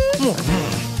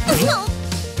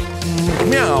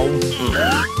 Meow.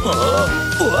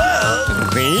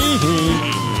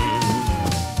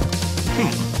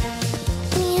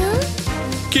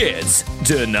 Kids,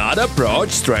 do not approach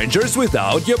strangers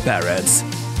without your parents.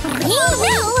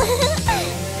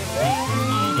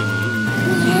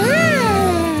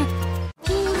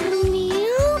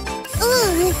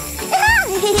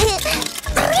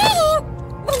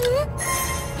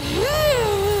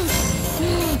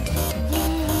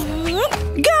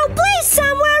 Go play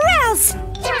somewhere else!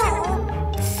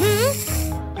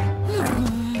 I hate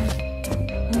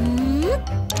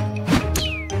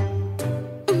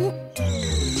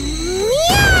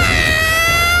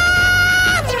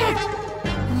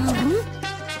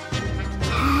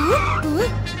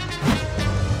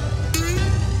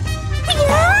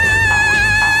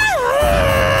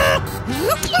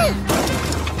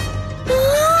it!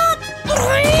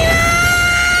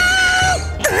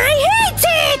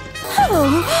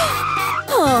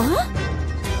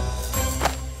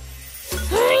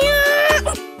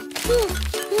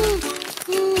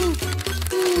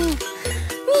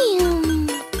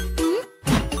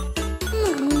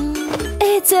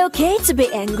 It's okay to be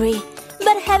angry,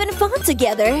 but having fun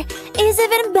together is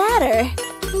even better.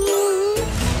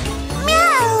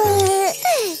 Meow!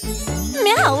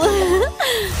 Meow!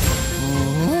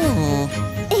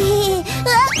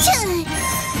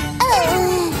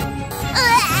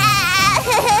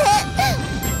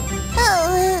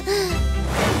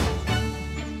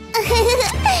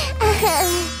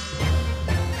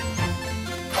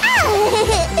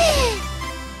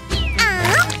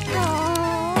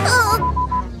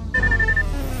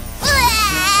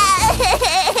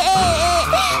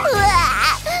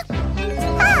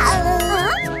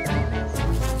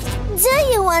 Do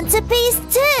you want a piece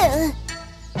too?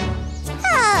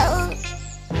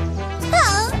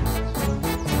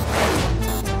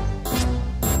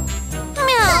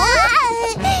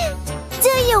 Do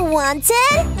you want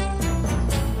it?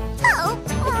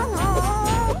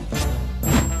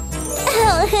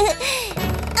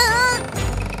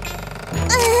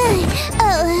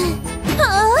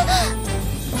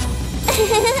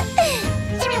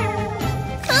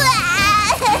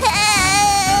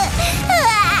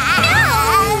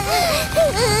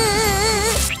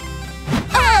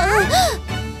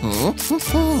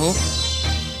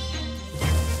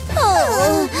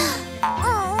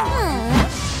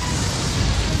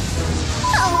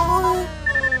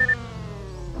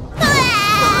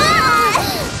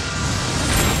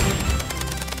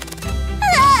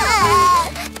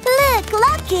 Look,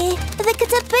 Lucky! The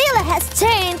caterpillar has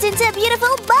turned into a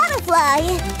beautiful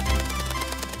butterfly!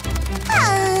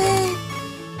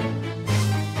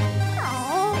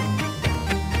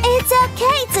 It's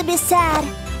okay to be sad.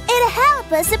 It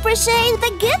helps us appreciate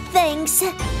the good things.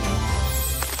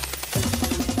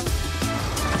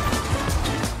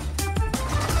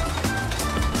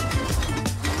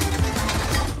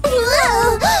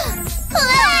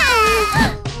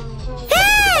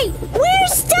 Hey! We're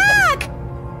stuck!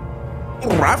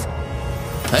 Ruff.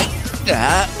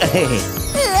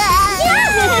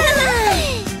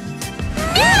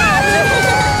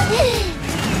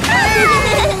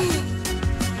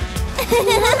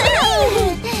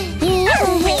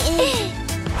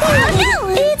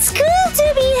 It's cool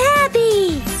to be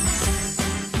happy!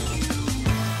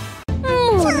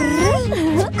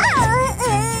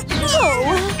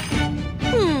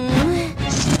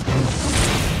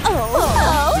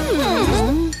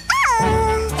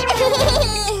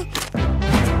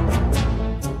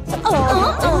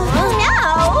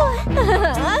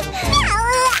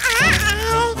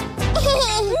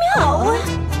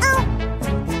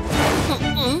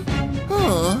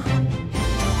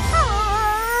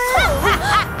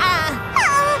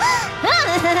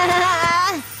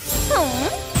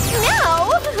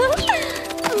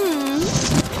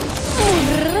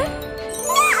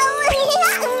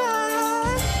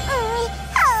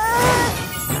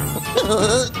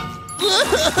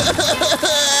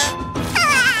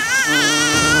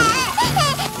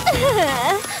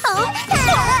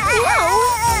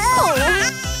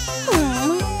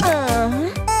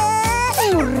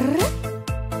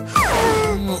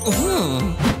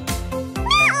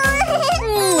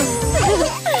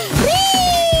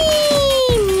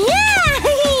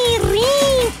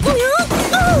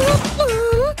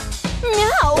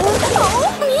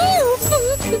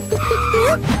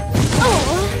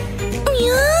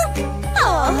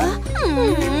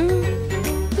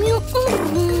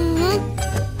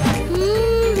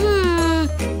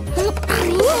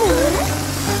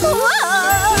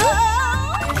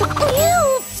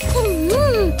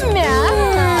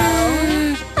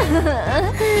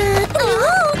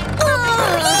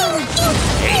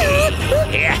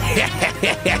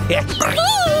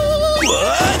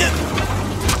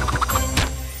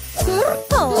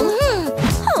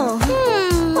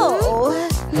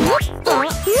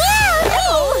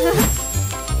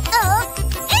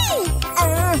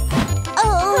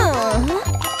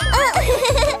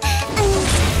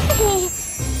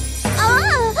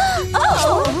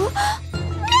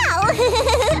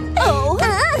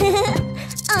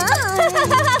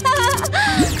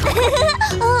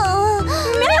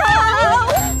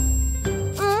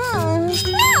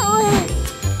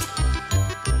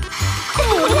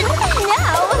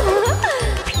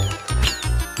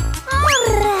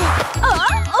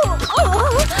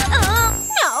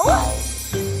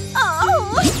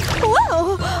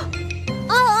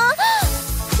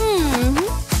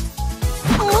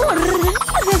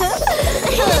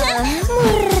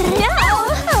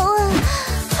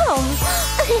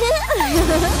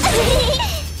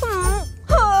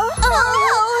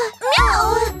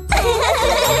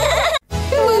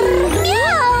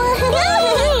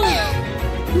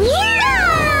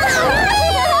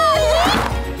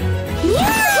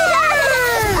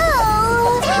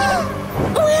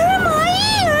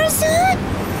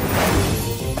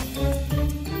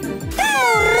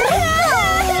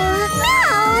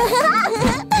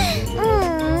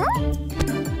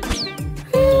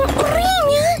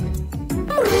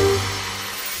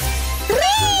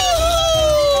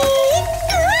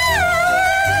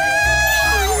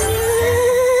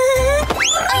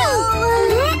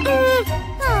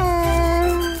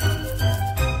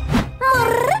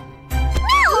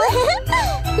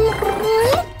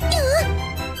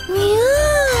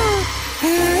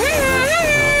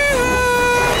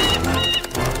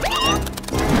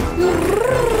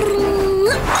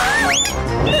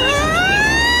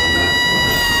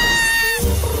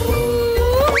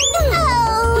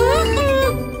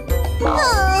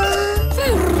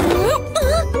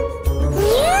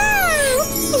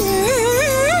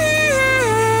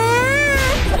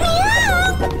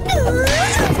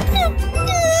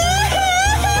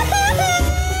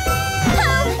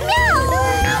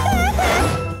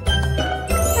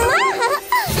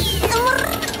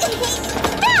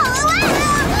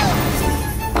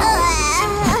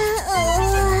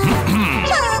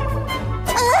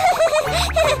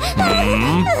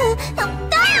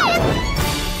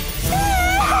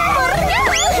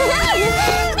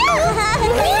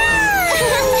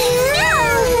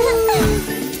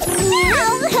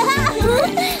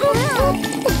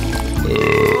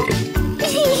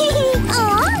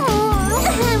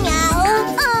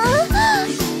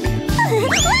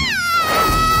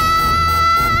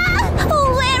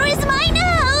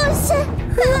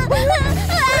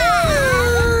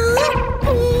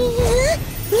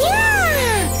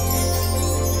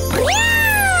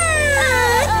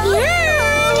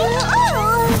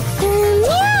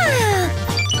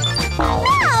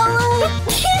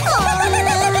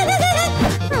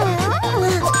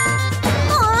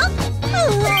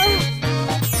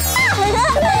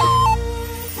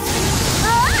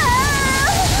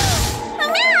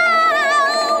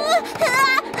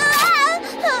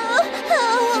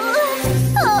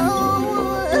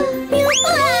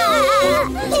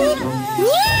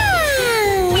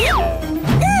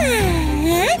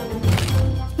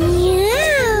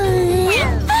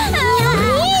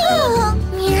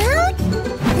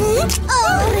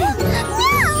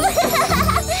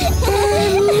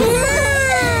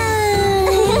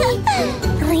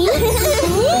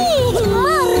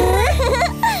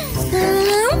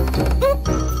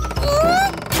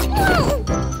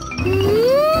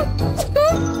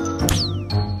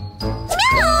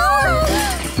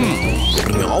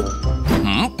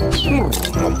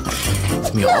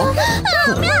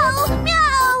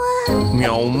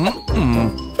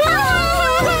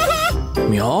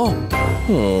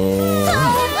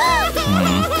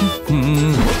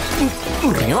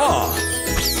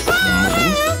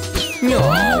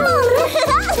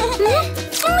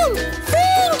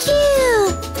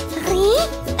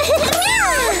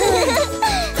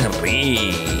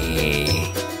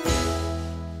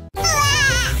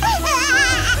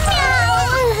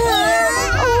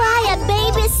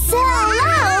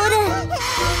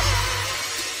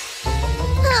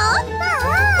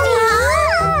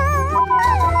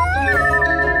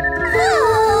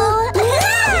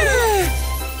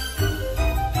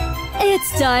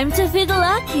 Time to feed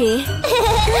Lucky.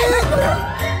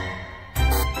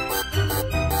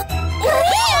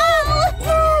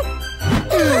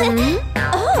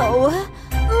 Oh,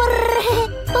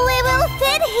 we will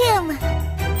feed him.